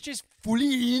Vortex. Just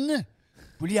fully in,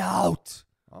 fully out.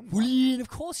 Fully in. Of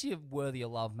course you're worthy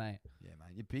of love, mate. Yeah,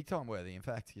 mate. You're big time worthy. In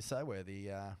fact, you're so worthy,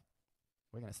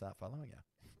 we're going to start following you.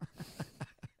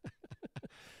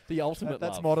 The ultimate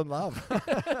That's love. modern love.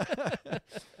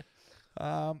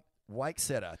 Wake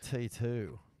Setter,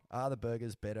 T2. Are the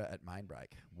burgers better at main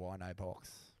break? Why no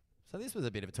box? So this was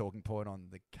a bit of a talking point on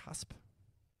the cusp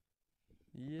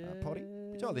potty,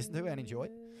 which I listened to and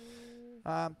enjoyed.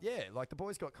 Yeah, like the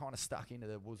boys got kind of stuck into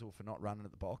the woozle for not running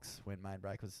at the box when main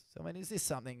break was. I mean, is this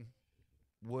something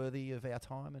worthy of our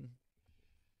time and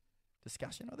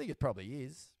discussion? I think it probably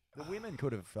is. The women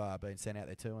could have been sent out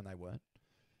there too, and they weren't.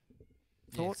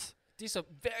 Thoughts?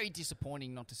 Very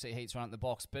disappointing not to see Heats run at the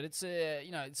box, but it's a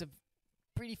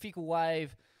pretty fickle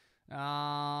wave.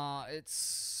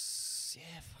 It's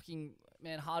fucking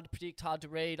man, hard to predict, hard to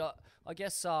read. I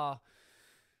guess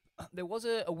there was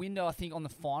a window, I think, on the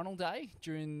final day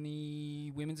during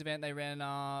the women's event. They ran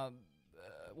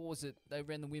what was it? They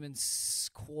ran the women's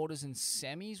quarters and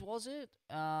semis, was it?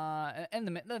 And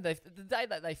the day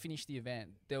that they finished the event,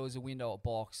 there was a window at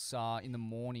box in the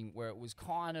morning where it was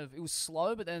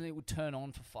slow, but then it would turn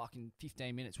on for fucking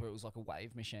 15 minutes where it was like a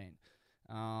wave machine.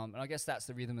 And I guess that's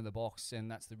the rhythm of the box,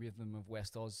 and that's the rhythm of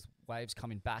West Oz. Waves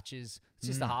come in batches. It's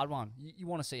just a hard one. You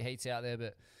want to see heats out there,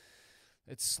 but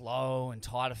it's slow and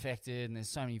tide affected, and there's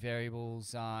so many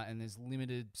variables, and there's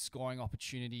limited scoring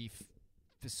opportunity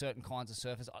for certain kinds of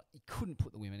surfers. You couldn't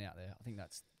put the women out there. I think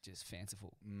that's just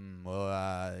fanciful.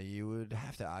 Well, you would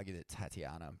have to argue that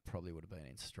Tatiana probably would have been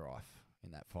in strife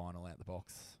in that final out the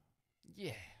box.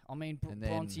 Yeah, I mean, And then-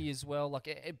 Bronte as well. Like,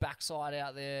 a backside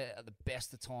out there at the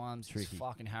best of times. It was Tricky.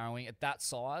 fucking harrowing. At that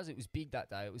size, it was big that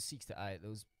day. It was 6 to 8. There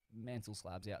was mental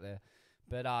slabs out there.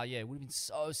 But, yeah, it would have been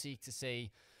so sick to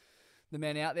see the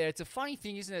men out there. It's a funny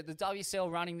thing, isn't it? The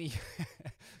WSL running the...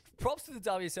 Props to the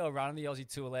WSL running the Aussie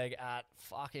tour leg at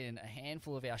fucking a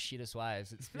handful of our shittest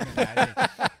waves. It's been amazing.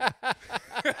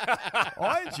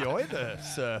 I enjoyed the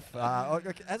surf.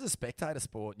 As a spectator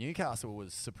sport, Newcastle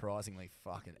was surprisingly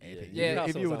fucking epic. Yeah,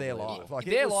 if you were there Newcastle was live. Like,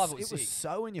 There it was, live, it was it was sick.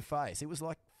 so in your face. It was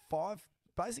like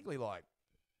basically like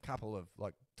a couple of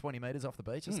like 20 metres off the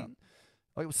beach or something.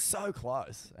 Like, it was so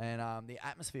close. And the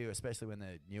atmosphere, especially when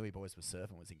the Newey boys were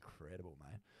surfing, was incredible,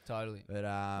 mate. Totally. But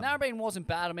Narrabeen wasn't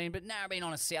bad, I mean, but Narrabeen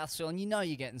on a south swell, and you know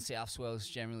you're getting south swells,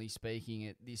 generally speaking,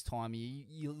 at this time of year.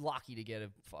 You're lucky to get a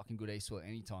fucking good east swell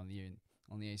any time of the year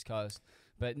on the east coast.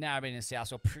 But Narrabeen and south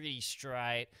swell, pretty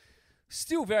straight.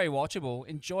 Still very watchable,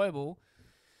 enjoyable.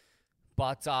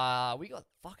 But we got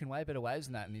fucking way better waves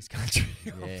than that in this country.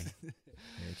 yeah,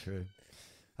 true.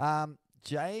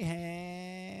 Jay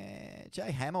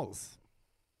Hamels.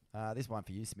 This one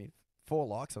for you, Smith. 4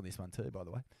 likes on this one too, by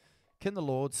the way. Can the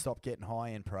Lords stop getting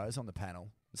high-end pros on the panel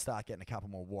and start getting a couple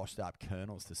more washed-up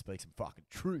colonels to speak some fucking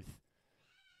truth?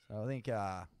 So I think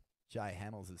Jay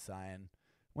Hamels is saying,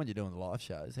 when you're doing the live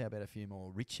shows, how about a few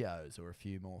more Richos or a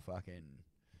few more fucking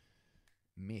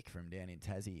Mick from down in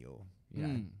Tassie or, you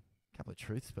know, a couple of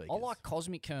truth speakers. I like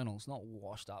cosmic kernels, not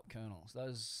washed up kernels.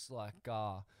 Those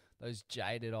those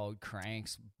jaded old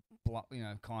cranks,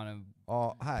 kind of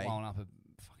blowing up are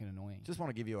fucking annoying. Just want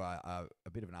to give you a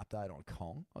bit of an update on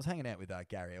Kong. I was hanging out with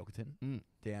Gary Elkerton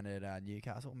down at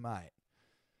Newcastle. Mate,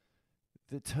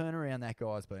 the turnaround that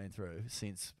guy's been through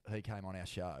since he came on our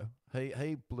show,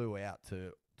 he blew out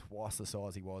to twice the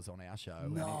size he was on our show.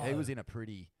 No. And he was in a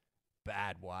pretty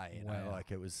bad way. You know? Wow.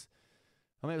 Like, it was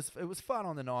fun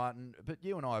on the night, but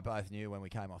you and I both knew when we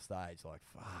came off stage, like,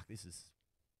 fuck, this is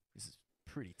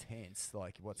pretty tense,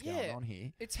 like, what's going on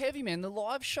here. It's heavy, man. The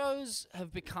live shows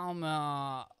have become,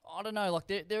 I don't know, like,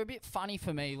 they're a bit funny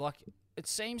for me. Like, it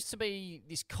seems to be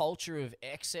this culture of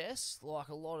excess, like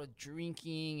a lot of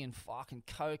drinking and fucking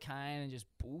cocaine and just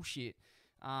bullshit.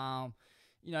 You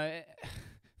know,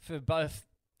 for both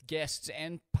guests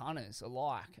and punters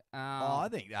alike. I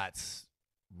think that's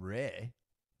rare.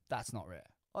 That's not rare.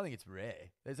 I think it's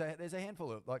rare. There's a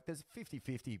handful of, like, there's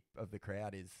 50-50 of the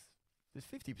crowd there's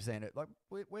 50% like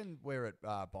when we're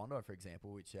at Bondi, for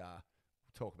example, which we'll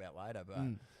talk about later,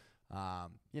 but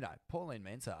Pauline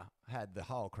Mensah had the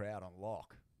whole crowd on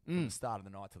lock from the start of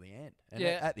the night to the end. And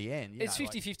at the end, it's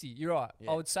 50-50. You're right.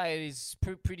 Yeah. I would say it is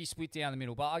pretty split down the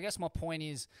middle. But I guess my point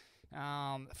is,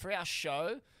 for our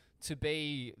show to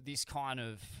be this kind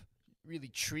of really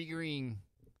triggering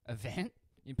event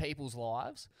in people's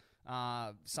lives,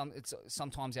 it's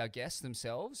sometimes our guests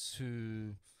themselves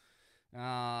who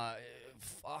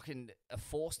fucking are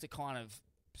forced to kind of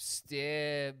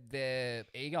stare their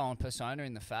ego and persona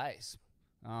in the face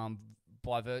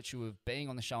by virtue of being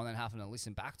on the show and then having to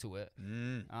listen back to it,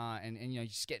 and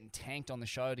just getting tanked on the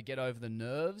show to get over the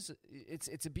nerves.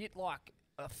 It's a bit like,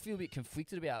 I feel a bit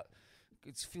conflicted about.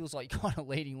 It feels like you're kind of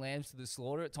leading lambs to the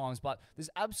slaughter at times, but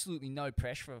there's absolutely no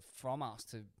pressure from us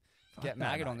to get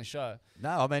maggot on the show. No,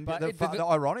 I mean, the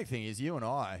ironic thing is you and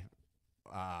I,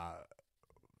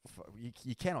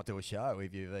 you cannot do a show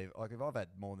if if I've had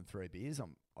more than 3 beers,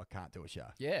 I can't do a show.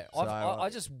 Yeah, so,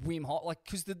 I just whim hot, like,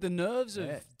 because the nerves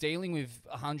of dealing with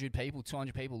 100 people,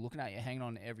 200 people looking at you, hanging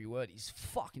on to every word is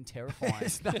fucking terrifying.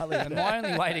 And my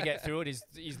only way to get through it is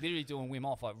literally doing Wim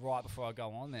Hof, like, right before I go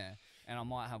on there, and I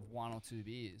might have 1 or 2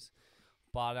 beers.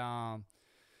 But I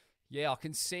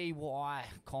can see why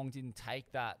Kong didn't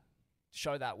take that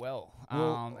show that well.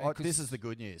 This is the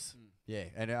good news. Yeah,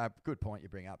 and good point you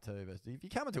bring up too. But if you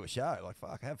come into a show, like,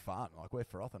 fuck, have fun. Like, we're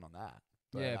frothing on that.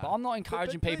 But I'm not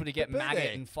encouraging people to get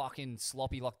maggot and fucking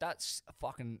sloppy. Like, that's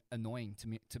fucking annoying to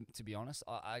me, to be honest.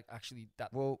 I actually,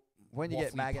 that. Well, when you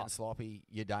get maggot and sloppy,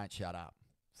 you don't shut up.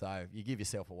 So you give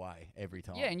yourself away every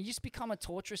time. Yeah, and you just become a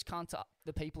torturous cunt to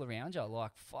the people around you.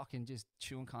 Like, fucking just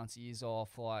chewing cunts' ears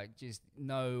off. Like, just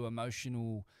no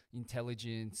emotional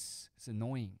intelligence. It's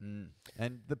annoying.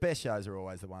 And the best shows are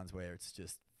always the ones where it's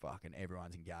just fucking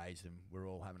everyone's engaged and we're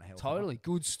all having a hell of Totally.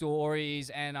 Good stories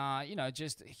and,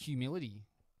 just humility.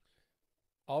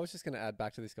 I was just going to add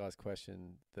back to this guy's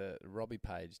question that Robbie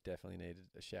Page definitely needed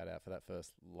a shout out for that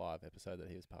first live episode that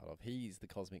he was part of. He's the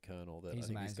cosmic colonel that I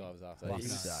think this guy was after.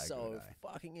 He's so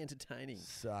fucking entertaining.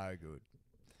 So good.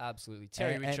 Absolutely.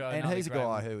 Terry Richo. And he's a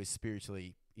guy who is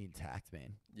spiritually intact,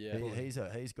 man. Yeah.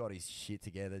 He's got his shit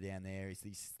together down there. He's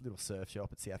this little surf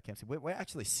shop at South Kempsey. We're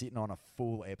actually sitting on a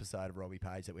full episode of Robbie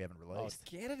Page that we haven't released.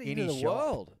 Get it into the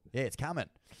world. Yeah, it's coming.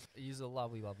 He's a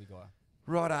lovely, lovely guy.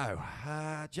 Righto.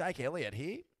 Jake Elliott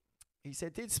here. He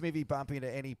said, did Smithy bump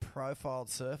into any profiled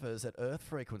surfers at Earth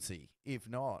frequency? If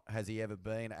not, has he ever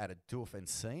been at a doof and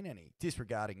seen any?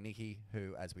 Disregarding Nicky,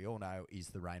 who, as we all know, is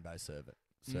the rainbow serpent.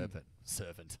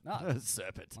 Serpent. No.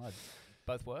 Serpent.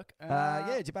 Both work.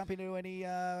 Did you bump into any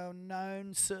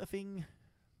known surfing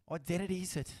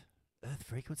identities at Earth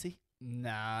frequency?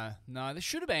 No, there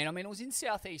should have been. I mean, it was in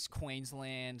southeast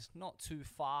Queensland, not too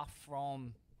far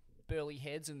from Burleigh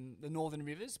Heads and the Northern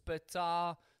Rivers, but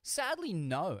sadly,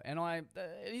 no. And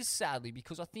it is sadly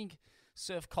because I think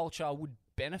surf culture would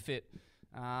benefit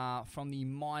from the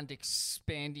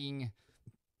mind-expanding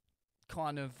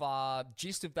kind of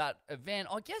gist of that event.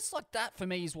 I guess like that for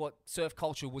me is what surf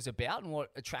culture was about and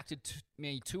what attracted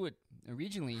me to it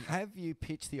originally. Have you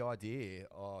pitched the idea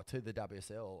to the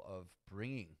WSL of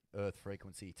bringing Earth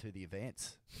frequency to the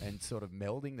events and sort of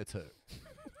melding the two?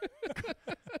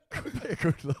 Could be a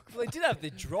good look. Well, they did have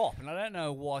the drop, and I don't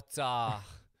know what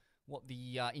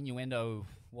the innuendo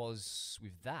was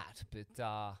with that,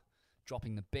 but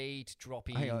dropping the beat,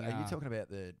 dropping. Hang on, are you talking about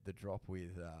the drop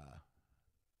with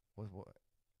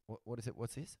what is it?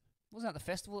 What's this? Wasn't that the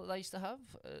festival that they used to have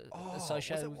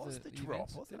associated with the drop?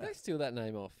 events? Did they steal that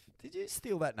name off? Did you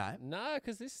steal that name? No,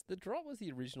 because the drop was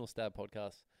the original Stab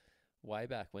podcast way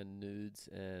back when Nudes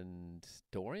and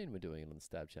Dorian were doing it on the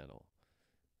Stab channel.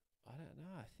 I don't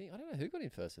know. I don't know who got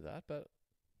in first with that, but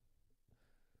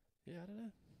yeah, I don't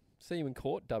know. See you in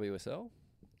court, WSL.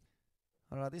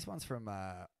 I don't know. This one's from.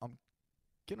 I'm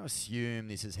going to assume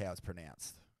this is how it's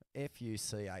pronounced. Fuchs.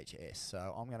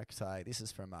 So I'm going to say this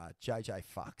is from JJ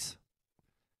Fucks.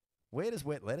 Where does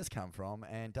wet lettuce come from,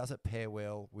 and does it pair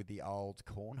well with the old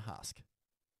corn husk?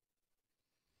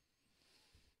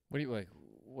 What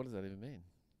does that even mean?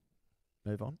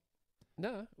 Move on.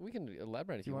 No, we can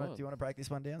elaborate if you want. Do you want to break this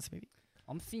one down, Smithy?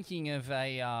 I'm thinking of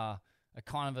a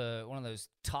kind of one of those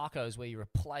tacos where you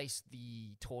replace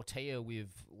the tortilla with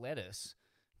lettuce,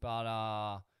 but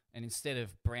and instead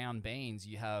of brown beans,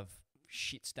 you have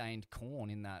shit-stained corn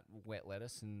in that wet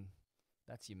lettuce, and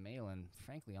that's your meal. And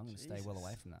frankly, I'm going to stay well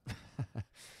away from that.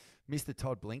 Mr.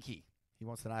 Todd Blinky. He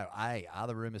wants to know, A, are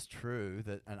the rumours true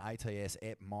that an ATS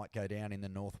ep might go down in the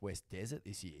Northwest Desert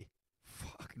this year?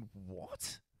 Fucking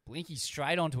what? Blinky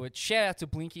straight onto it. Shout out to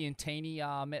Blinky and Teeny.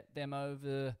 Met them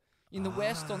over in the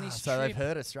West on this So trip. they've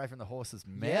heard it straight from the horse's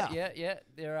mouth. Yeah.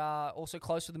 They're also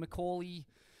close to the Macaulay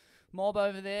mob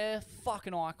over there.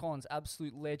 Fucking icons,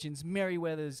 absolute legends.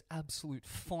 Merryweather's absolute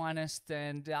finest,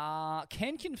 and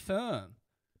can confirm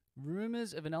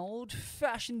rumours of an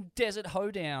old-fashioned desert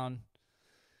hoedown.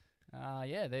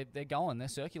 They're going. They're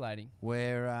circulating.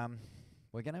 We're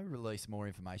going to release more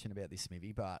information about this,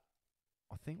 Smithy, but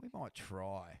I think we might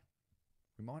try.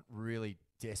 We might really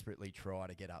desperately try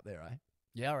to get up there, eh?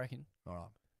 Yeah, I reckon. All right.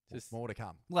 Just more to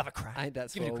come. We'll have a crack. Ain't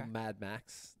that Give it a swell crack. Mad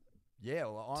Max? Yeah,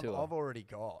 well, tour. I've already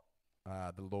got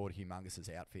the Lord Humongous's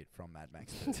outfit from Mad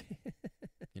Max 2.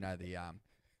 You know,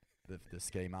 the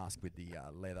ski mask with the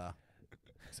leather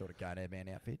sort of Go Man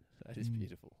outfit. That is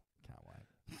beautiful. Can't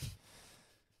wait.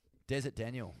 Desert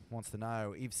Daniel wants to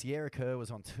know, if Sierra Kerr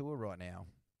was on tour right now,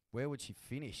 where would she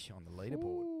finish on the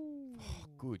leaderboard? Oh,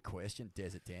 good question,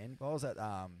 Desert Dan. I was at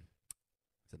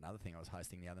it's another thing I was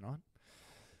hosting the other night.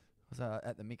 I was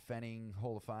at the Mick Fanning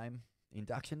Hall of Fame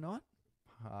induction night.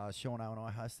 Sean O and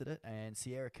I hosted it, and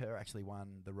Sierra Kerr actually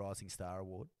won the Rising Star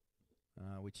Award,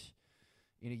 which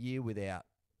in a year without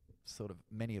sort of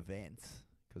many events,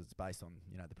 because it's based on,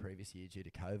 you know, the previous year due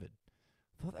to COVID,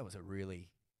 I thought that was a really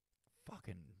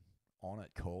fucking on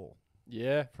it call.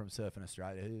 Yeah. From Surfing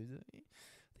Australia.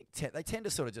 I think they tend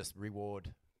to sort of just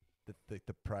reward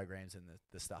the programs and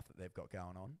the stuff that they've got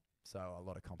going on. So a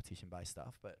lot of competition-based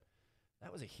stuff. But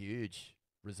that was a huge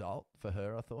result for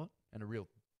her, I thought, and a real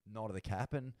nod of the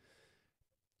cap. And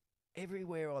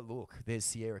everywhere I look, there's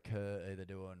Sierra Kerr either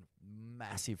doing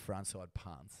massive frontside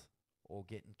punts or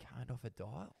getting coned off a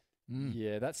dial.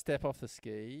 Yeah, that step off the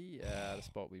ski, the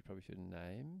spot we probably shouldn't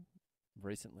name,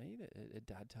 recently, it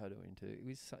dad towed her into. It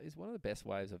was one of the best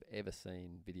waves I've ever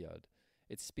seen videoed.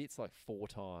 It spits like 4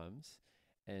 times,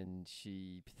 and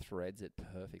she threads it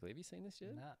perfectly. Have you seen this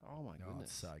yet? Nah. Oh my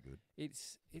goodness, It's so good.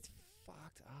 It's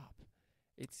fucked up.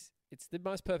 It's the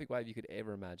most perfect wave you could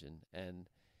ever imagine, and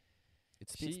it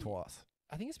spits twice.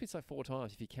 I think it spits like 4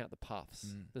 times if you count the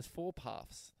puffs. There's 4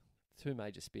 puffs, 2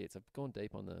 major spits. I've gone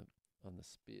deep on the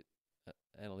spit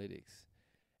analytics.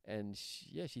 And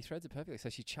she threads it perfectly. So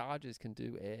she charges, can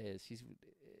do airs.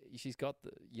 She's got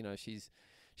the, you know, she's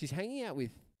hanging out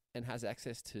with and has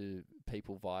access to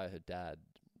people via her dad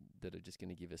that are just going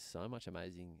to give us so much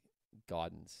amazing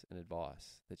guidance and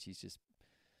advice that she's just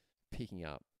picking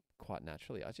up quite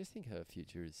naturally. I just think her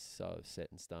future is so set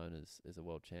in stone as a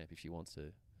world champ if she wants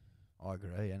to. I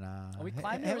agree. And Are we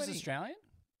claiming her as Australian?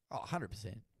 Oh,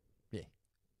 100%. Yeah.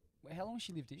 Well, how long has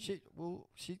she lived here?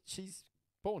 She's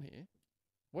born here.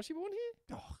 Was she born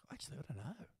here? Oh, actually, I don't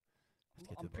know.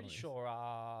 I'm pretty sure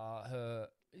her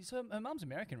mum's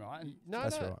American, right? No,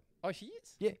 That's no. right. Oh, she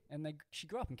is? Yeah. And she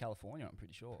grew up in California, I'm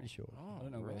pretty sure. Pretty sure. Oh, I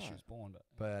don't know where she was born,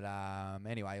 but But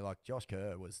anyway, like Josh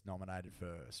Kerr was nominated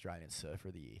for Australian Surfer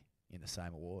of the Year in the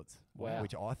same awards. Wow.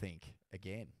 Which I think,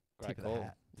 again, Great tip of call. the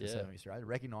hat to Yeah. Surfing Australia,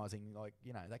 recognising, like,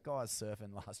 you know, that guy's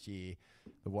surfing last year,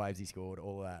 the waves he scored,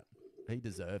 all that. He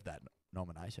deserved that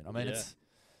nomination. I mean, Yeah. it's,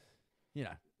 you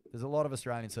know, there's a lot of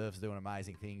Australian surfers doing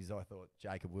amazing things. I thought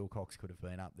Jacob Wilcox could have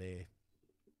been up there.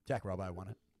 Jack Robbo won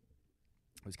it.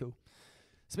 It was cool.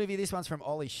 Smithy, this one's from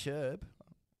Ollie Sherb.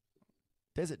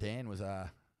 Desert Dan was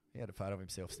he had a photo of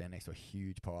himself standing next to a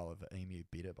huge pile of emu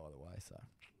bitter, by the way, so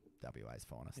WA's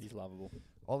finest. He's lovable.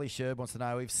 Ollie Sherb wants to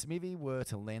know, if Smithy were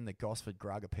to lend the Gosford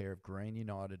Grug a pair of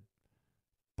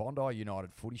Bondi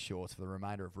United footy shorts for the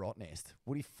remainder of Rottnest,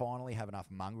 would he finally have enough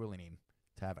mongrel in him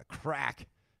to have a crack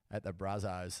at the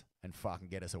Brazzos and fucking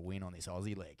get us a win on this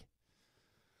Aussie leg?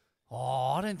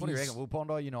 I don't What do think you reckon? Will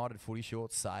Bondi United footy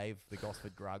shorts save the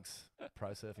Gosford Grug's pro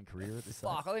surfing career at this stage?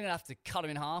 Fuck, I think I'd have to cut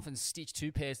him in half and stitch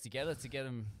 2 pairs together to get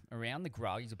him around the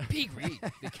Grug. He's a big rig,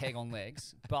 the keg on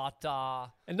legs. But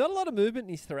and not a lot of movement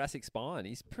in his thoracic spine.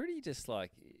 He's pretty just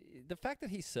like, the fact that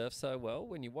he surfs so well,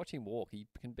 when you watch him walk, he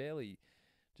can barely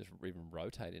just even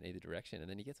rotate in either direction. And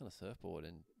then he gets on a surfboard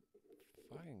and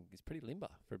fucking he's pretty limber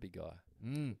for a big guy.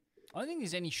 I don't think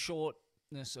there's any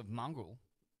shortness of mongrel.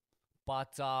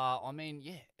 But, I mean,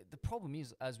 yeah, the problem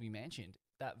is, as we mentioned,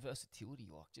 that versatility.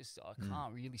 Like, just I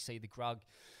can't really see the Grug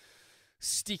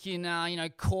sticking,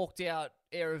 corked out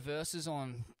air reverses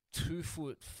on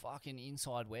 2-foot fucking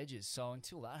inside wedges. So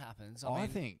until that happens, I mean,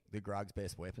 think the Grug's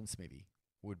best weapon, Smithy,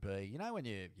 would be, you know, when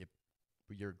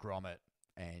you're a grommet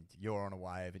and you're on a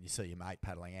wave and you see your mate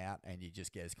paddling out and you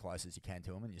just get as close as you can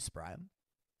to him and you spray him.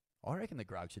 I reckon the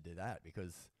Grug should do that,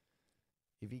 because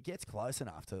if he gets close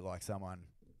enough to like someone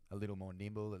a little more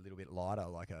nimble, a little bit lighter,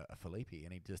 like a Felipe,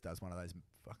 and he just does one of those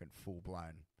fucking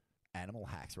full-blown animal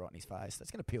hacks right in his face.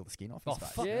 That's going to peel the skin off his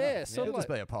face. fuck yeah, sort It'll of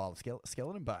just be a pile of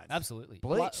skeleton bones. Absolutely.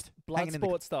 Bleached. Blood hanging in the-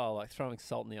 sport style, like throwing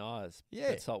salt in the eyes.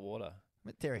 Yeah. With salt water.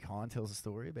 Derek Hine tells a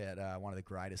story about one of the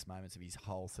greatest moments of his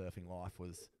whole surfing life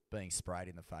was being sprayed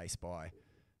in the face by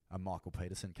a Michael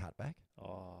Peterson cutback.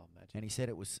 Oh, magic. And he said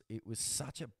it was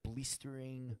such a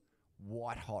blistering,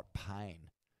 white-hot pain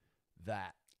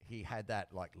that he had that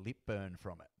like lip burn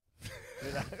from it.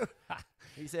 You know?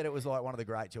 He said it was like one of the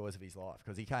great joys of his life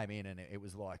because he came in and it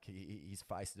was like his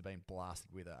face had been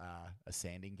blasted with a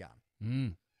sanding gun.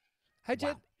 Mm. Hey,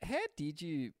 Jed, how did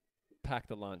you pack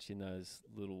the lunch in those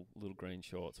little green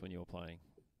shorts when you were playing?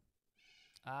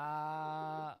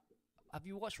 Have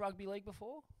you watched rugby league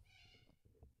before?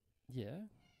 Yeah.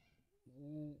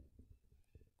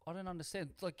 I don't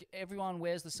understand. Like everyone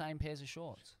wears the same pairs of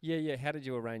shorts. Yeah. How did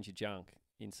you arrange your junk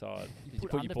inside? Did you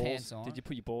put put your balls? underpants on. Did you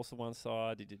put your balls to one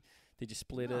side? Did you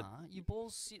split it? Your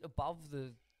balls sit above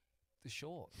the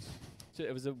shorts. So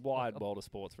it was a wide world of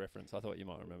sports reference. I thought you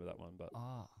might remember that one, but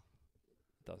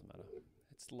it doesn't matter.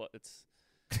 It's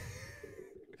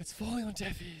it's falling on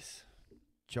deaf ears.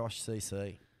 Josh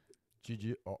CC.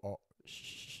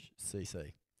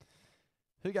 CC.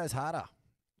 Who goes harder?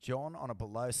 John on a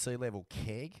below sea level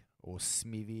keg or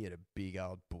Smithy at a big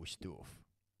old bush doof?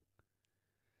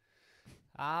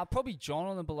 Probably John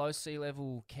on the below sea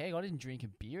level keg. I didn't drink a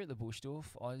beer at the Bush Doof.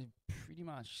 I pretty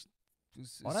much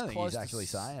was I as don't think close he's to actually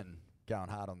saying going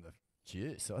hard on the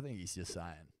juice. I think he's just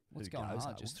saying what's who going goes on?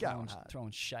 hard. Just Well, going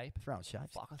throwing shape. Throwing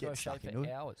shape. Fuck, I Get throw stuck shape into for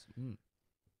it. hours. Mm.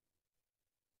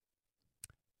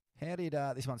 How did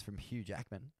this one's from Hugh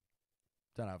Jackman?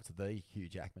 Don't know if it's the Hugh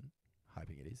Jackman.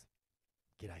 Hoping it is.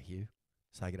 G'day, Hugh.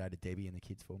 Say g'day to Debbie and the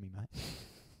kids for me, mate.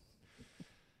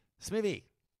 Smithy,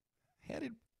 how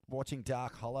did watching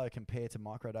Dark Hollow compare to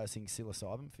microdosing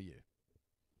psilocybin for you?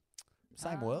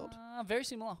 Same world? Very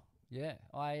similar. Yeah.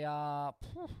 How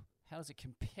does it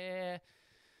compare?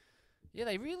 Yeah,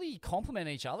 they really complement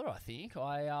each other, I think.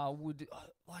 I would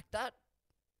like that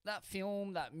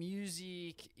film, that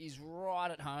music is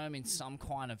right at home in some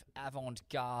kind of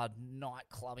avant-garde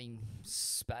nightclubbing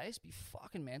space. Be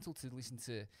fucking mental to listen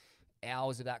to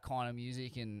hours of that kind of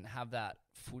music and have that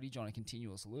footage on a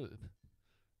continuous loop.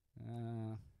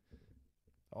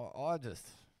 I just,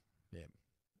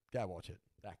 go watch it.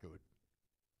 That good.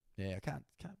 Yeah, I can't.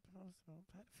 I've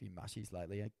had a few mushies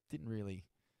lately. I didn't really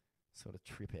sort of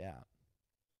trip out.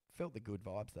 Felt the good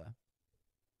vibes though.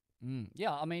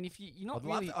 Yeah, I mean, if you're not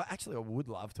really... I would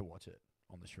love to watch it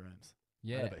on the shrooms.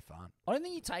 Yeah. That'd be fun. I don't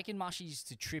think you're taking mushies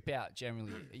to trip out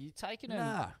generally. Are you taking them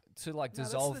Nah. to like No,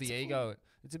 dissolve that's the ego?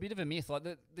 It's a bit of a myth. Like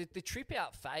the trip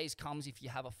out phase comes if you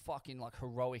have a fucking like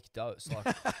heroic dose,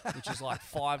 like which is like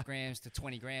 5 grams to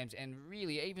 20 grams. And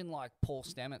really, even like Paul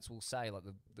Stamets will say, like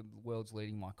the world's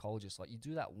leading mycologist, like you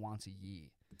do that once a year.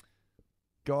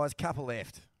 Guys, couple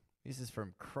left. This is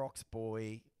from Crocs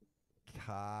Boy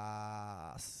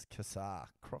Kassar.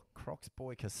 Crocs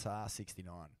Boy Kassar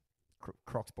 69.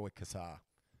 Crocs Boy Kassar.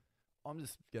 I'm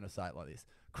just going to say it like this.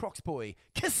 Crocs Boy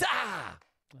Kassar!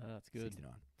 That's good.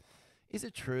 69. Is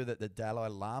it true that the Dalai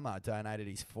Lama donated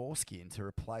his foreskin to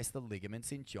replace the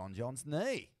ligaments in John John's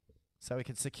knee so he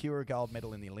could secure a gold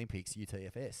medal in the Olympics,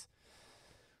 UTFS?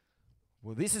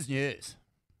 Well, this is news.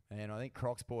 And I think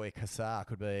Crocs Boy Kassar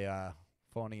could be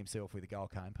finding himself with a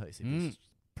gold cane piece if this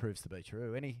proves to be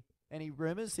true. Any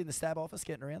rumours in the stab office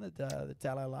getting around that the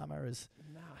Dalai Lama has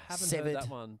Haven't severed heard that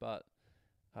one, but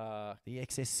the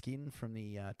excess skin from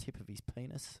the tip of his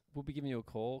penis? we'll be giving you a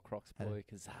call, Crocs Had boy,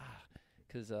 because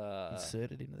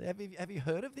Inserted into there. Have you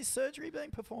heard of this surgery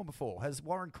being performed before? Has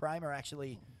Warren Kramer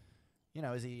actually,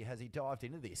 has he dived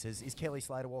into this? Is Kelly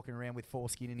Slater walking around with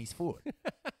foreskin in his foot?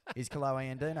 Is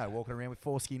Kaloa Andino walking around with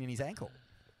foreskin in his ankle?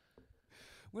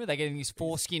 Where are they getting this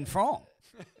foreskin from?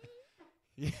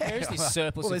 Where is this well,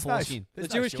 surplus of there's foreskin? the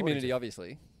there's Jewish shortage community, of-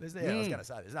 obviously. I was going to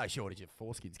say, there's no shortage of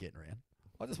foreskins getting around.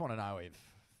 I just want to know if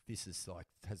this is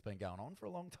has been going on for a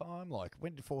long time. Like,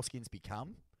 when did foreskins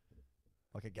become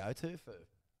like a go-to for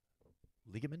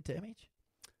ligament damage?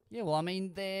 Yeah, well, I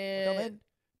mean, they're...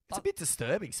 It's a bit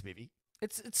disturbing, Smithy.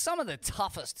 It's some of the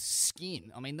toughest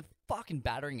skin. I mean, the fucking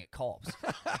battering it cops.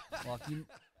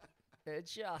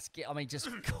 Just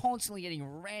constantly getting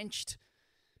wrenched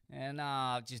and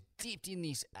just dipped in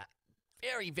this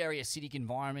very, very acidic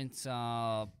environment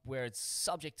where it's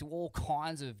subject to all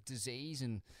kinds of disease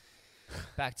and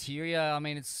bacteria. I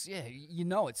mean, it's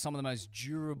some of the most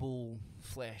durable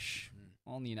flesh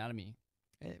on the anatomy.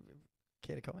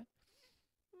 Care to comment?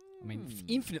 I mean,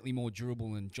 infinitely more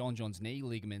durable than John John's knee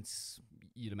ligaments.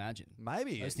 you'd imagine.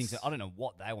 Maybe Those things, I don't know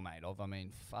what they were made of. I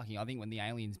mean, I think when the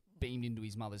aliens beamed into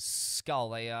his mother's skull,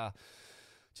 they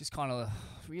just kind of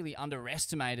really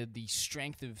underestimated the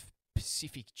strength of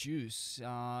Pacific juice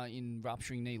in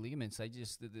rupturing knee ligaments. They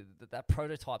just, that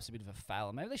prototype's a bit of a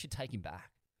failure. Maybe they should take him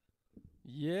back.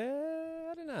 Yeah,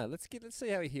 I don't know. Let's see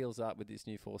how he heals up with this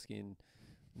new foreskin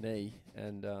knee,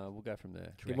 and we'll go from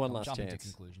there. Give him one last jump chance. Into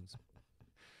conclusions.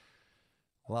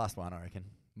 Last one, I reckon.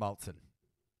 Malton.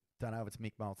 Don't know if it's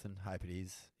Mick Malton. Hope it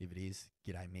is. If it is,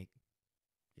 g'day Mick.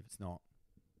 If it's not,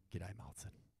 g'day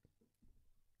Malton.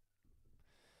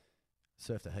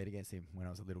 Surfed a heat against him when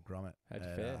I was a little grommet. How'd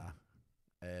you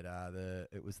fare?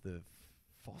 It was the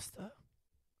Foster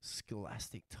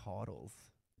Scholastic Titles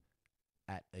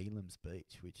at Elam's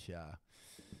Beach, which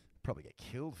probably get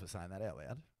killed for saying that out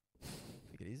loud. I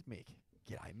think it is Mick.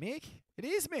 G'day, Mick. It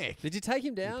is Mick. Did you take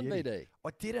him down, BD? I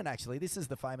didn't, actually. This is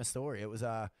the famous story. It was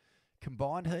a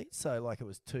combined heat, so like it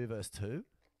was 2 versus 2,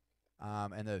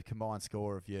 and the combined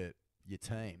score of your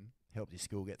team helped your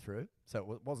school get through. So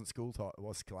it wasn't school type, it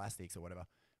was Scholastics or whatever.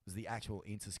 It was the actual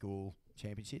inter-school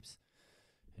championships.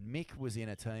 And Mick was in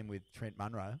a team with Trent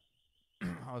Munro.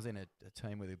 I was in a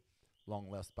team with a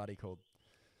long-lost buddy called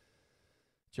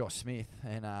Josh Smith.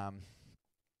 And,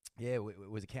 it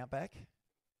was a countback.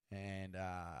 And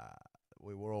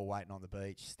we were all waiting on the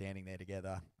beach, standing there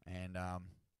together. And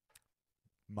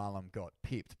Mullum got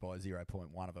pipped by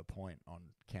 0.1 of a point on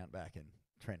countback. And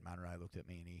Trent Munro looked at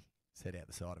me and he said out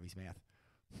the side of his mouth,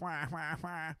 "Wah, wah,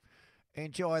 wah.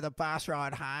 Enjoy the bus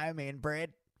ride home,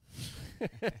 inbred."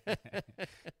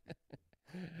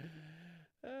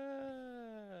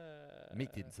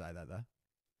 Mick didn't say that, though.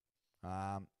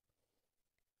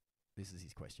 This is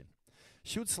his question.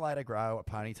 Should Slater grow a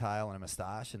ponytail and a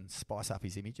moustache and spice up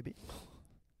his image a bit?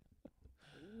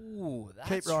 Ooh, that's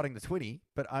Keep riding the 20,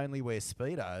 but only wear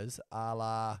Speedos a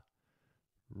la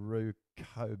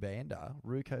Ruko Banda.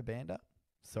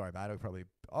 Sorry, mate. I'll probably...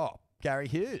 Oh, Gary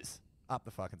Hughes. Up the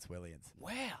fucking Swellians.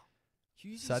 Wow.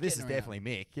 Hughes So this is definitely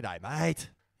Mick. G'day, mate.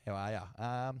 How are you?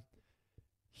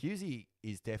 Hughesy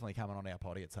is definitely coming on our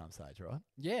potty at some stage, right?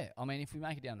 Yeah, I mean, if we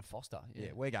make it down to Foster.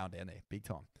 Yeah, we're going down there, big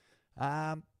time.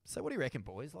 So what do you reckon,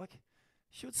 boys? Like,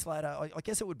 should Slater... I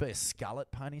guess it would be a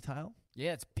skullet ponytail.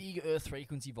 Yeah, it's big Earth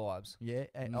frequency vibes. Yeah,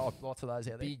 and lots of those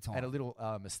out there. Big time. And a little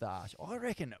moustache. I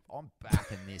reckon I'm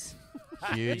backing this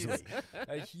hugely.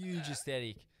 A huge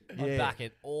aesthetic. Yeah. I back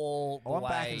it all the I'm way.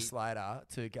 backing Slater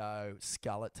to go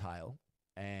skullet tail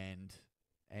and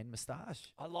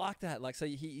moustache. I like that. Like, so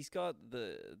he's got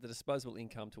the disposable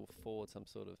income to afford some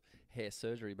sort of hair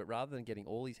surgery, but rather than getting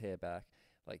all his hair back,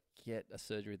 like, get a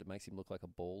surgery that makes him look like a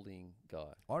balding guy.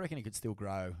 I reckon he could still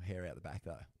grow hair out the back,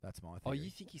 though. That's my theory. Oh,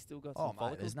 you think he's still got some follicles?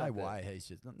 Mate, there's no back there? way he's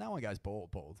just... No one goes bald.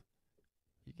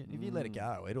 You can, if you let it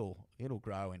go, it'll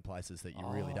grow in places that you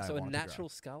really don't so want a it to grow. natural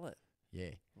skullet. Yeah.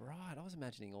 Right. I was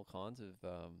imagining all kinds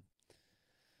of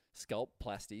sculpt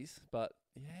plasties, but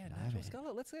yeah, natural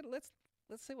skullet. Let's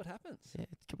see what happens. Yeah,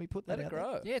 can we put that Let it out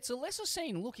grow. Yeah, it's a lesser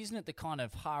seen look, isn't it? The kind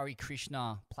of Hari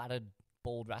Krishna plaited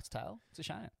bald rat's tail. It's a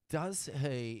shame. Does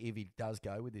he, if he does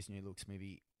go with this new look,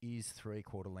 Smithy, is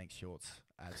 3/4 length shorts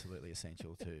absolutely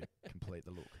essential to complete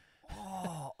the look?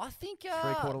 Oh, I think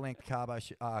 3/4 length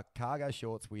cargo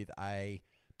shorts with a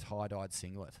tie-dyed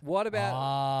singlet. What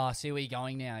about? see where you're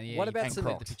going now. Yeah. What you about can some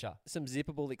read the picture? Some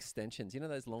zippable extensions? You know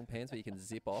those long pants where you can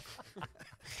zip off.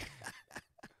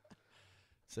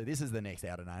 So this is the next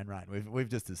out of known rain. We've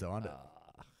just designed it.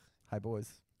 Hey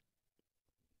boys,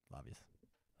 love yous.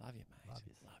 Love you, mate. Love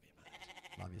yous.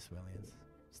 Love you, Swellians.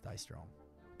 Stay strong.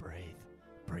 Breathe.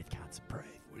 Breathe, cunts. Breathe.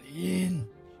 Will you in?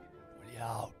 Will you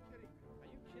out?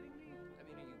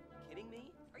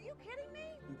 Are you kidding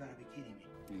me? You gotta be kidding me.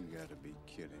 You gotta be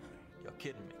kidding me. You're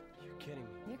kidding me. You're kidding me.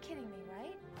 You're kidding me,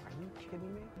 right? Are you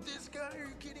kidding me? This guy, are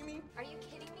you kidding me? Are you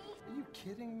kidding me? Are you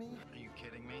kidding me? Are you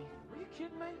kidding me? Are you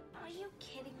kidding me? Are you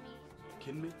kidding me?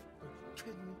 Kidding me?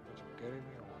 Kidding me? Kidding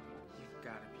me? You've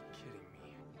gotta be kidding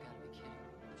me.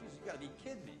 You gotta be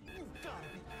kidding me. You gotta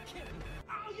be kidding me.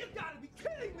 Oh, you gotta be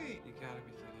kidding me. You gotta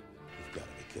be kidding me. You've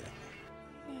gotta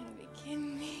be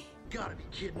kidding me. You gotta be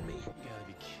kidding me. Gotta be kidding me. You gotta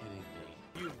be kidding me.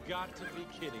 You've got to be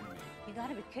kidding me. You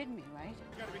gotta be kidding me, right?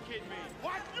 You gotta be kidding me.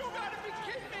 What? You gotta be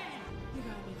kidding me. You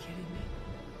gotta be kidding me.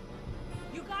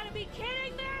 You gotta be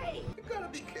kidding me! You gotta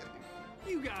be kidding me.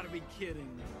 You gotta be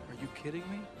kidding me. Are you kidding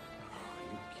me?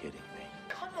 Are you kidding me?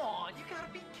 Come on, you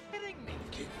gotta be kidding me.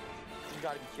 You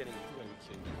gotta be kidding me. You gotta be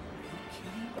kidding me.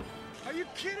 Are you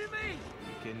kidding me?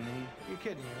 You kidding me? You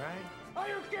kidding me, right? Are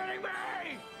you kidding me?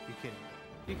 You kidding me?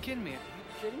 You kidding me? You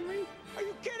kidding me? Are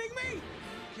you kidding me?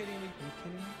 You kidding me? You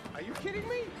kidding me? Are you kidding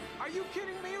me? Are you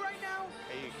kidding me right now?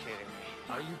 Are you kidding me?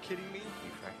 Are you kidding me?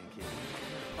 You fucking kidding me?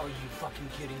 Are you fucking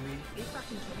kidding me? Are you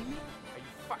fucking kidding me? Are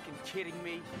you fucking kidding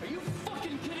me? Are you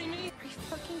fucking kidding me? Are you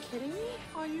fucking kidding me?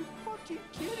 Are you fucking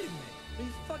kidding me? Are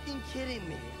you fucking kidding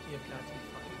me? You've got to be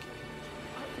fucking kidding me.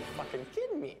 Are you fucking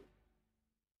kidding me?